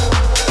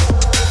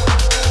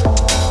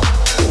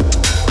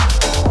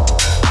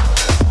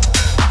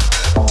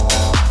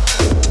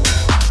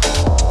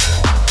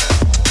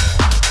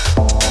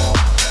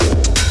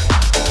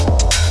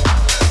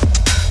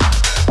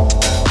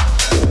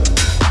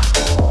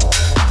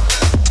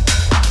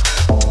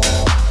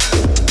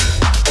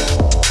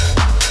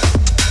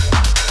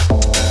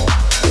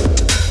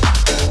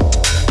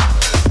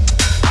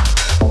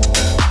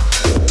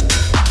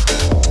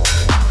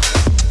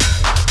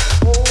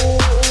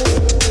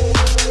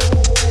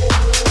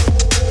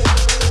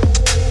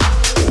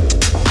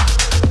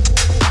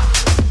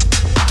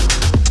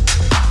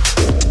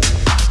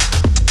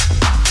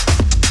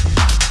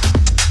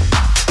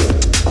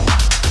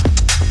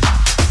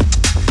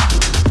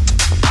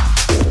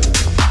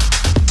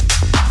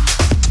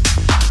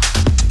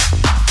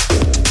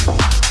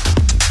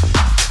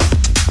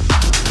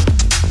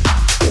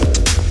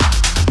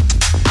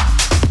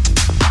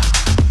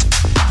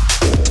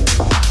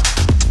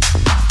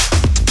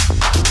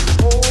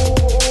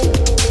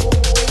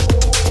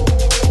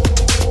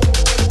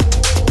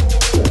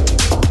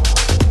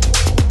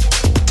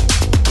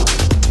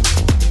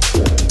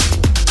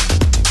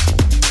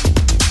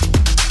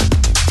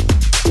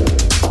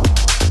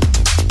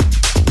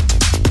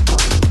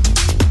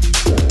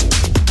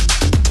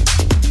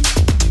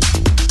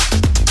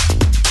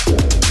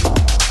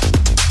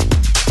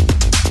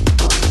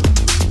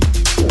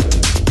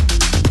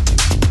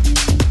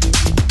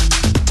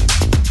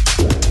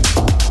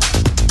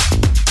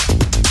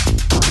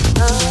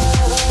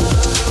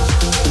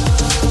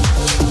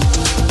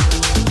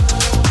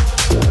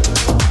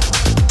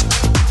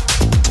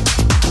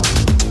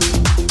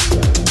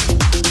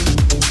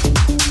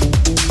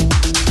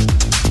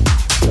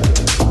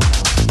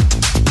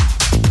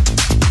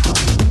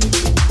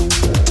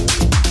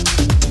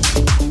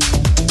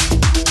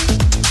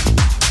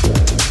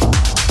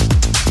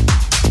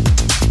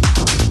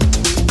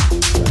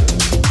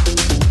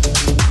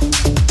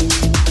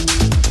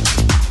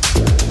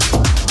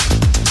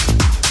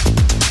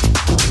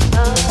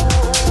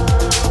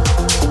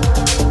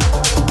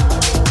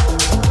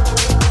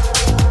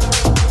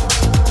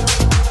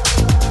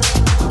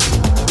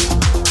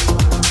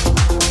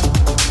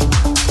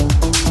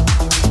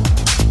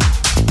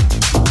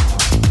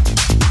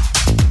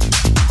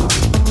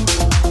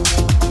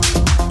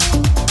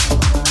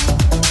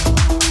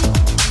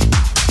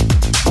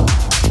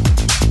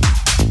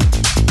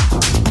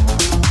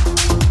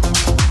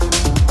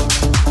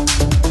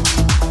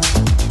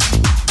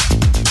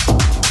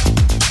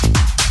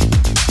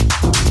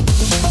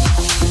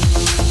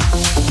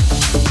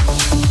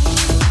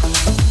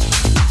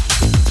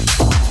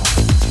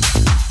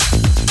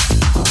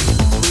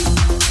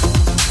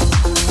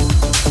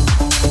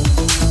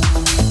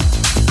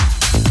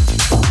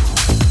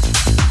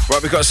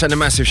 We've got to send a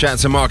massive shout out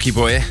to Marky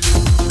Boy.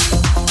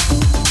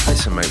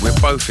 Listen, mate, we're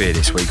both here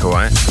this week,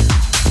 alright?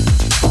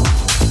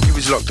 If you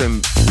was locked in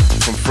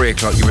from 3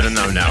 o'clock, you would have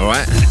known that,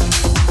 alright?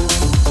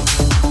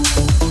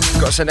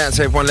 Got to send out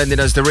to everyone lending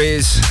us their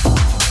ears.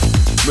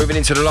 Moving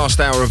into the last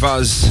hour of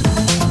us.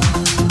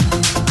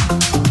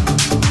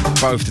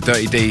 Both the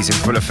Dirty D's in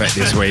full effect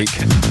this week.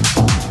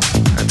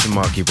 And to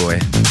Marky Boy.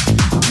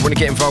 If you want to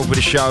get involved with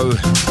the show,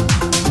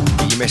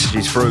 your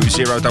messages through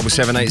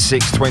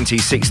 07786 20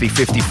 60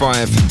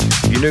 55.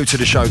 If you're new to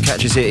the show,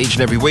 catch us here each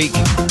and every week.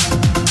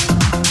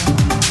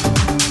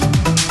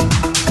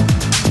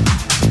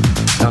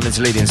 London's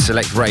leading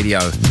select radio.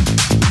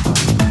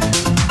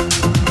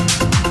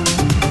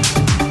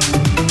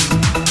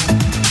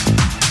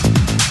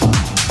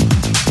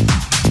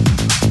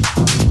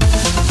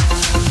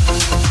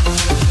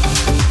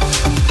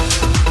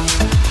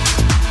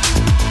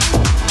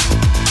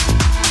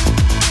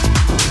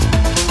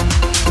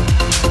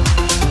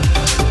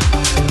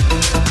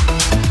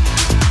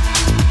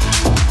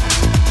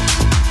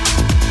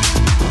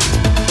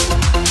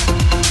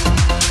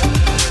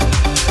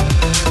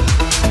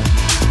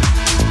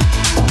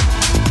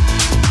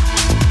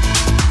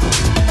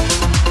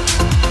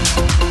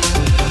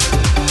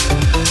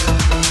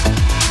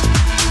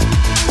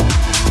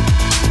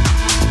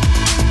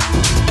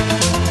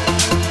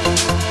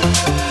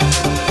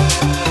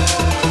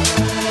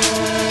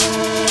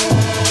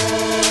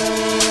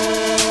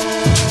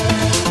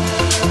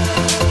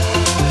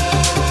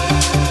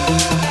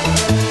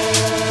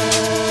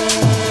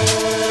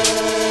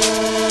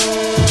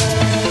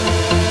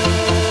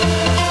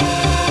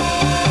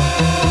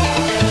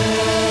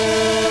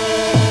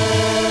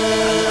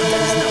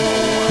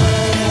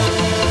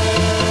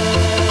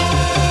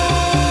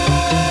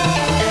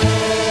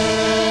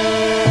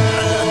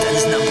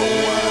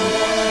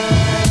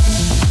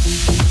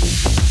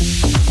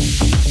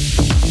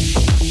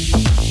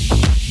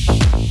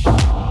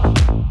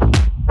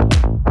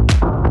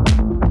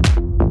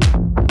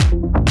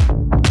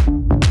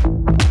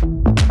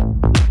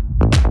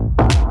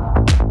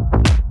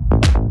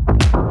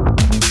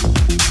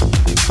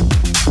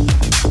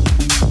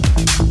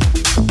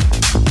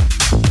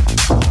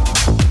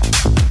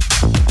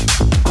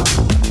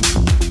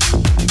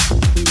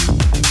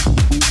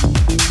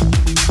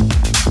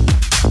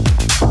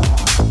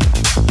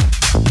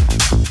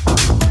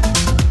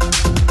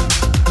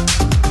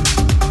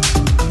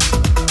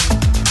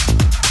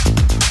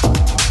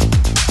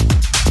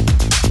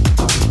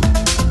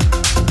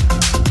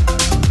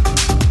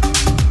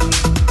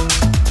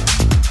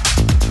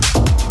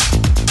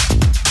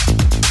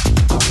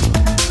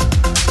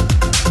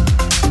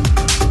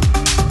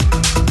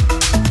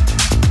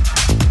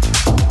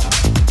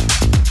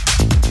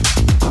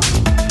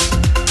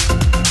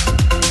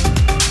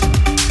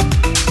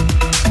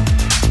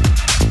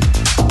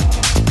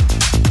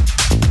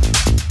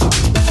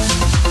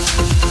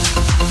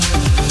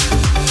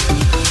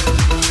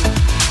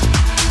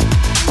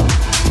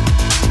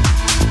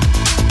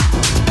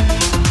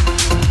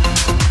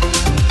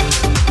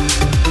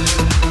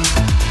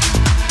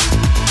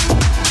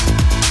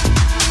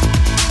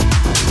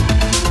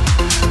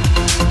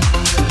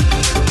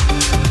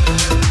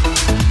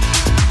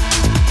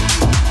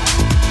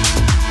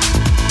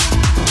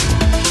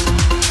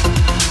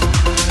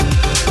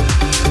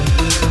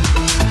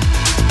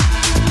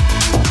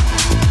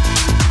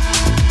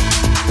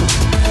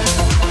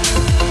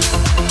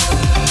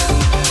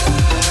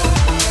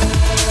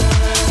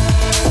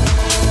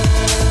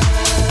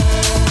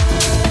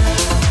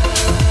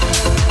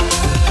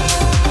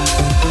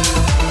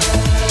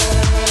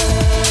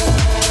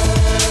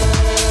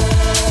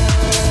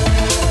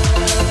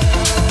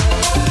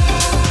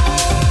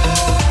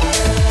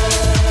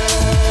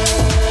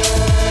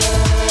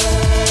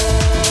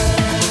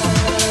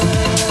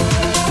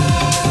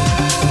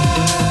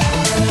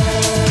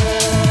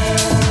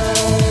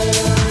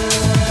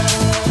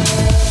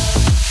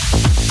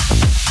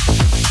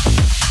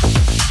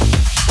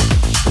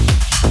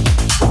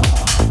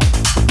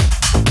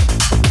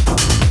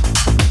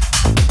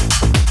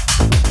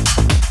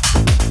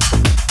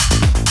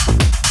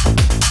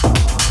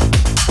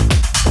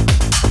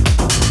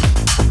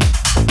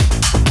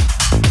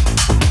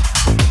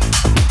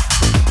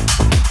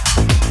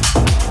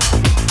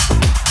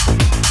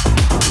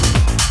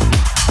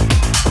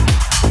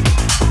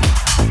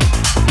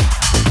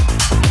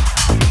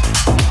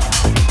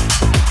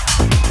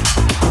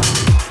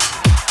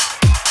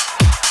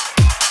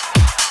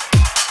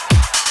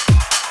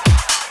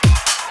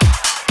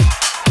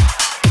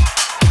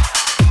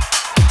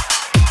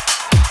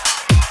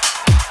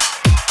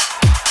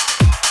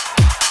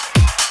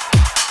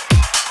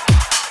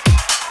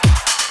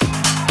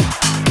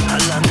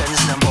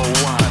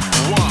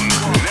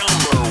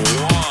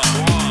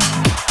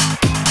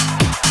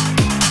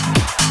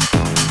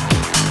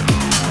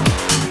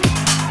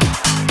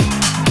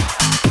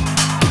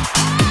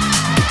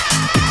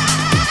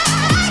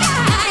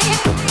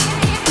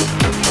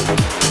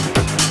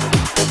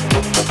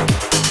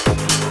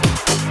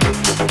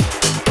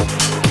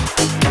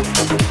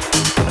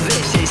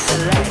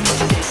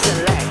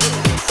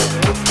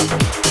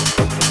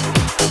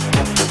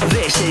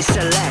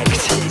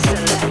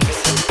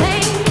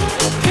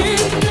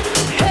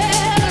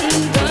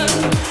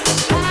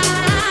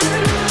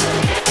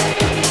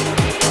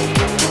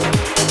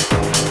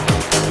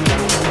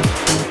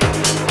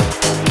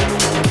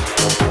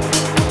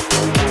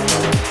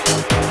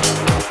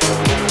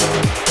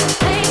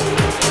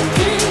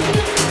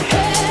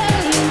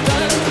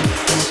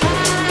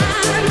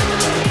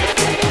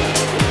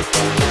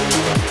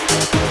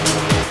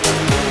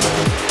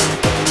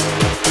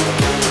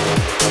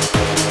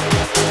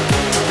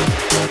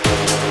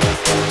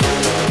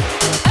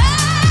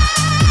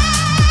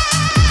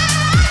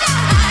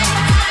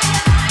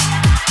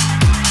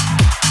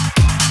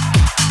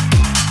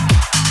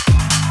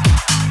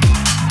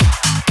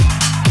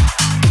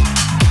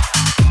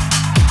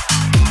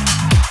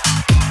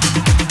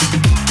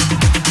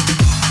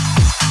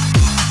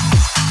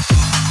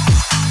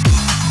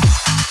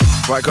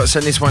 Right, got to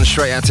send this one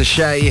straight out to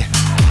Shay.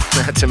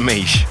 Out to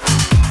Mish.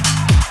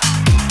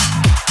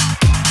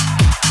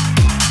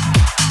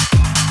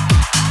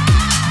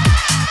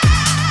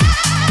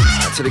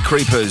 Out to the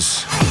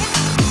Creepers.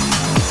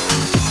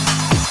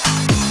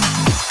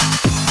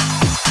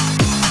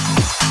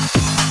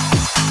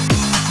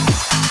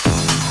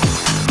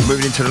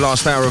 Moving into the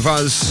last hour of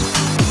us.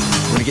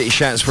 We're going to get your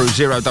shouts through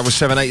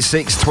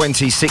 07786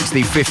 20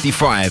 60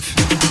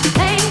 55.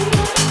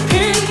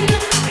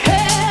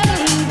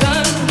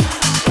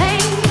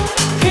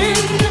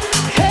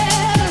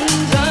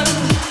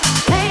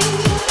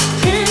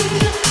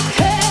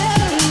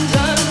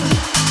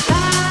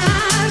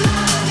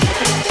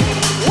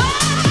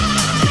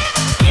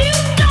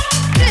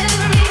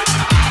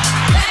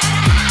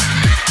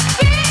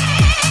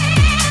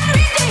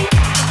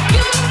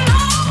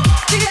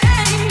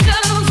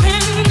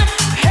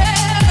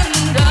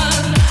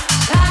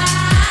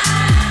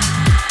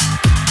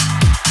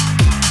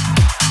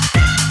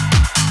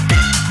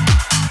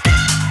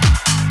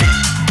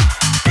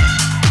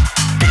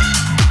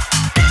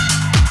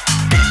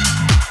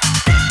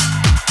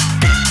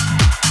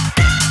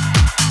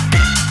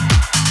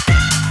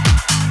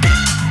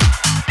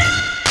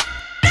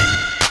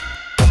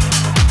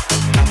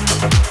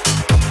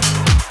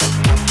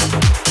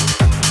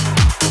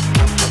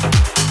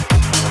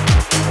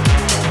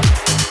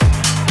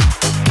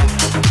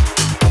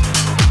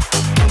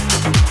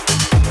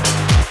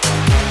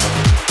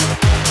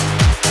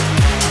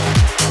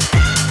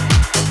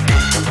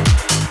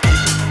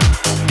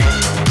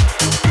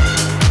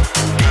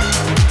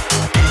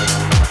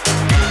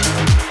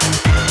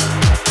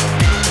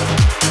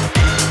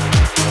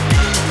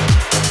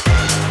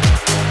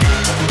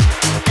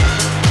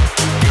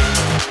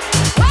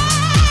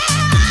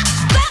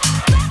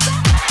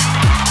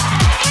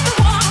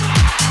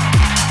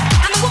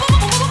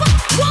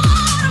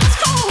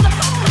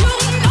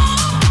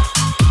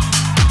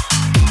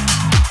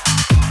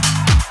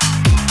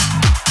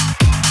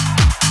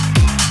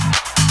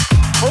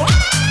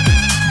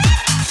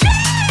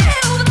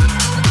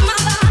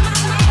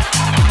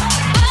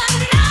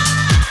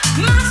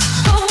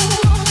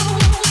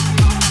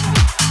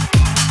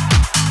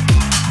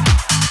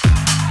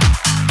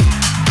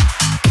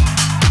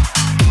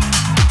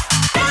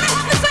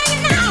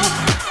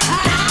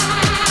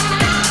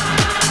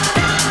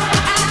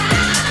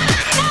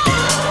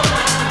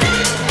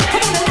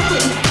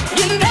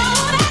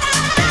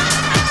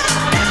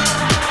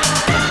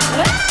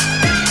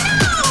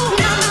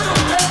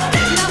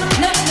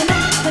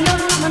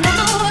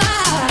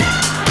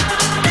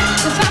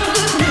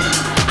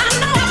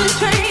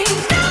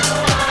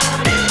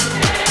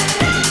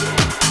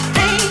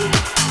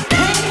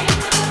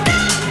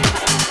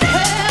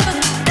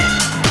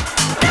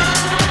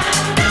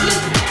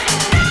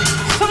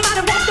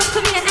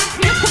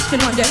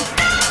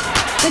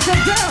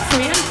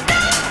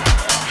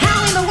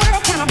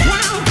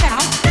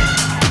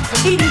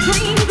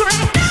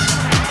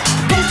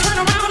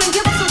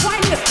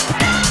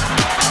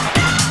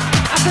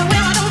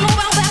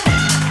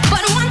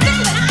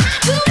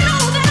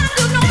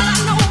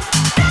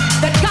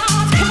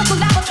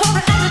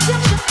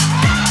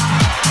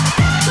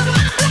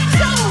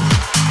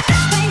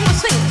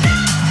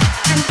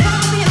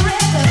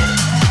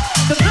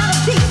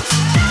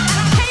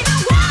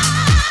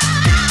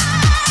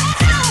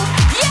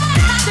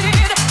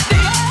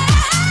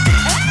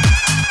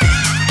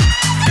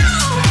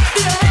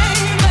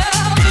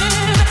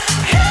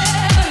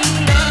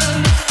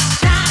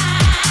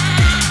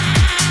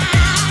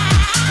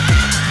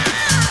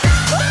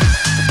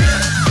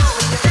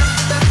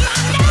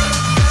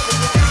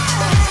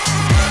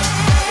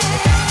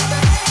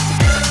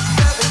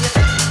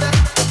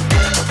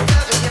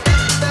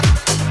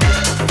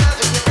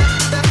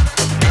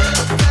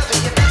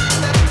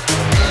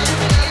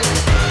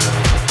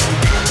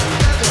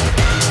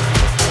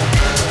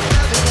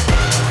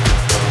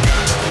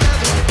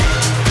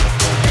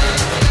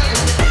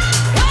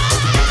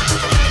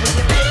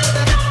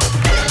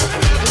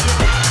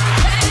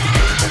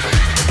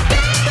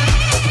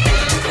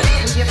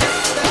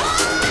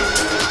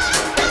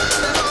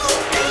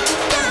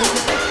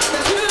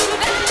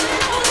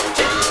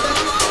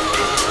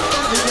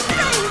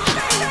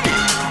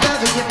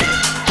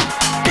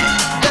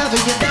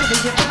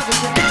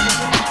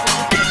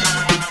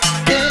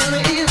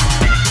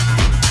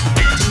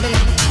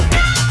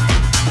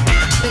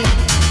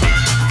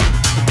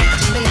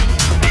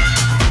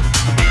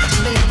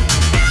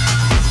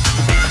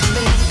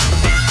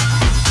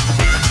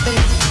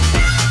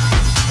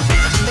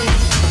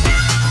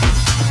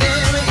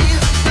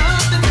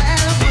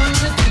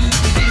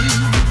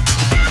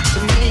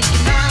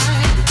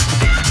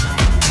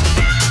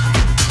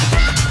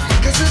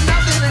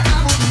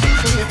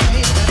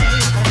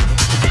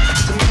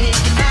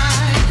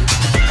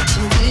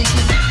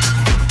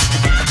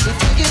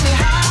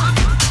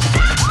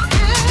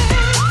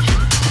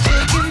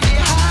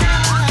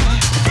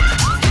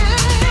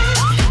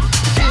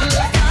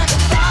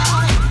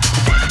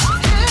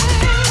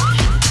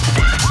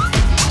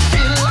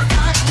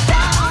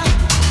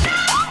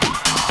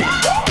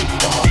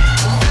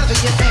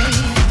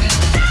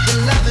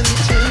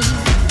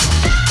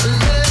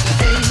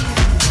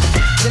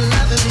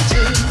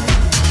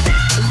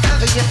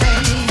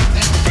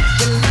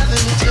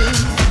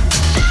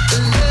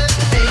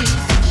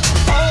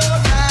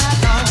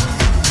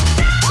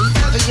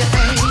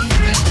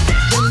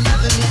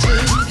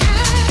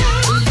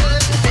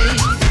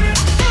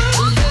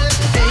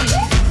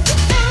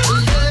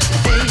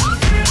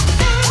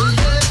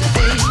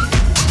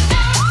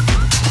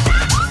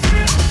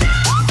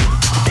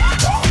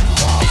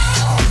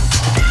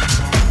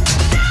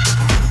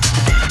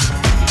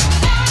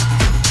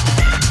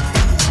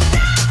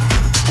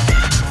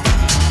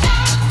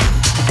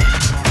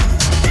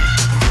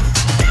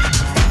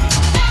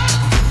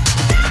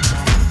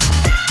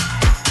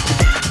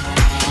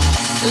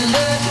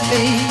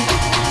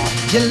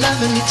 You're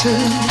loving me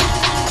too.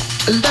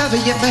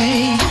 Loving you,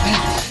 baby.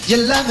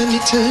 You're loving me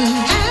too.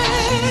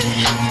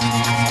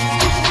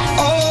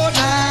 All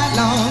night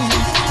long.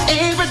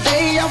 Every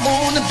day I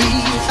wanna be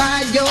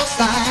by your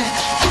side.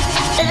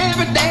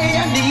 Every day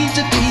I need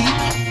to be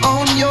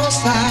on your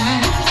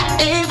side.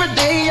 Every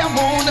day I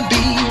wanna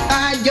be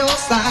by your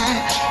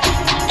side.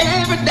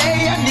 Every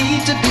day I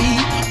need to be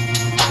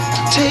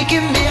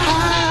taking me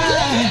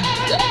high.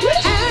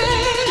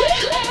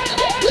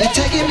 You're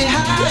taking me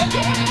high.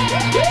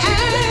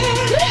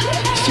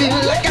 Feel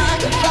like I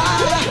can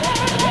fly.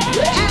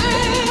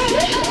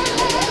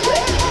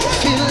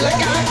 Feel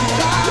like I can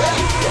fly.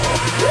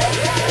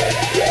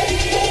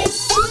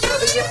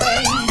 Loving you,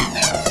 baby.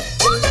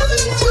 You're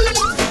loving me too.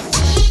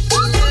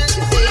 Loving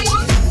you, baby.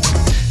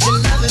 You're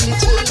loving me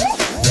too.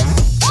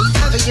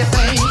 Loving you,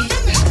 baby.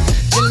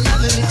 You're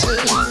loving me too.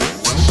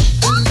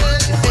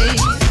 Loving you,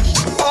 baby.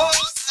 All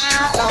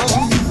night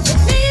long.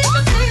 Need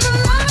you, baby.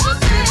 Love you,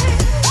 baby.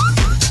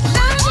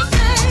 Love you,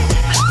 baby.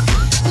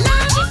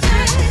 Love you,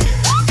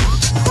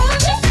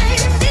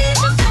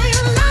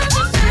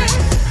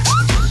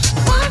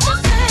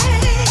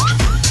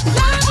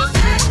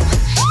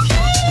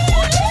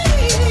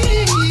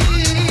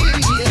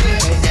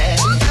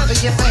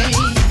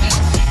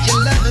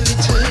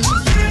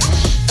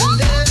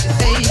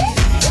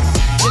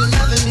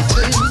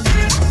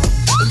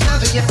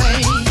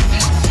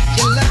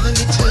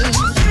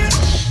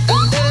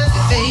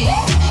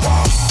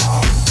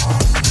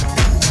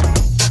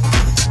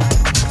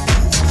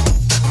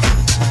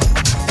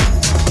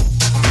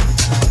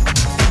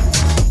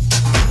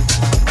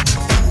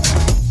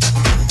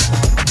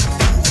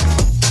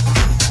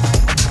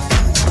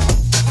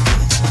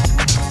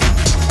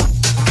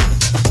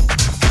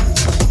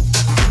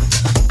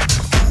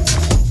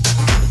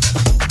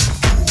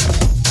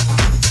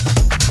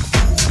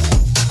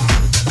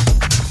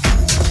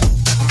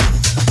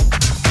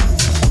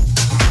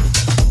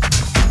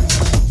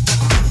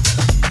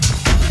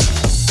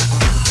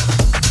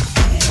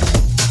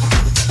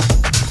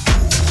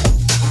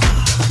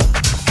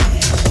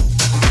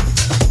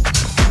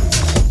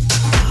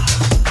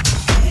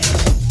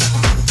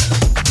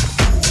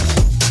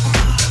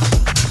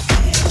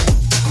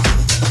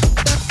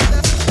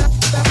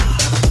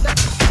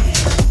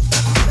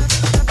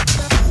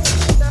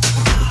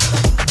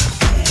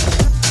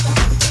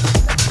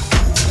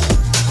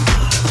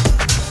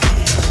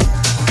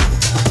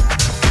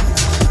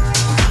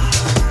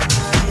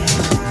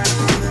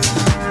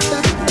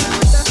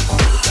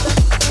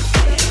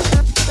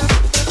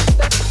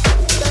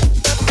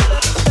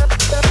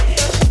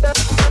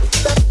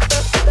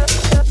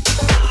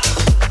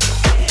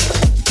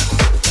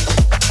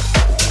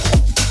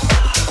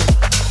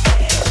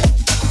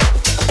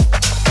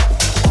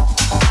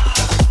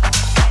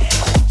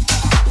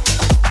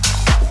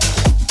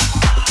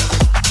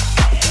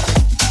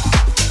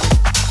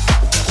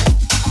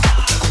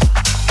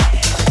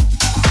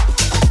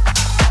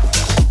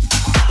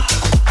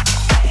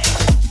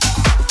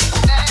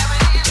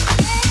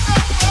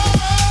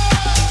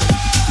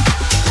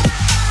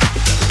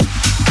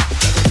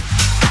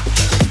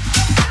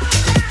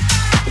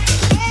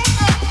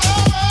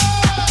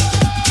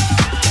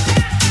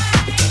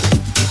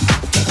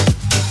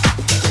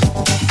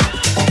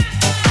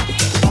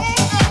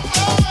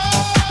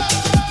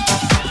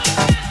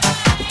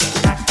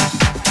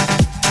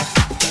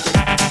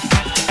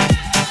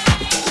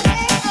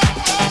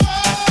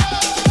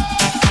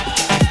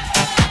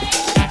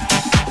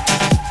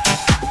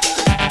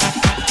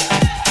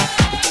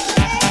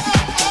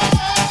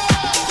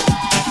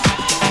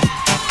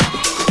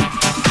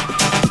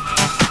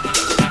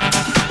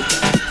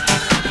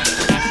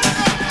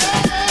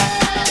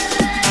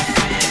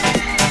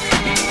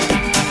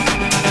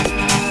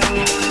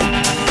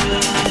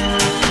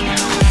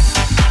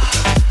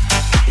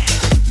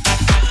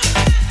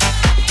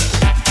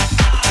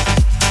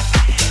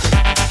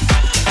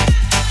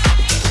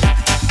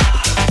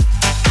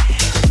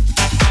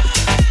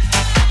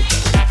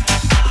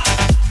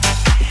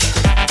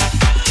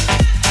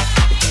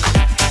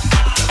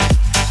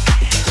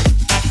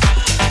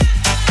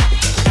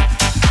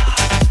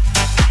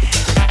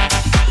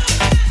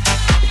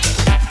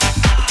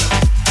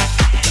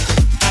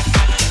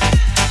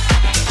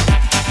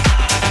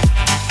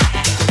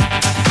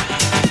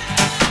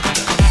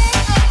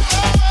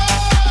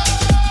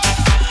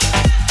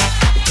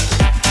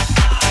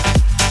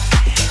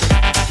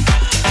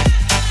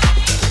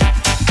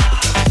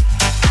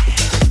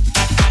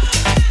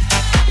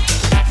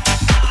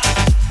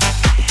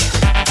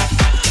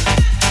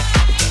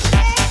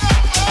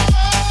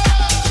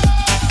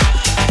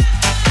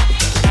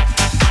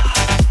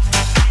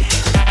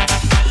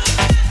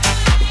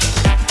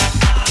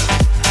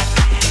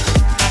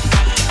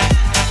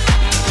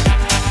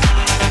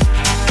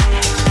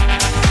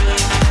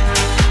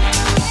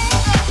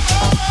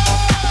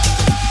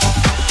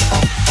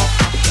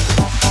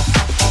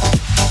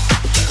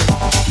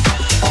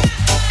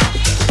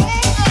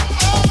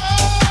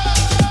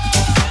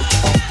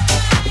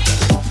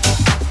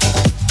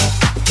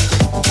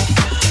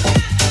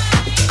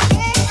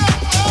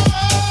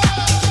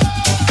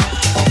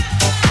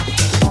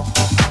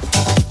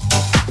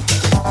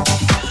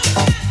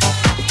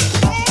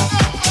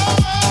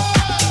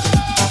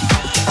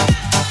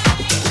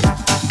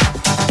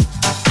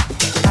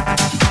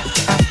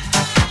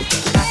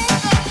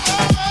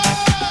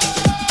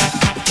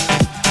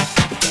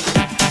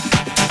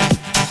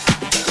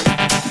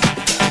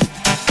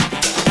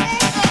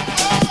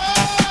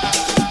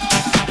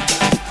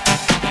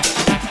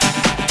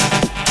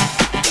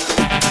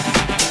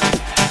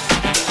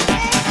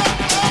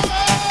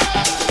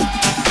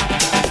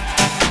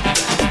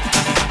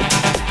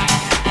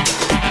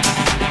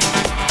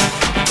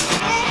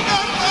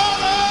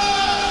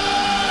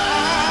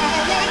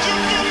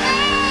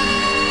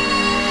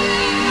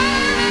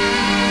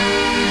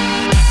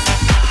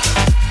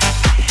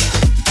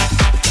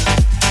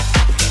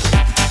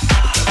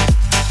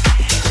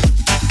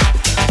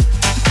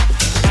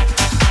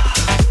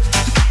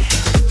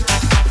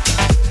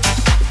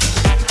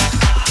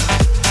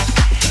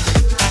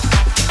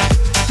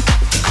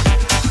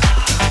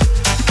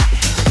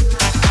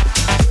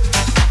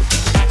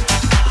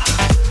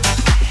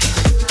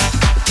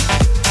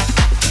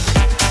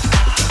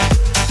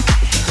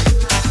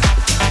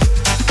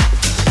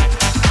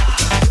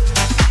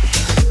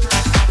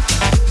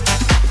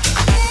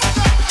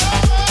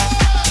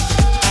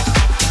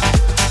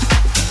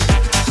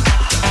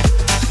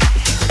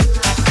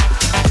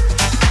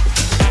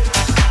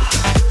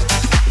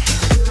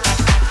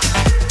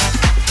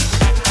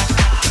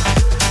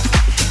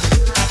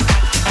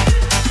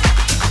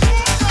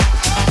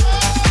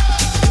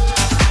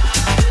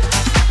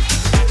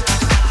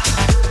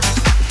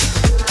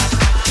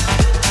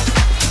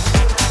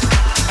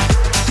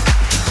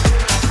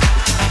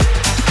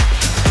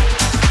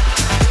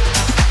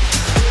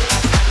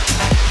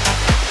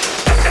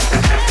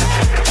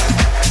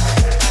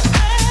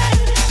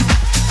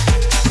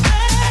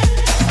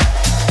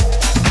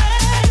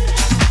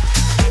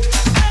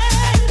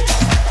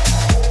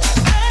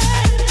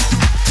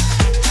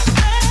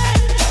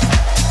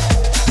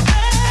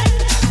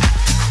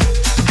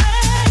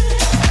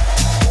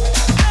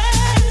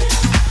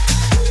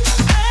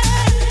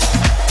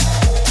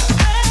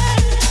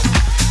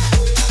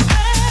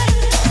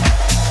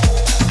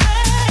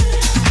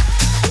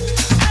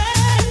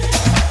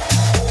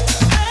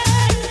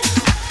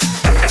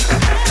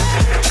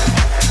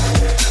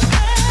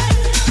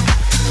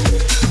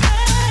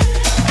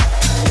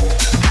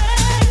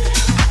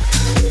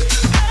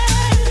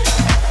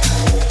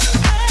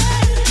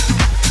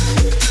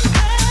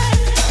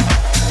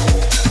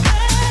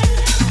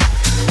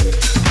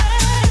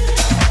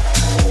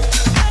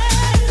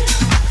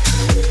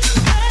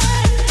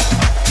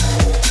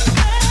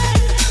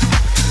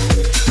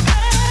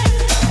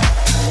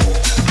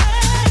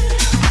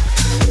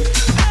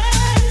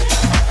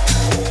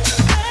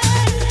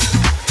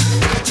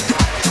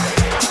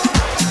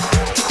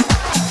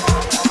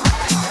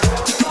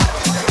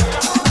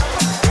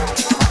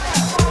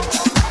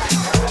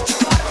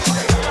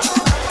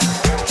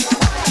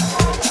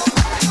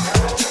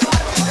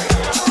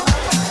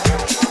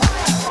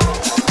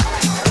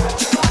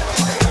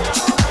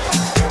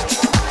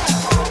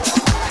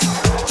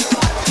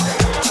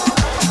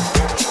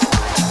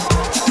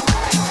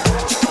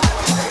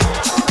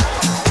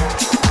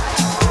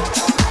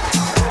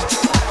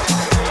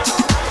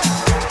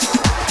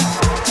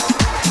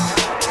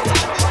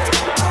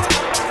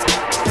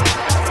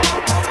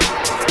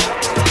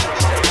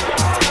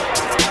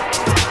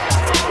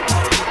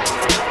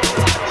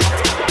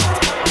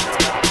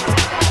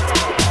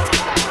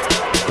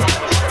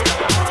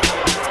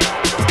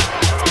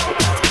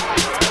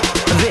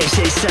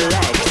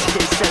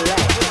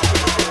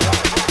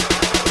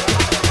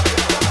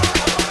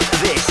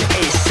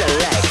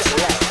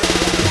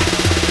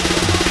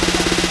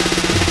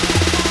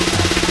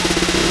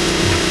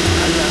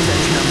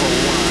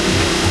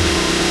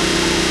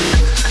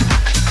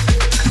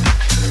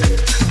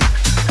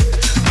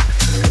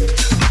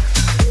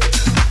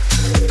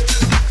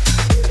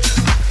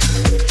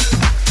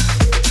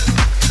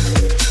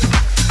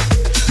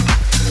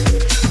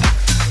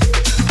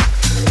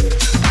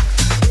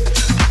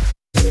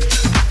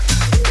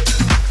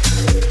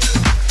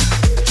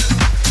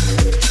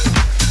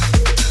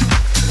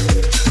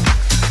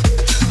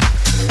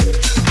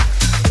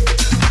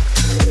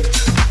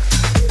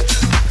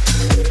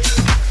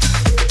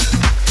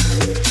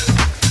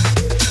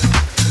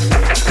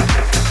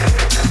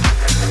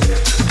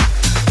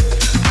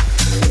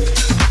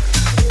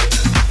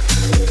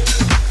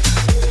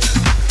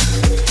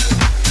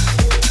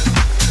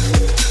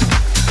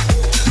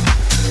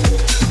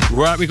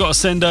 Right, we got to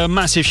send a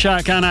massive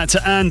shout out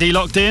to Andy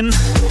locked in.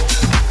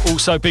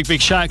 Also, big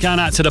shout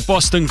out to the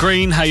Boston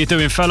Green. How you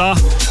doing, fella?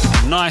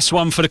 Nice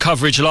one for the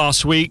coverage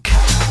last week.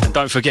 And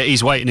don't forget,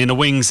 he's waiting in the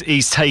wings.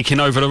 He's taking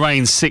over the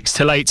reins 6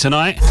 till 8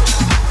 tonight.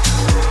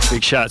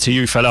 Big shout out to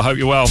you, fella. Hope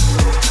you're well.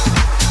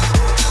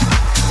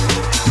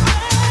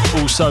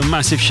 Also,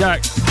 massive shout.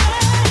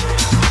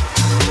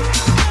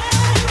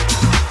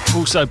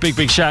 Also,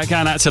 big shout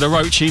out to the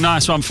Roachy.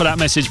 Nice one for that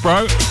message,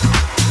 bro.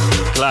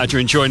 Glad you're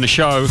enjoying the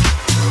show.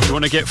 If you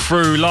want to get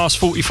through, last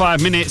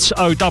 45 minutes,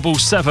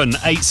 077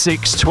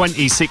 86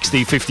 20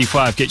 60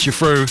 55 gets you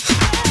through.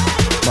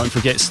 Don't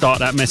forget, start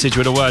that message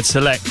with the word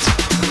select.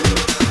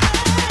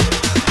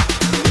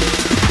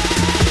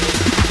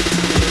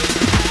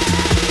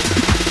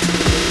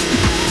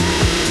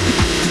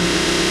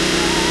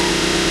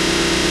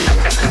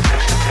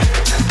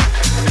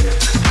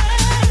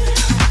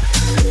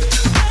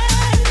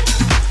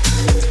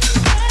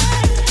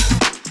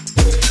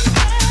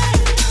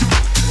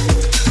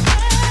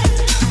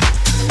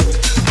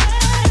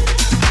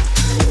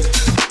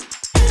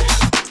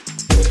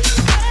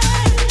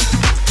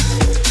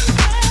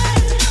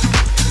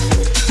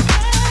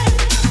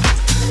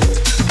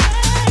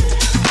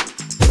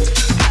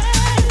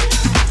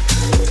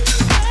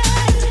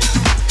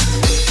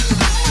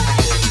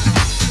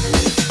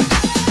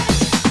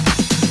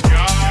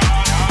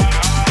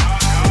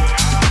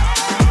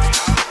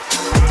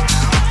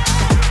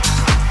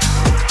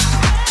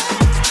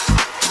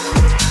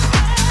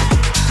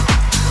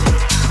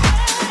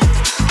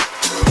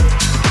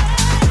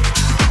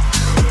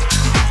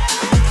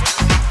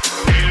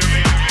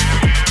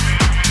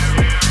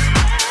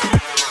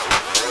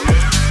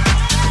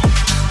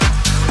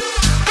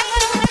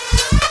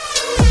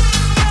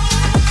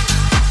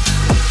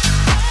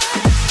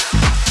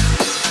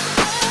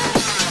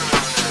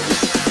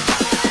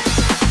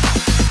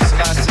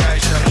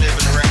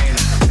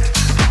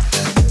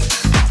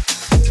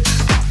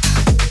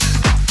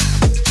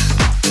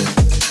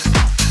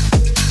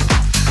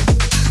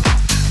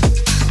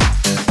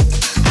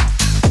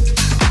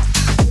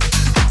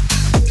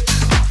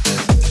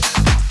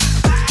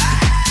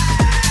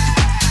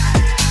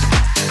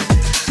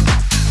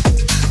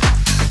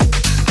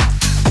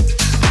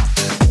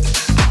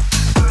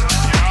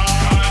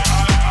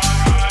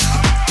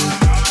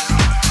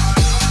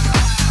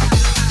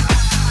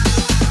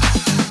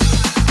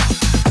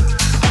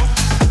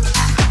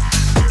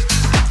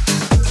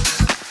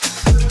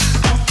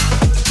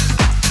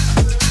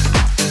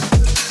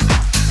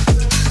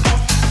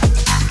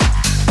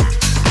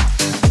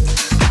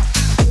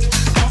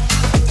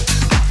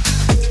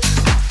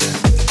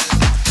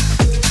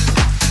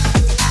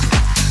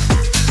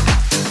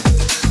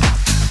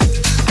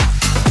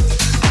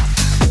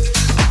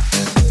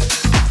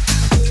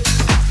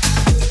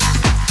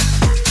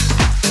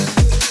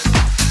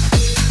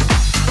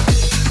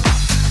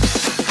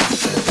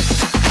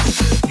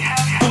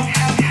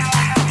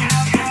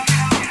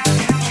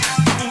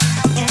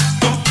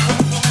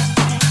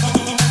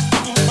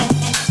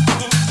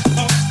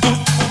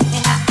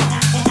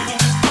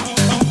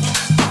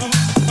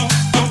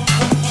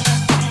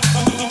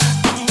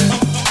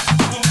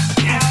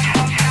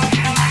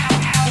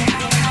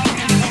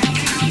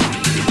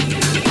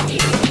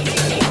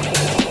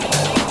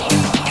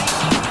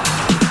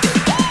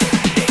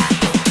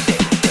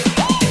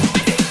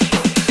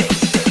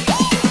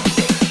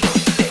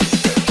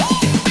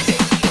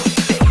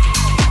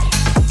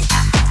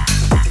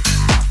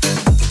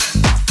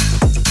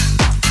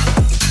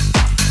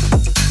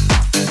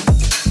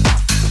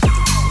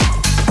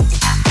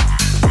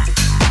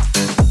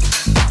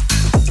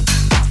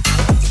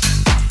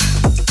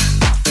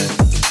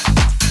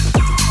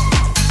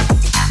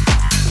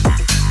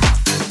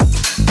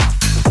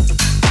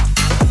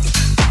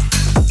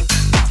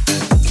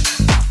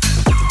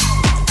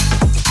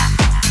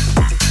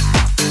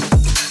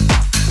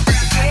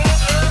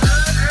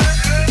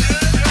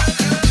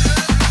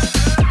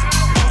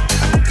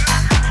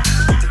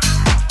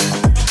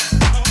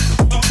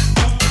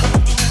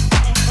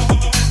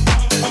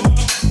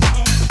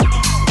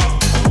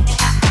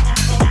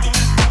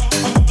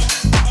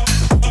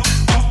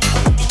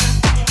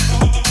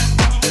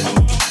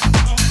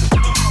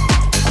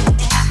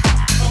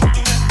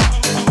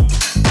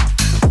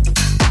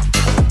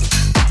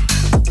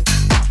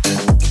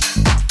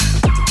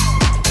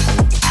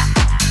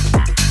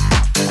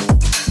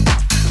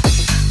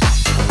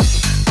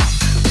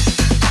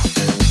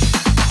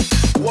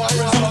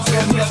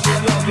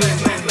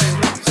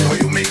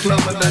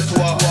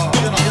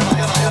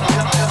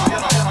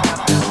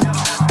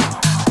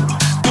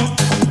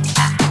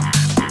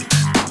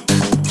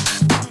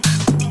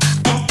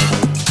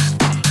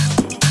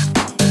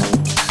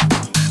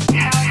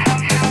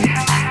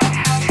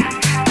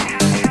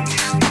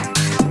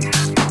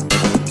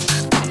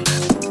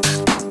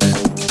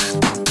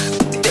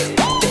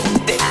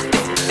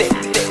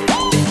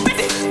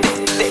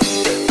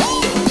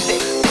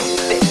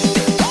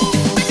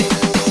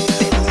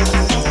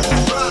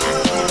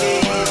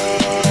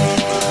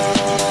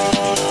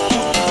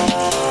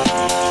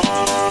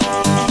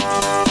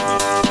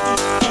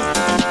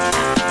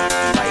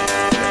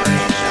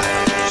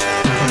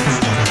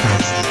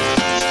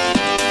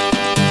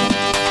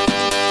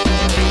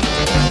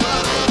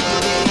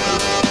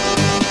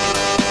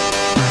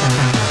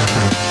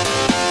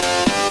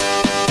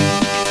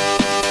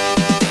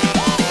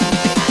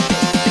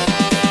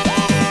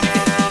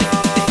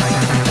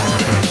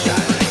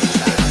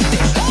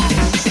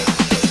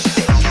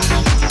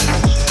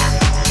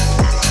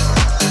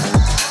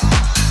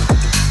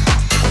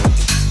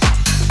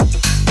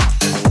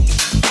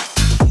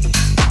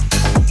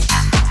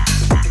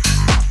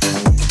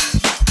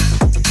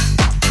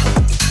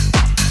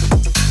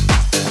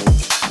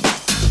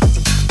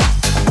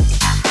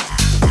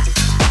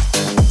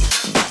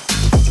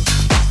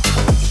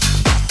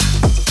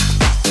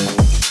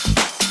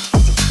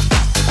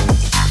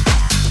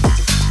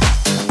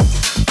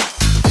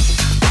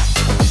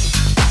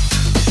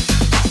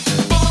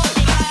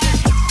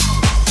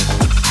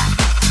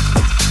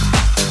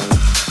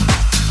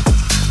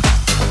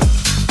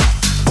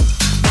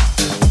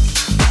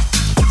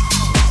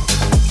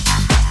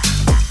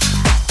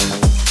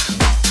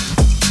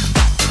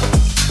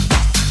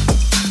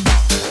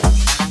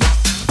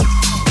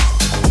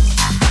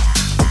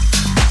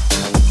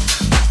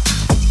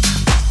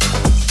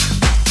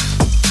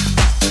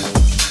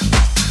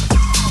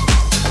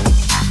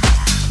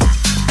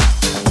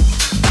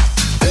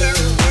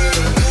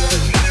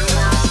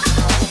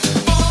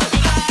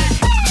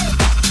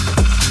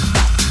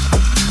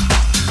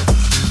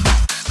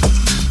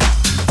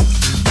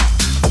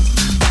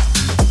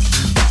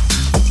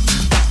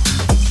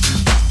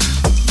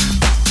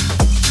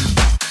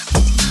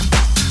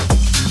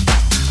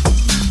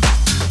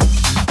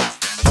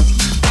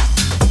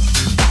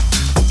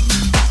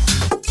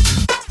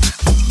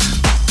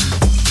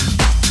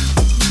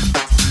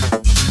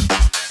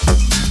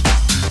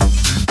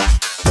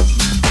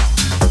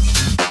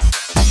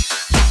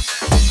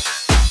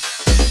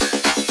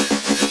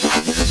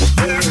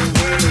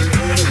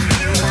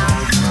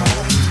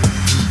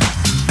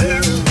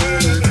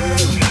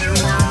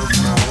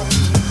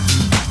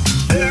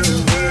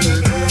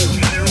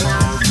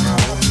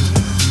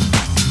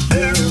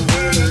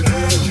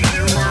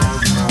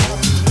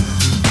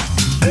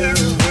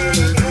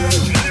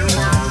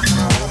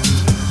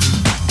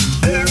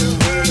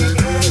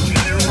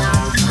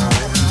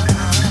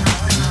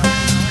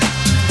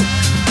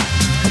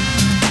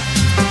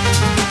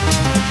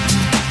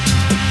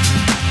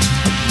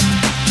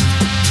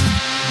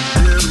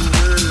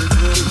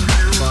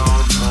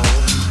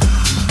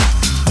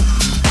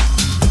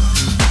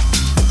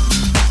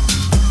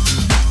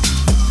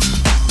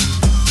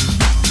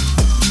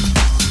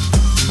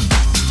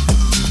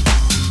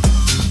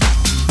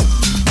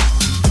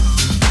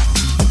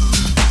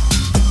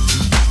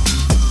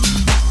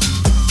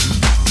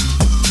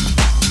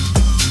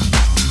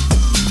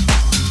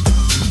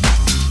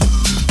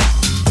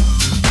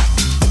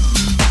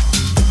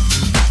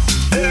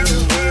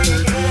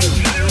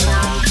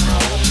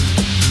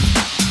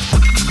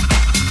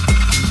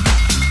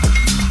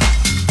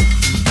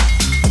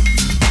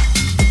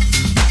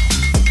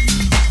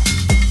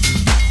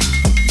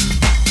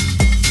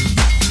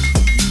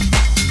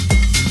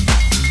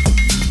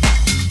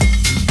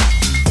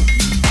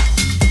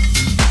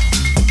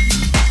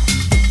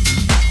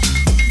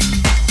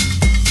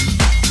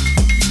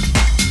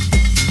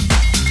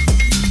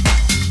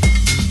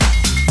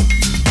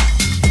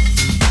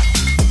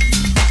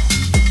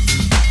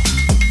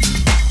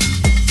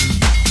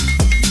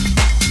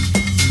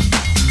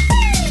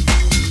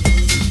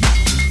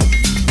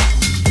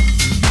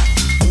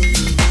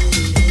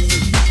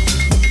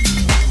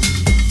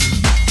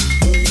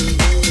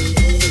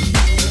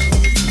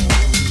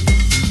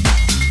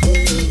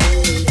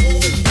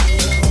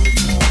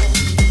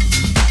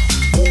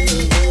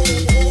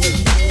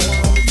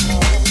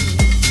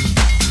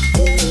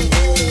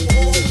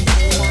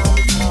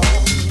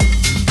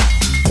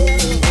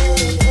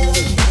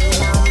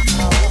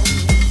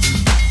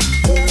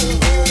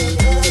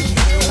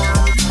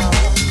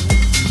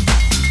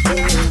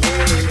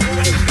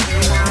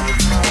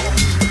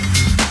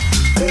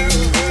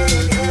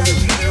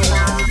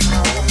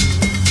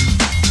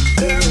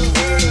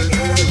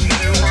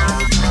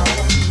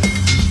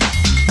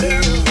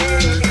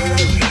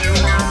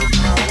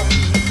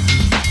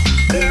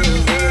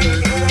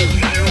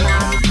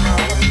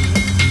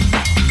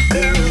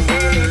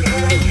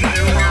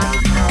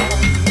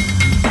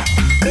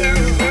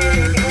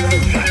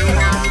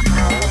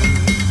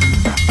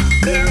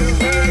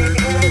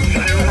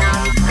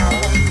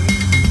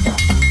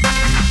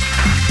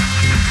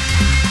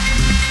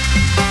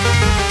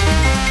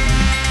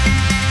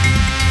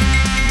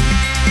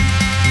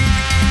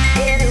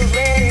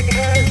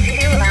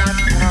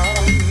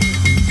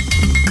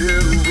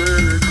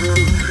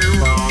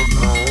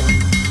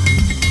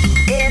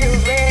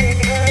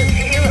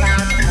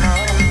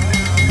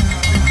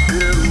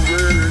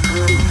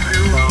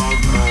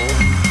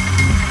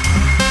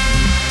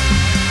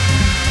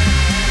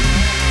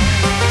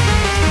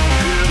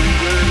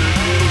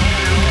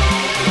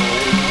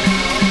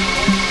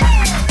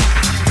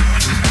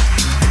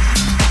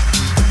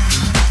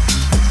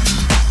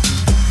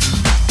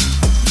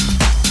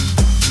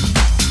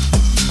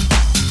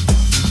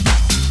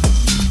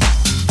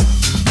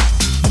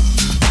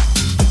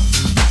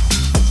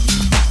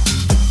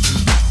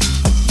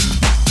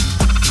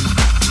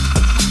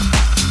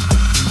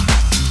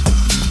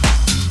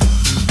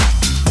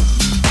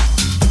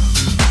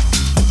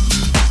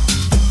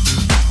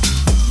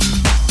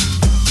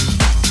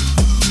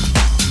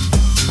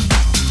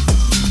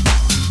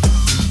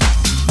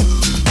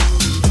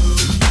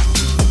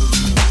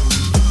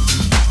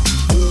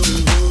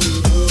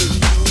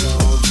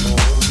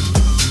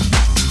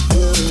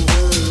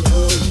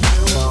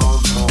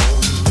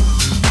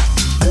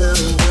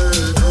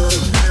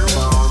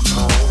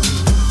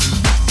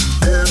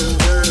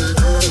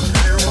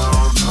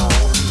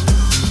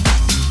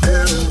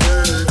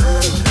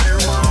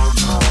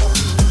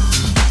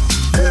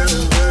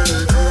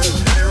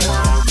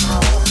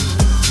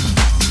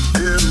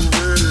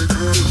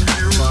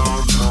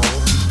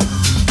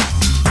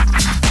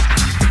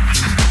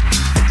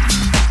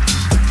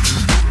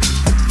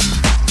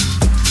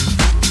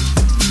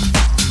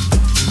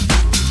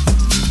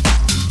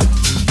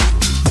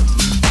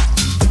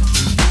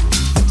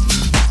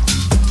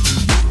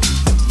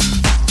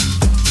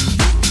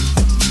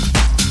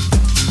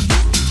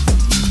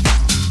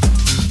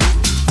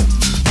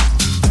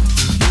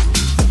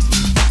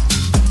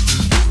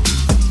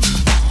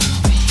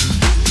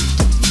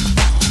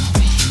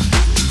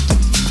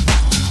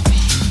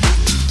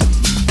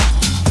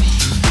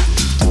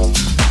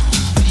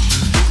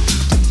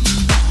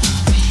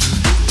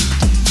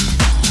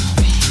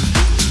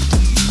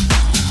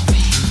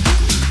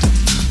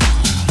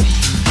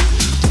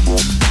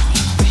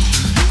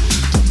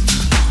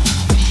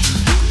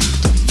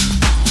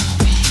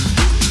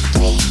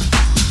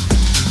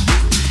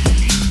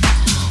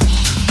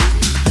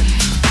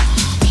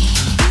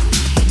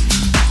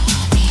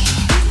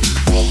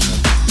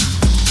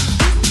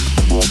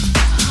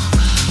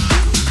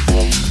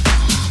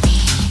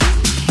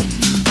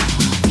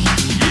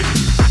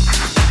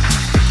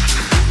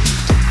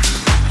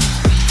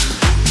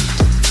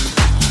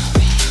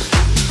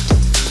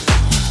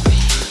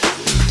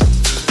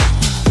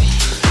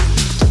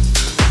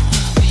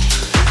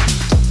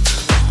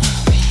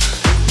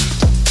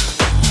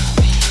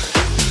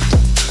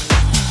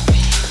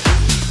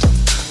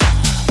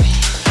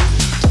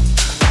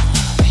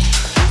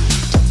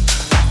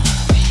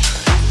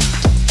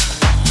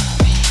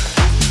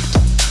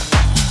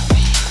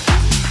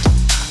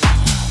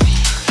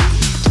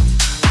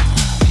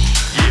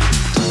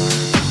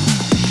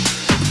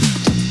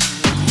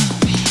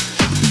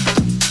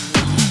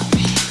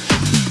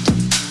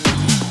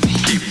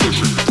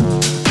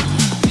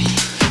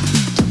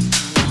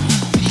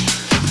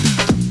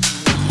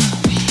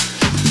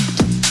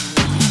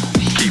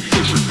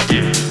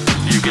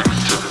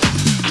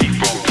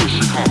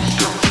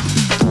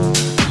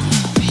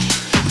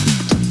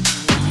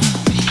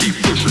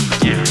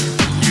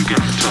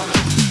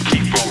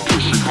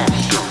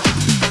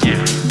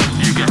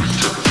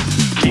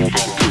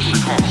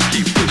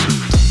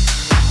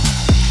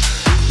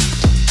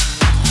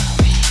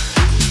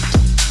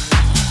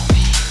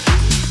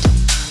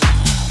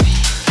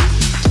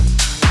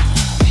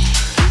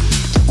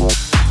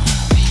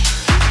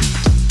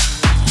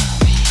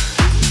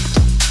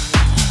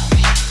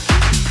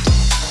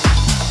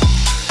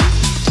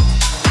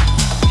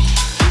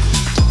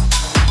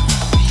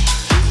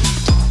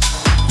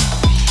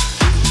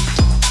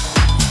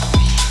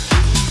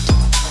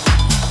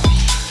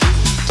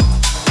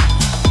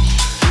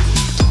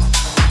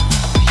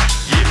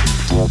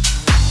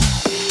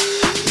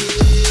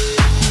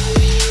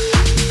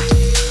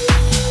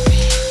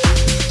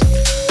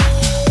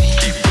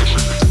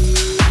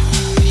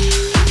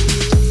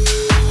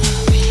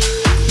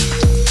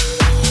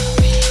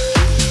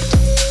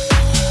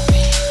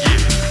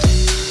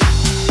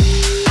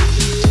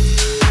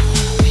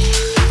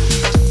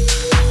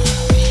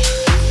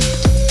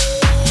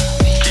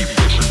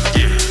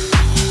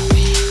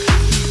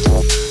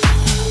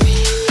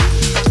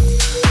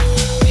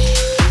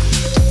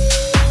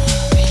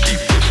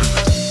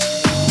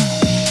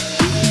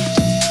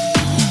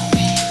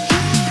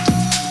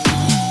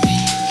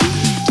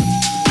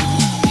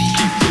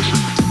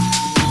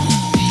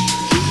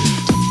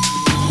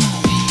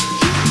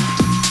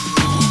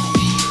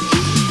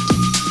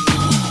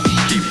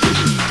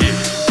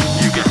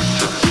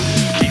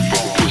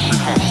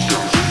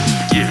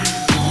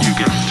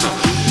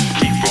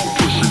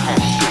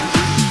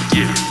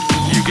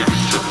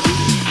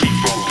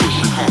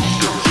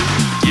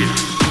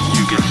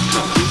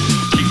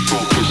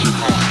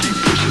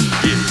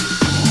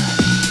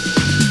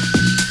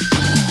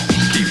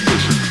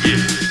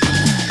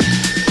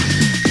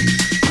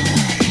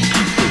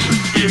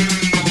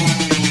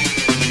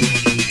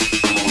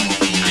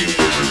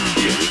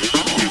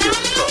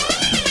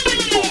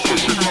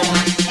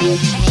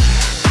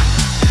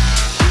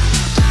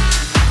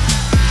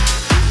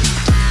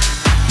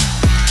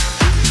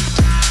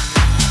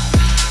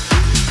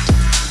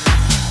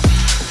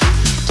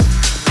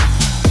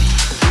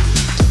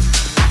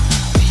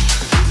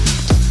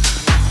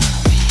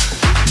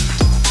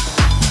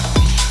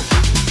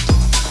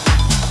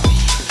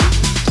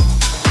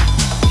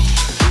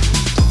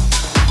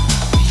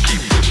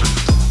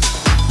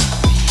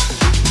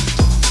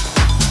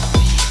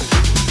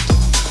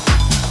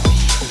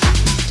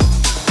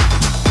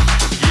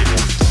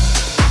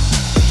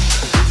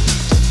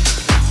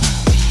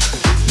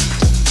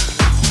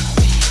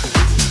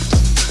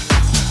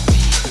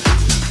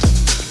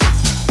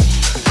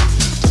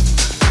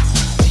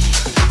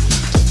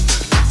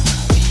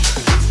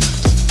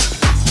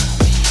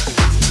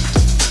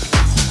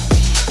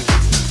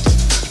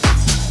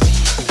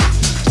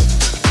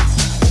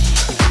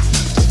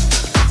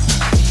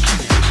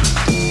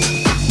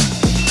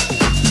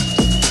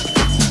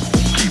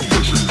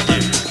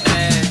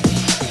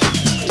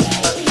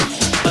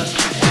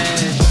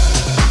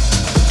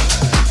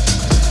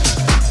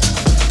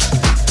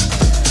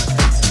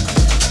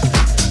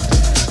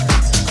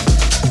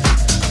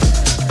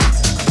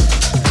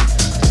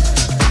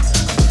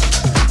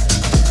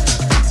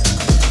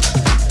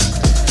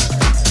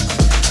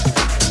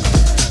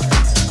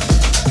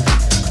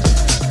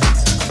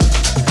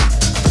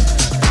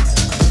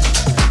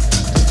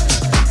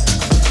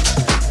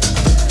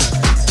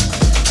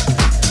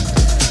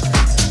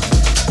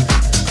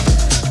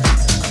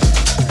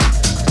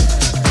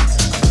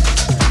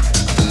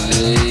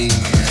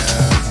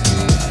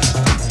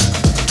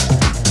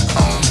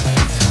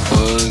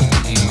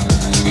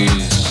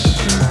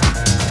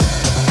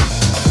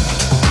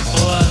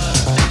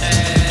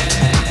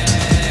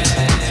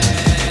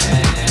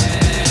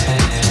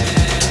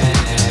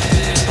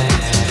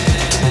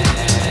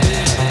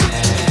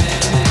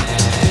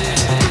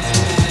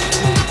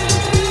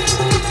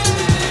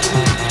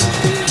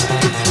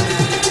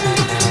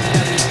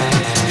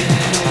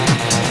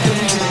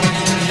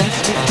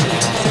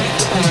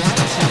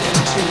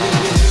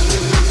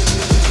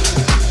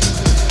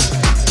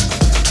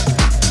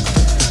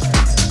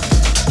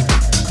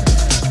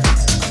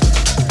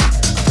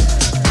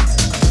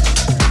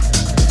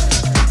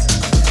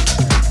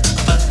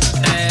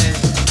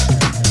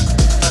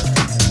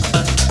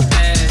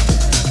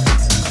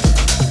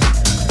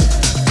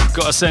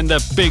 send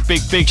a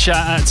big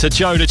shout out to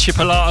Joe the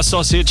Chipolata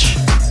sausage.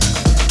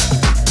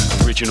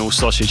 Original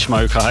sausage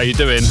smoker, how you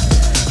doing?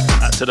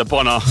 Out to the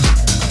Bonner.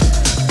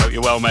 Hope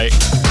you're well, mate.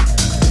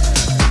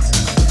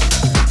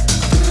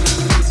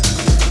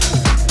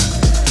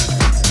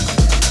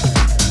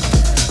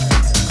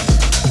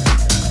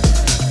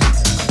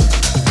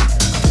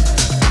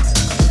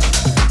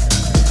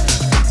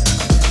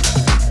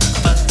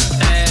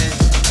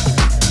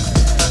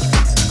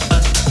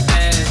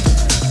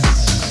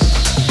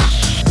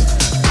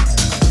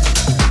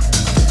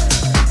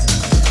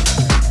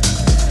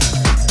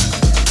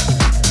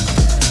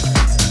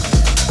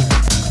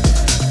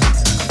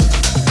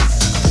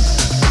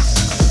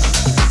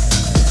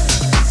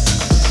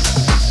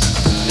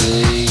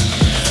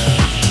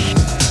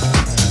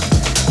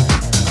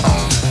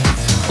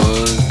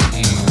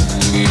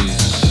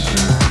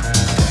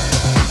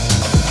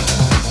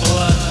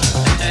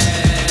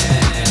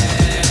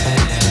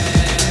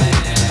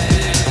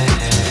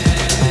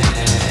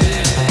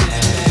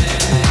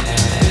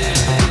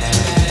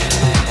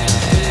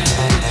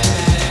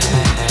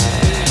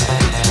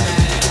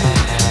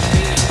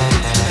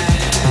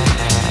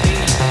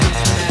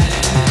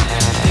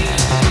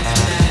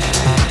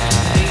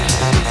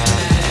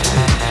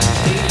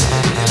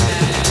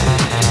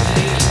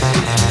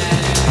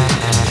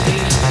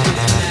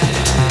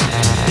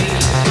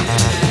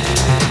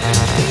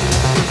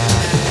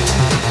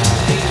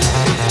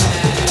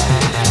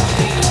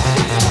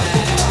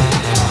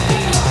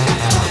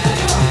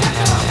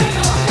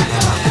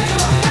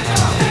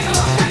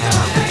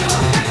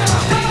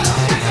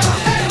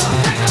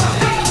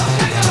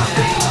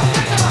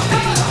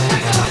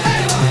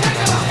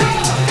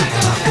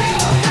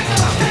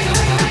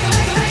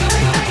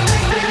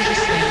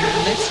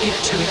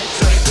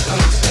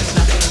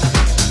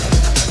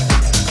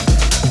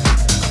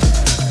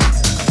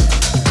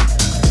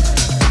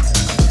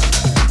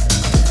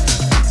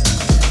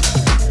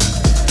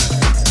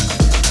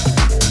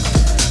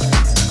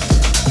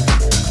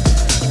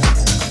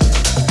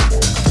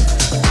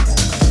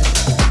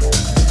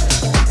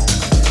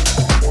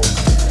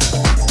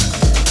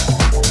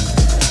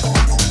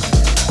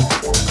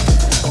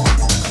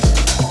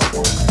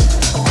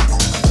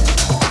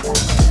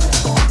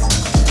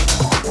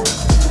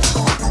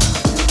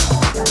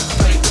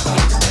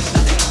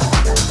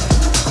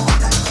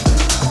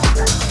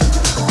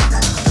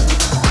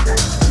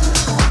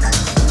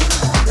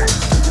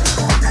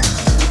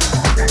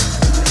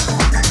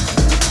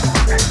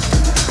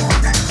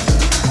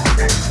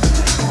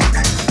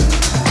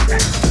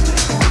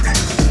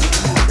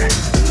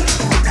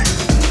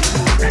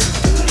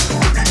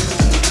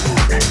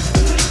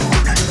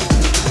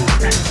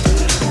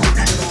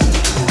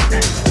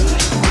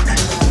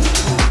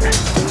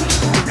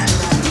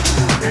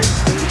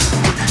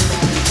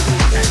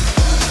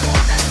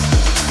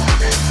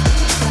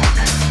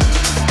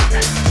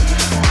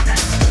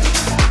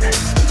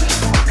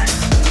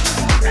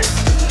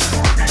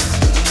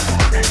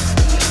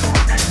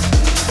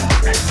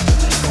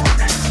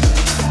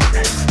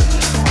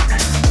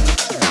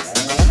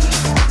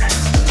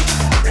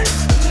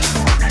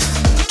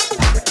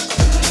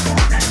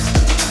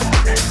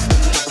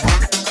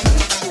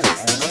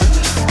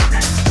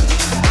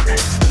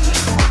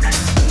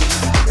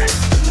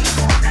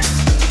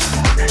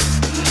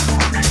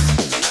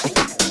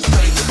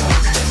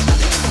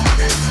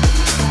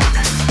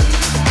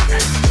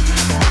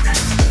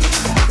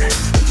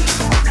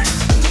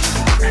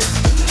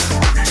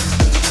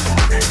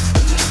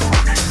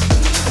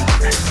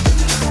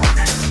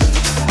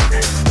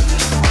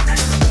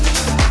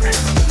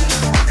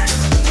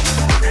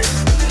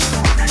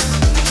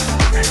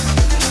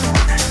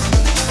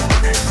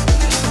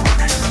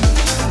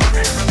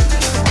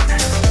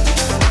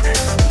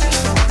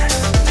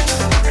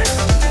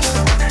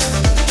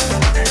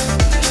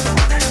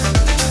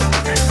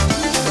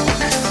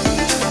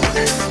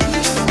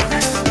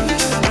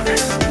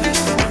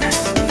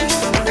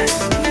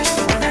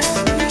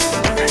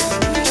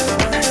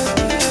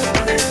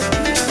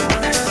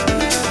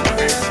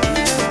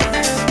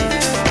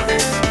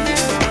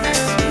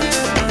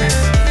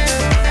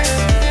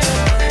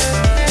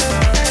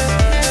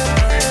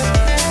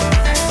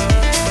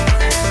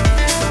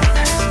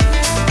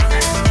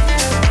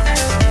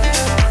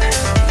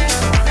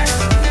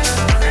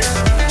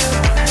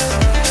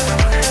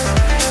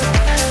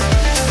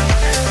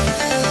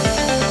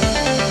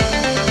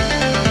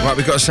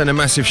 We've got to send a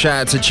massive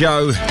shout out to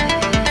Joe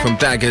from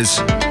Daggers.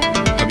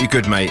 Hope you're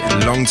good, mate.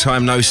 Long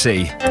time no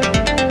see.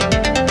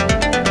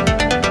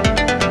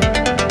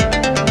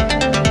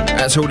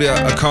 That's all the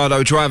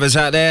Ocado drivers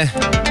out there.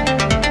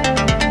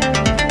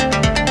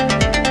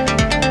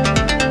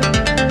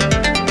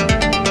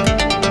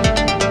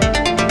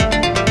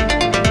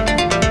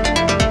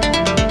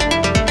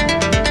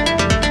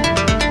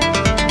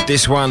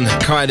 This one,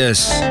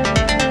 Kindness,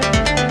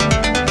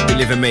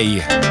 Deliver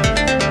Me.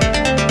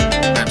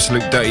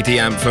 Absolute Dirty D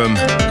anthem.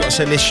 Got to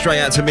send this straight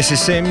out to Mrs.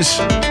 Sims.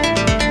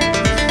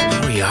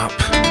 Hurry up.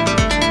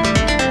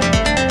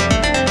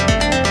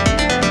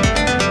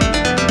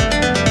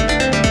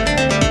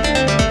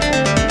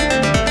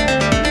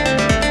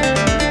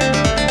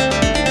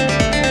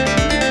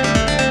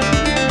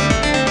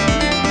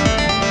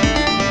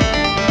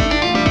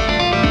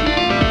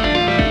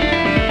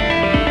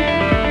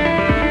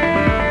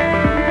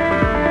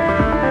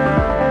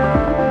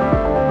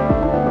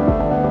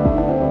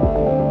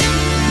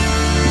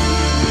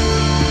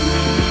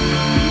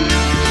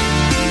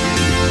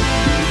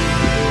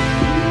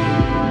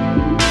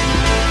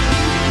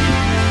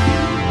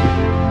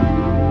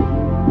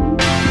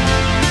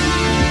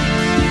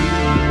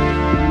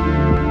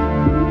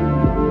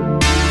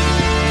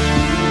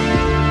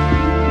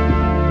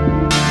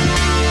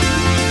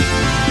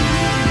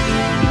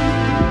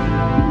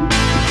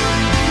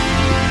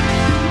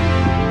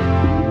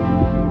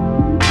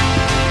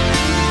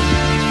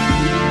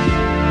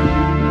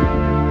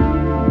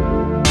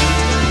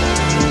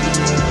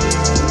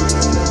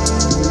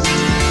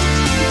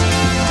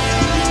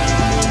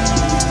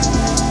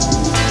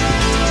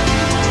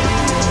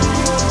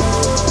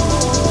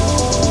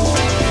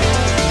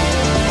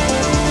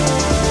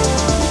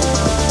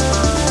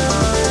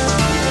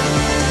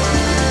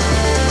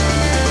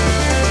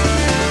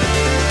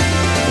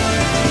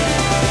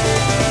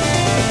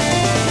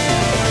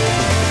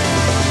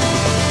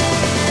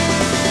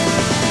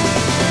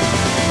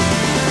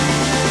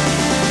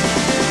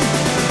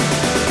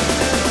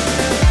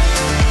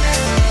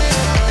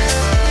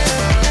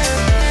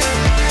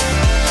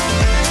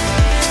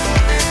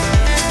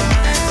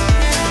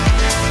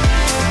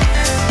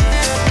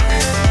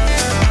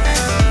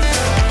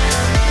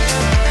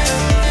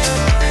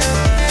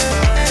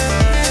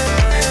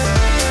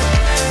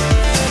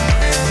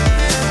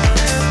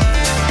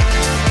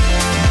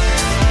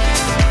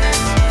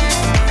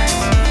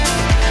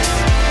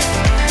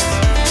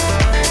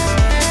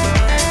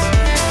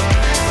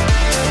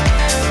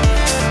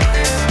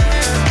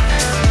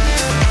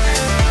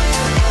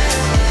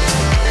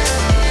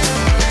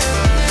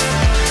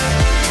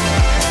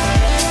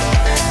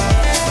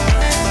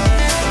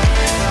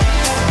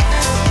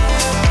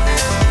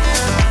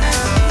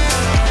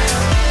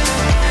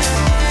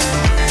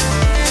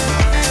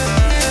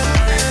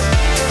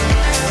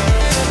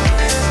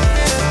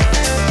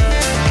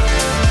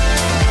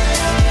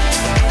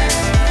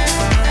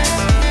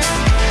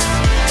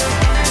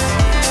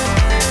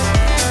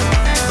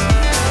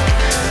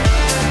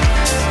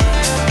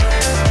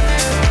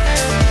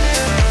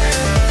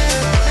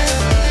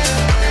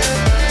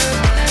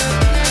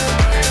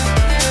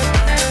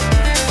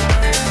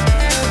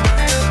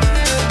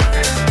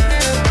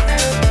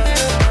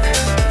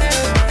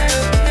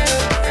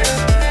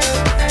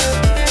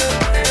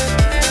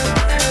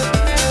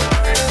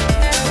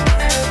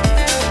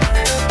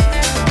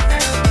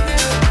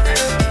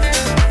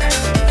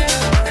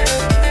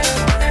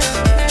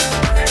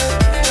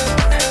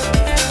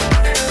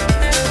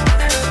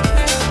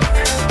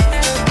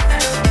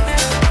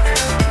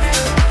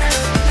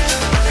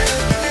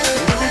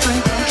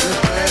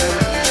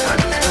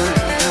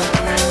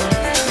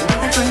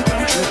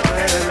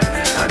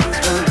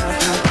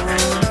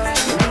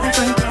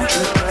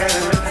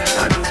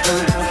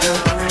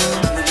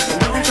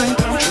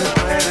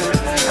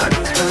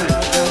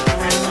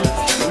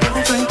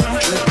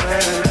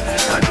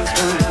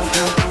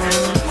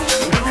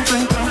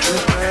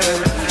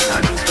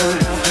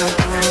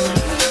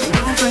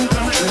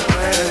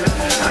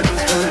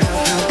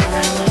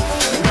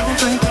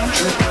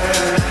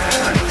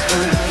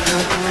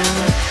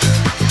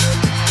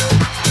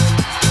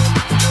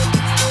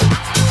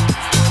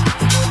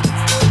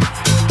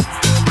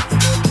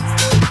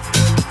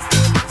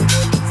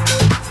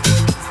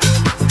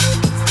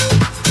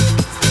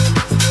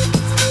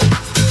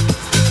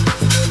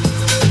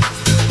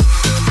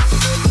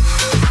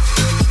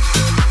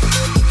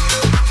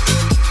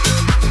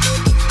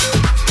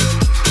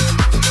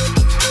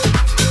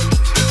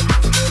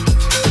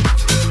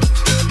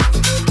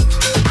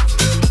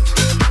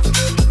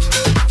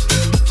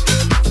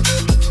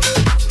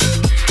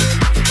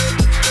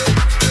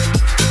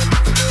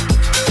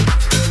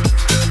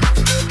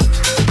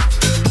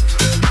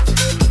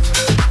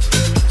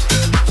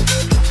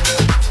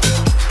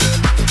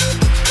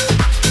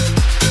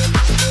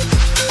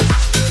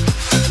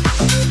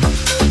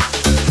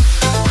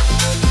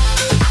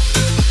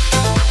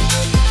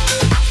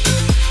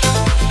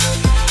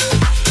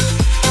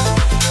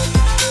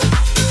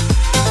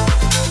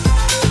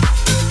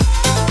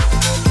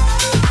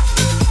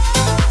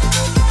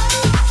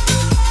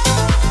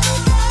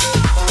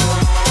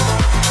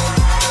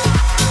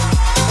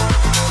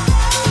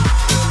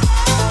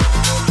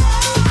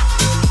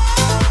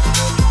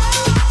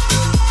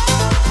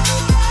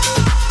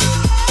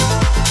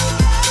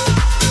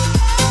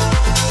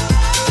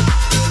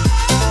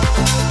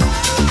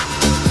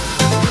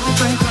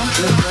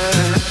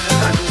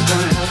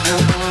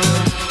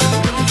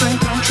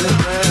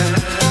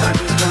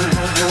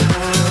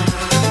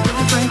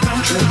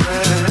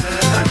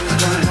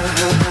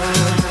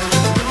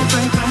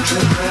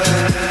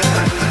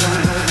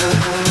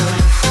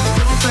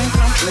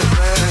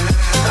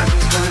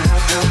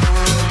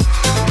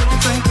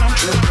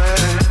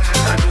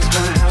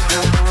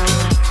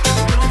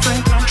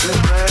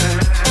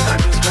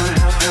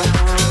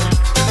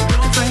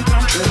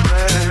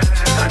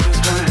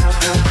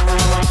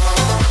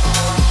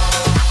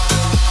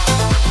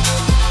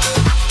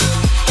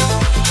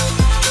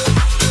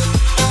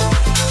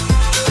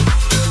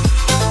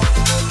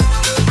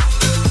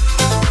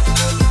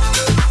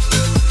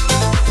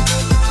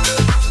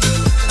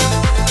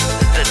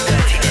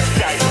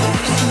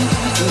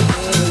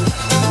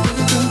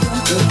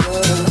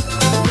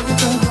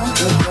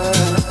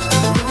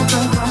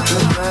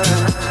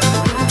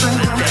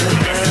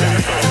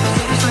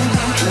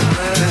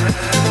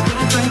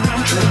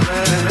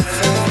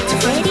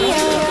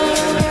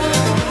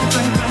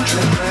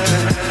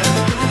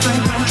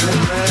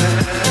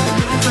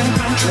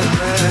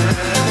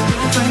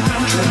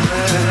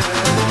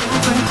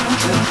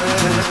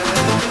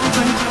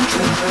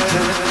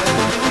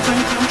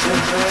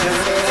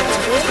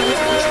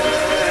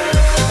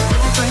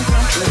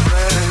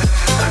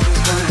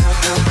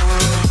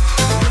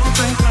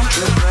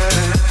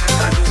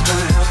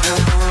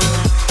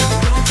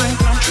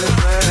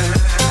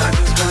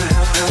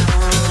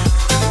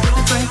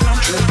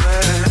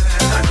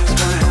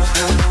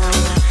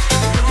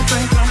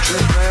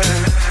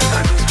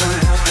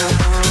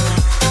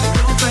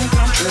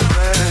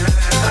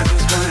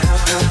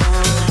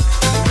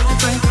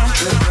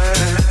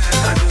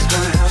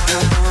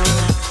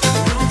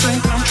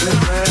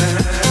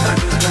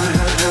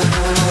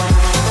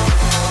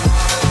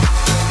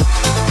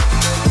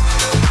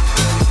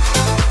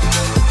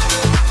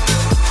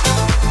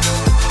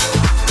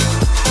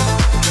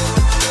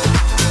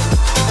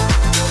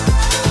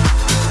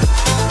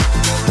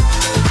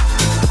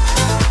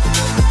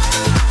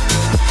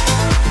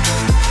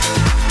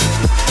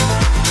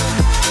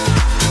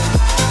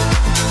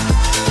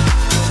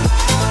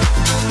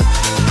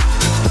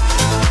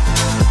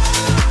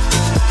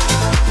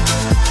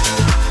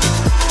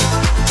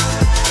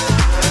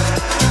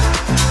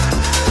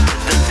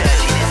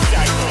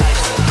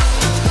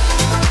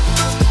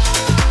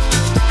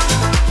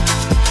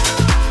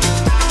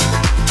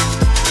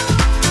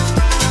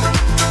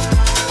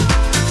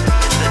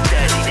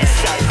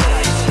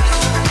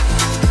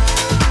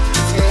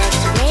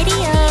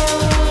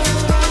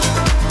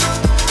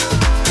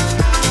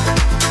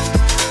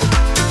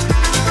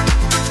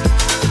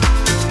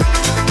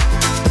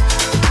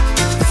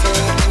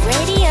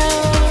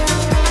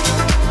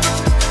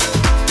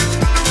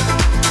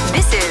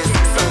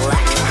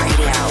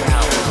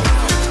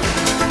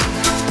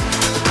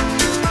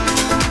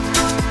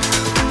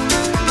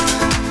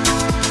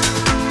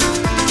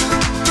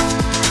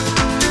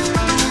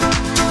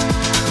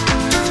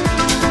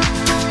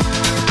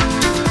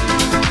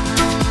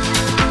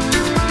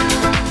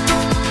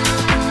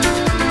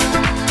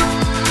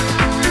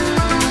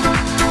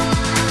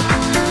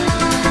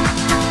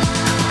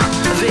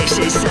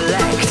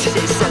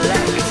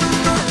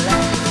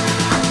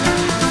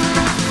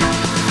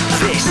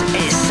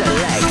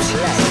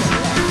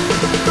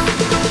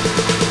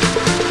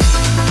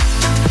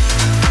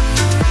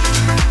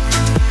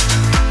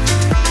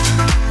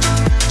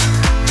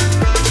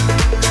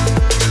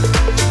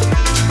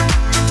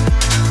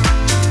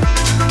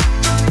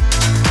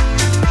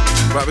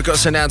 We've got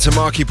to send out to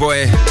Marky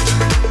Boy.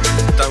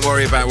 Don't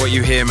worry about what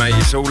you hear, mate.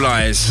 It's all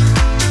lies.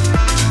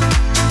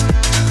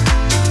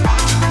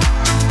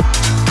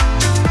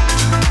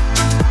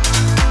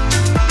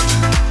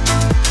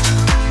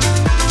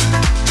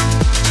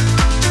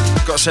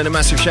 Got to send a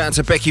massive shout out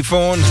to Becky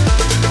Vaughan.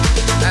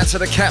 Out to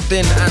the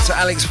captain. Out to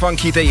Alex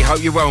Funky D.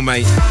 Hope you're well,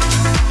 mate.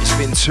 It's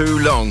been too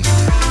long.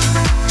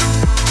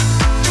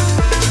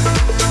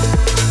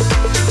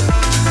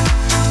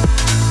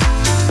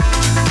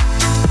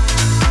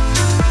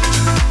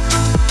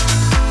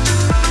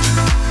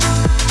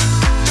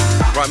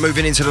 Right,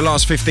 moving into the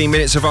last 15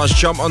 minutes of ours.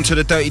 Jump onto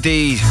the Dirty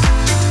D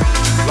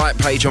like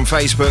page on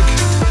Facebook.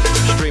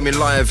 Streaming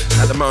live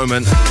at the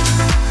moment.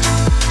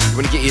 You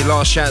want to get your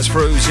last shouts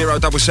through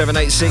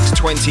 07786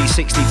 20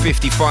 60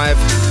 55.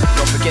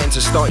 Not forgetting to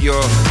start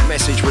your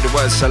message with the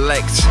word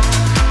select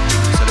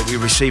so that we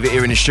receive it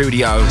here in the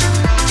studio.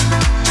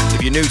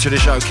 If you're new to the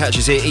show, catch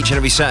us here each and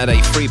every Saturday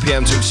 3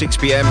 p.m. till 6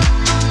 p.m.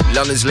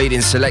 London's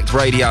leading Select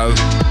Radio.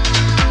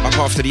 Up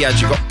after the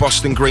ads, you've got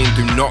Boston Green.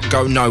 Do not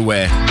go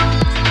nowhere.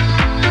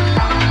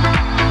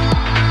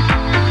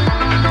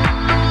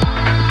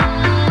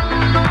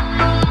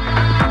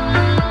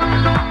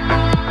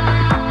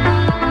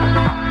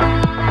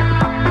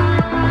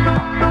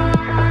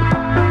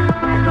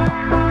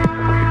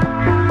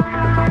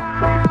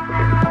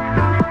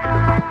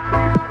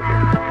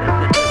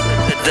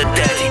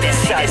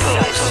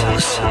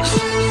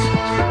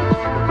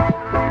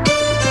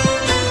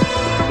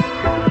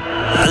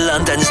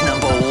 London's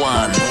number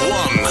one.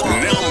 Number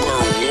one.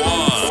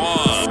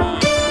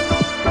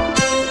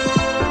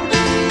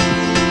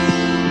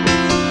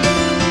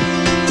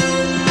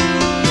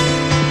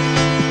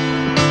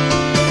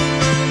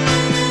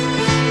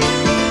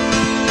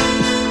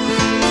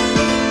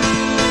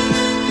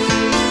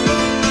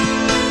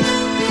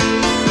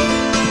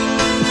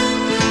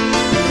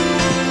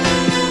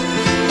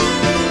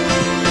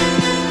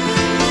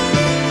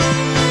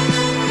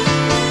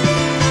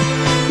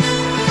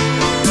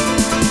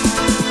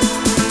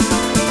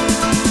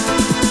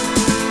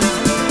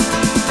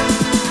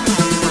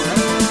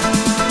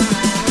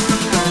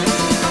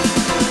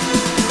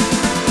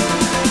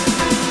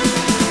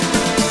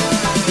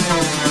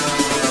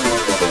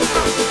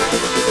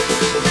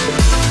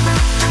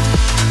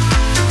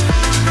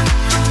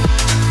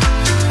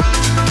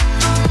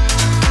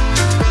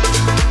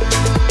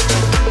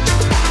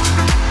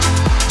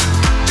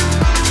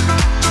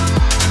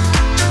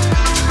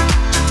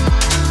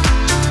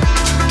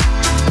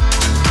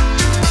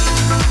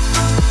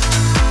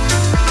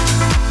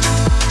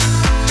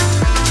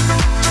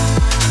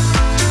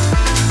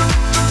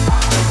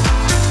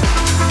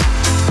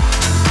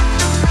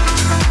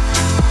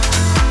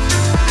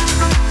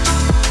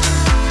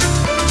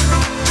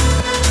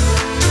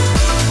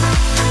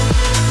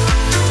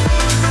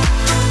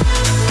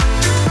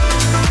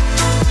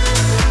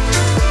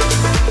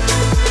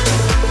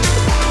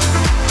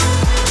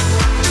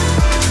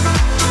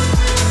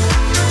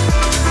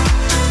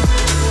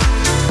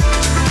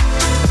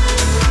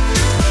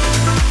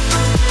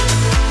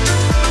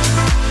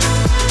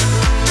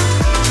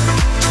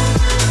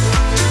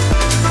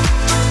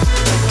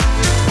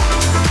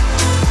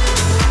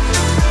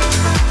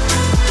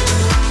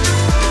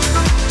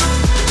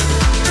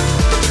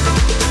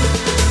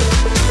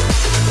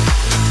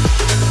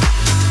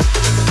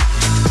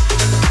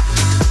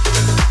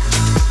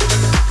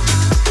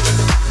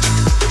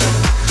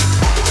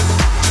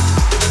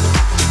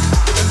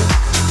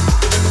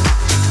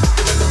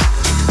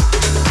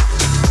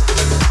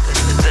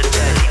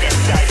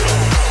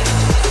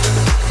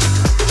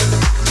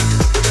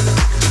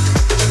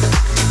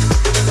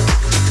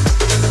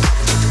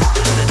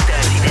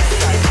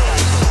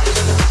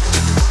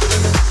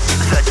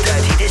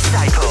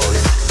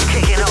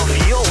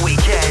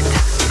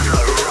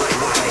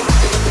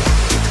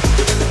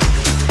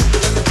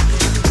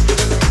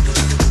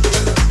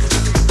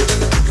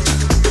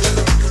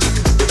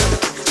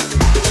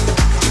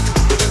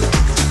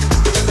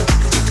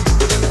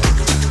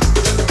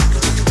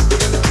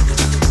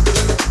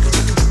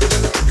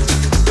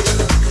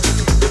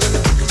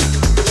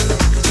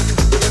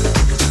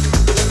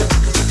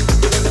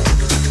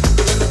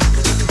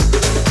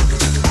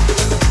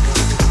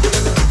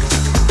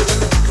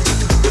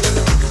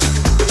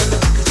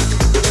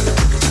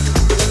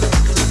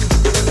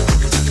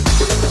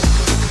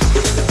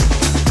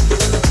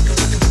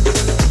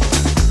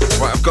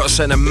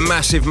 Send a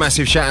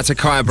massive shout out to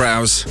Kai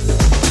Browse.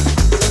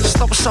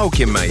 Stop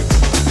sulking, mate.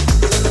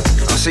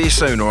 I'll see you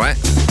soon, alright?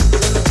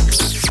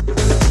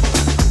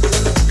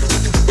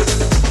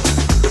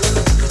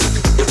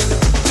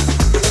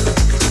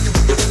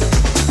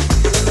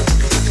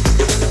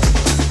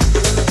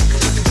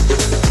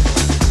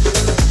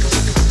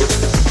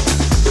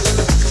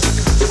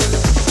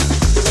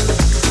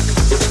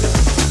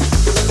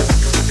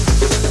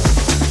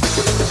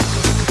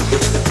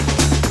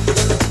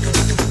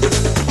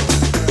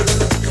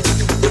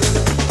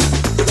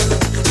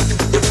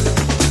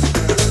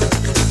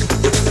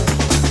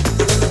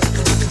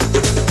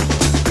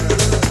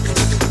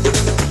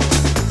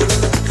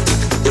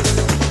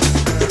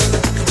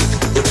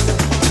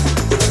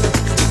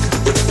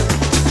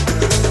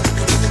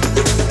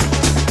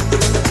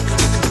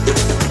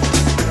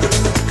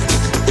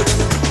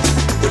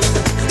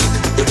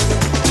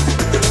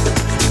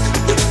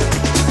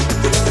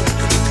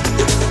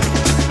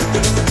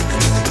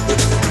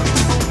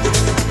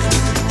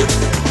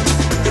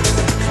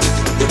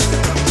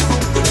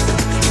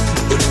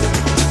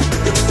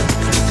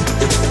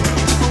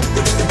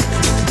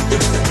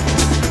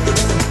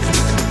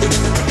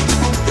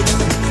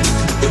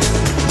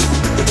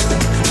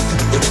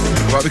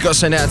 Right, we've got to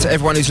send out to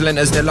everyone who's lent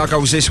us their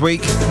Luggles this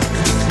week.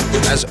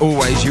 As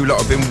always, you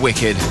lot have been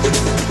wicked.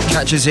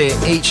 Catch us here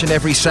each and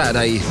every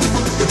Saturday,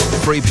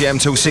 3 p.m.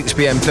 till 6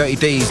 p.m. 30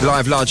 D's,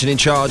 live, large and in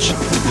charge.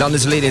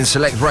 London's leading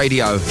Select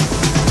Radio.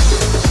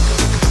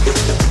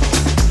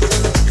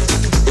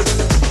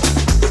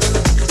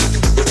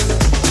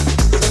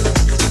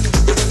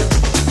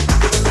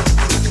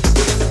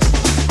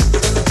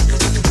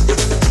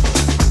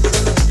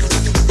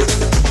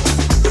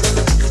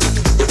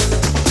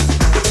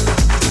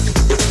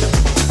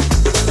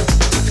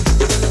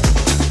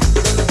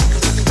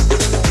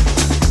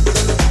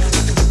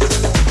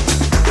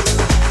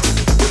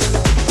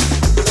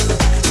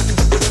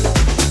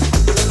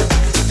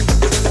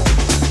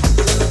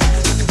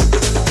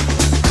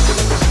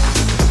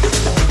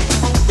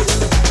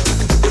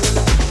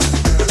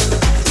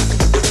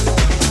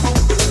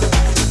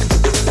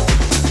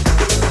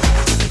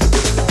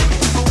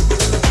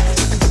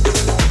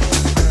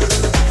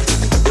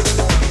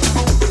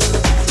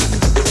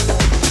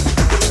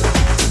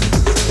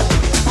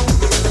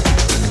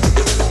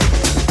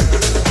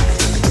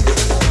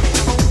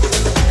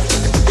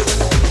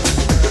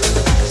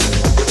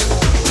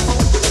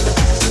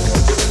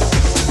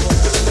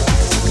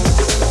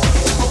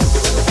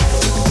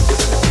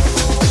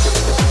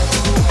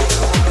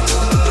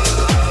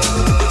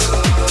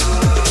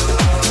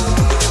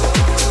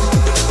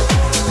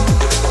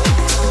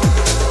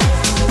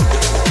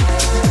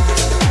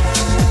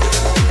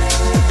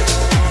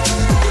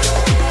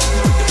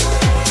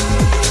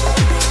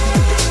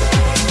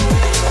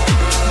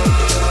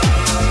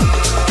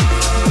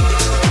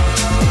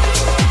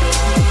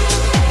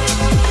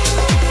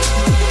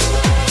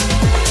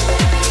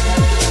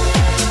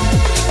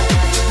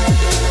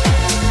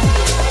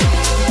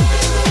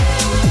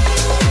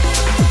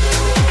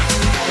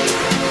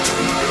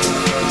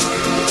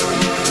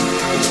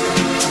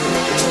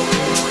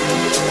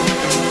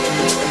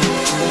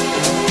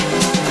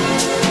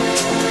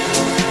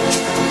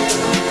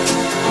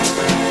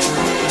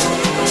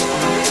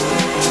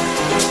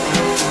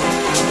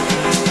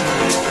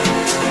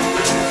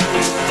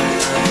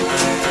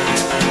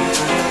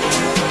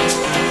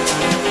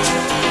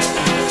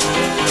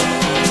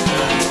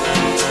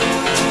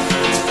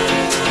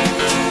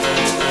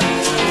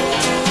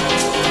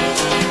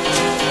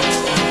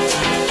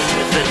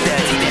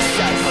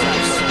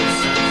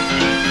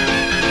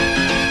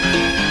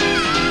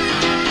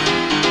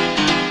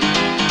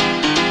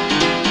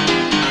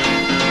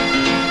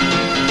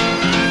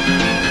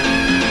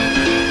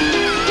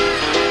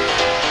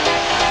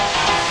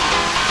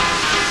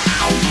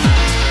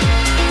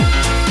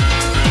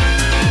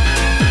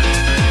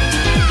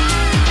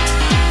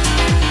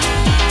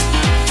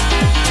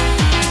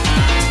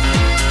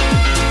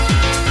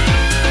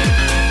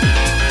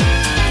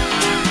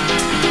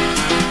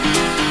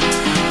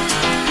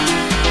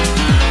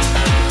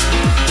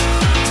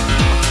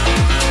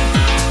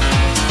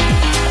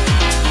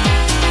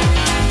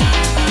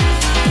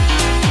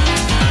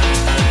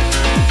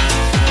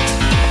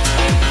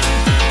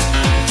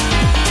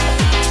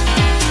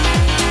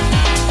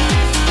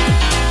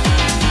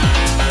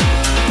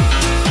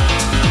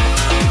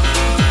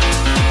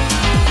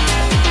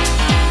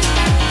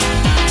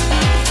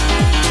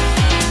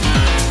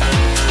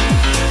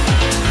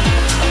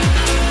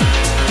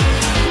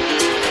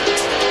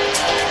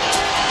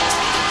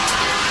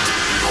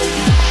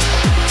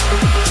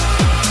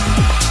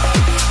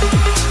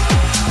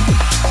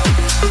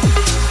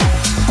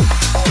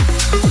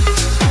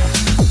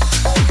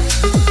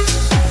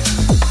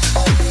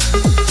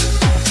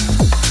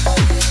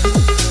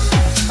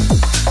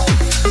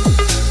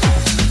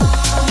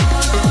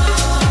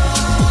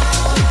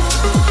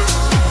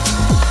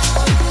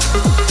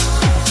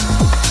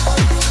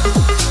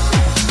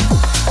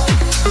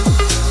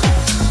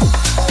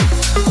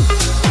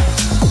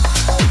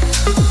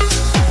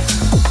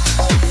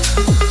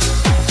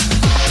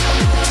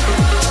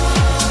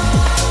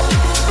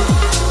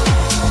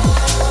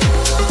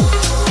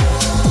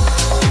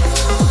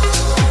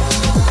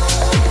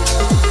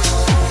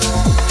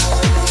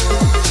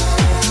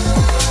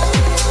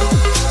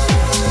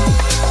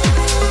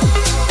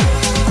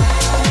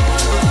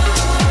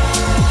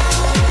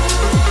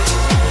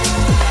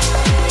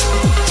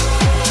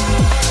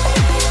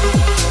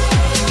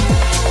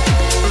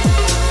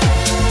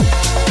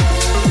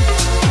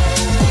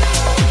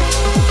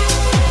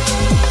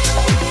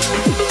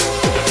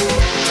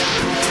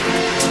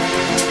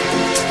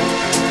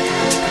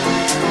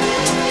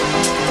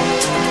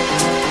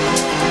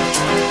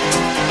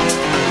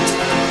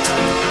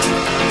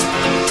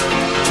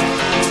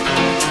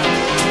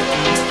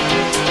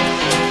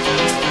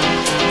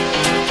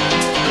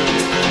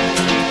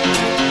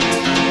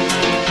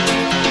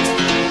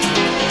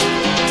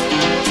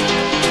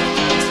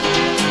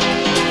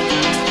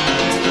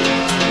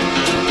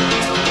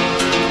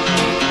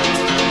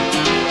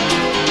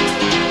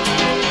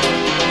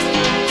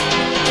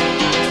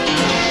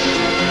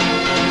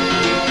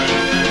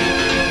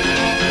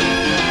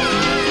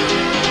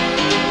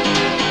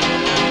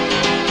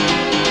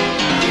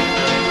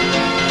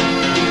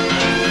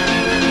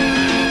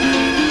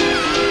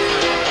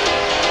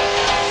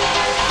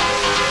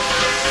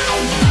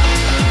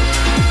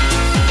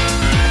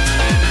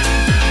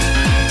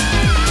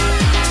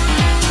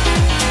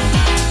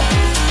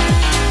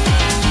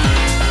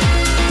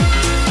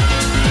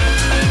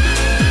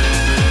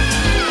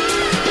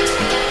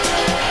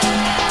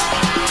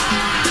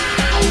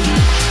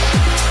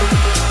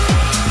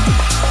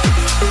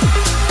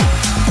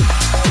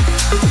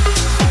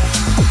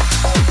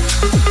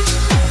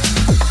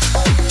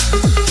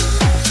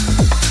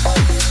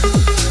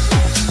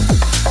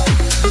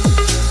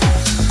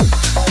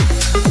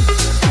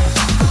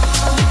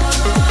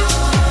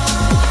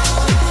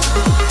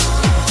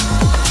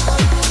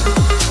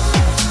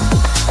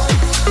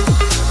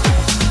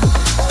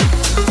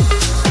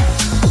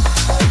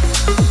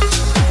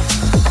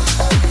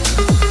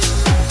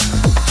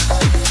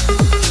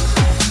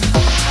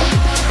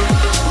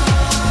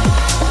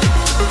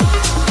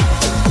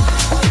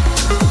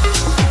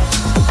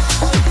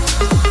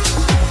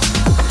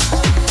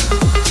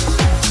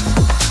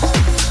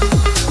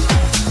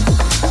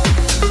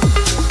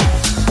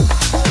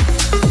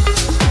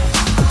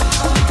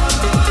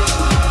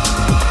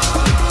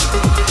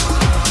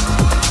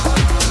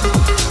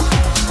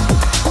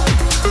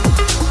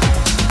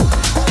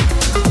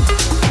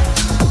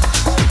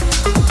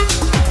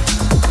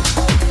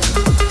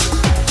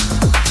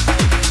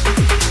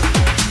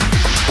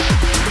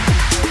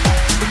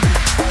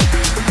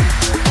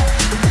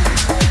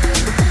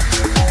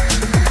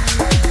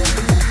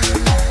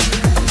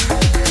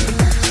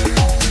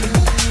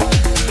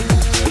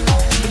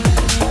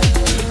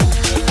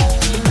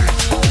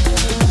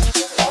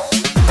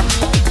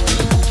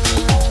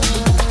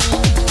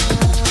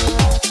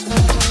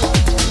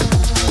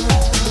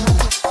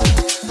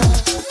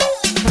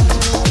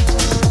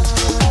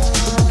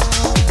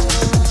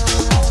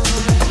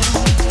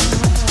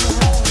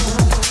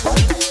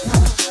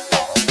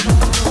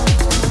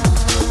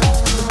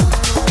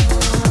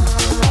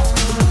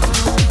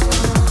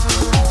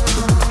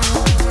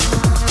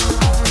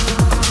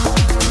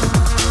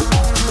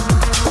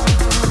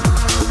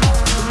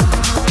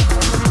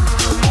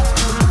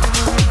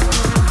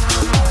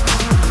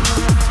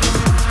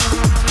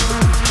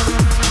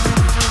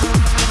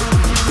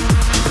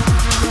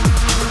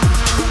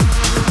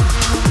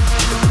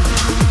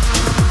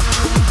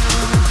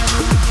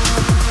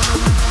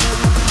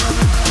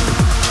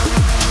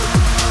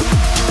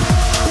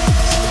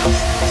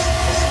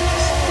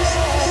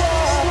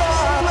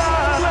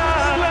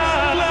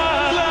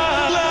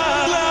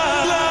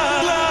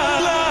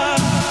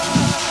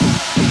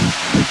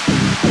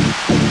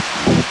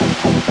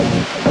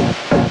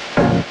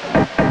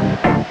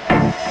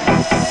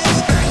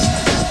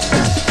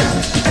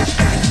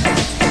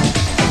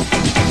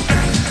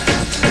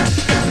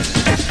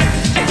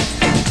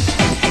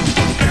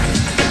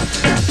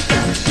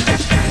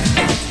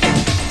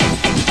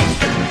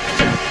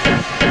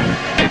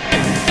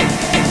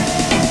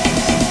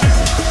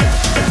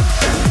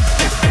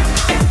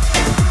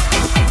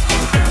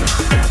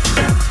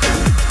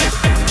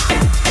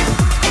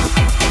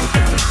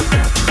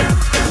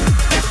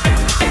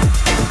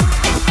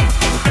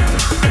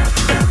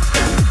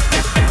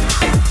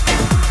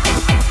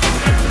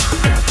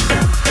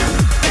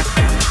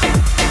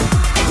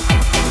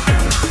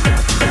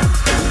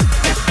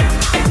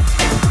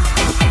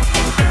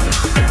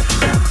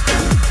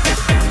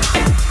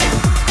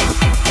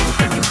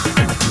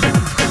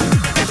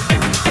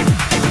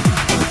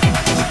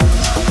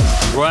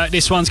 Right,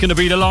 this one's going to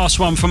be the last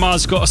one from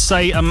us. Got to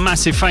say a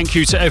massive thank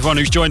you to everyone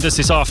who's joined us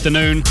this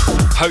afternoon.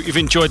 Hope you've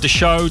enjoyed the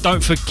show.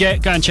 Don't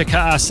forget, go and check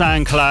out our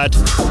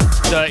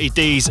SoundCloud, Dirty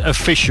D's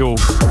Official,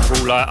 for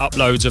all our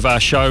uploads of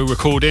our show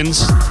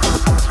recordings.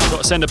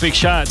 Got to send a big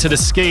shout out to the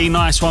Ski.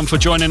 Nice one for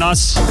joining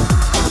us.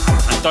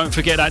 And don't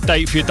forget that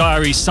date for your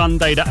diary,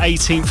 Sunday the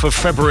 18th of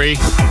February.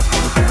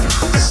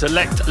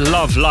 Select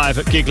Love live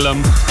at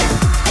Gigleham.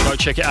 Go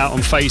check it out on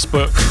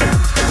Facebook.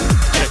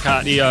 Check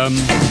out the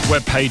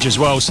webpage as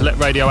well,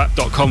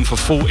 selectradioapp.com for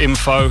full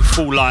info,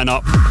 full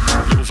lineup.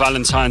 Little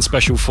Valentine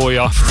special for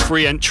you.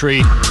 Free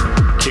entry,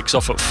 kicks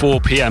off at 4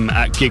 p.m.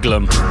 at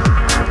Gigleham.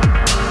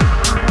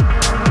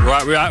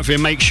 Right, we're out of here.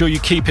 Make sure you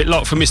keep it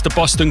locked for Mr.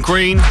 Boston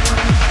Green.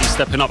 He's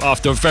stepping up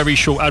after a very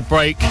short ad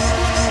break.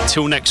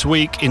 Until next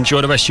week,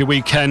 enjoy the rest of your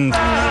weekend.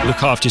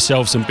 Look after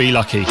yourselves and be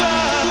lucky.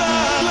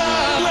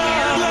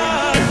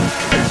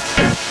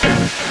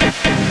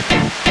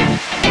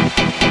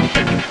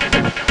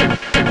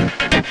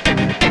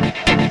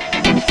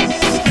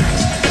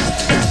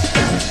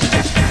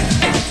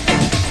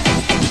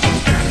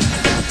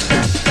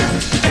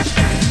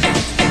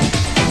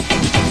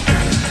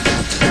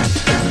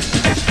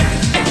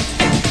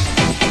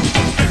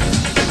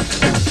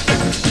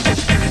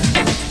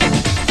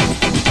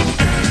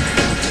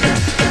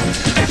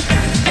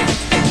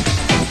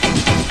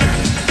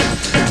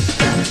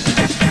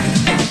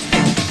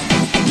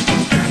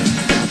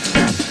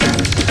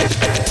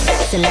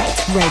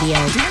 Radio.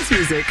 Dance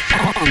music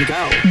on the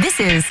go. This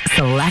is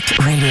Select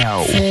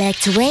Radio.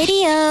 Select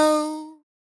Radio.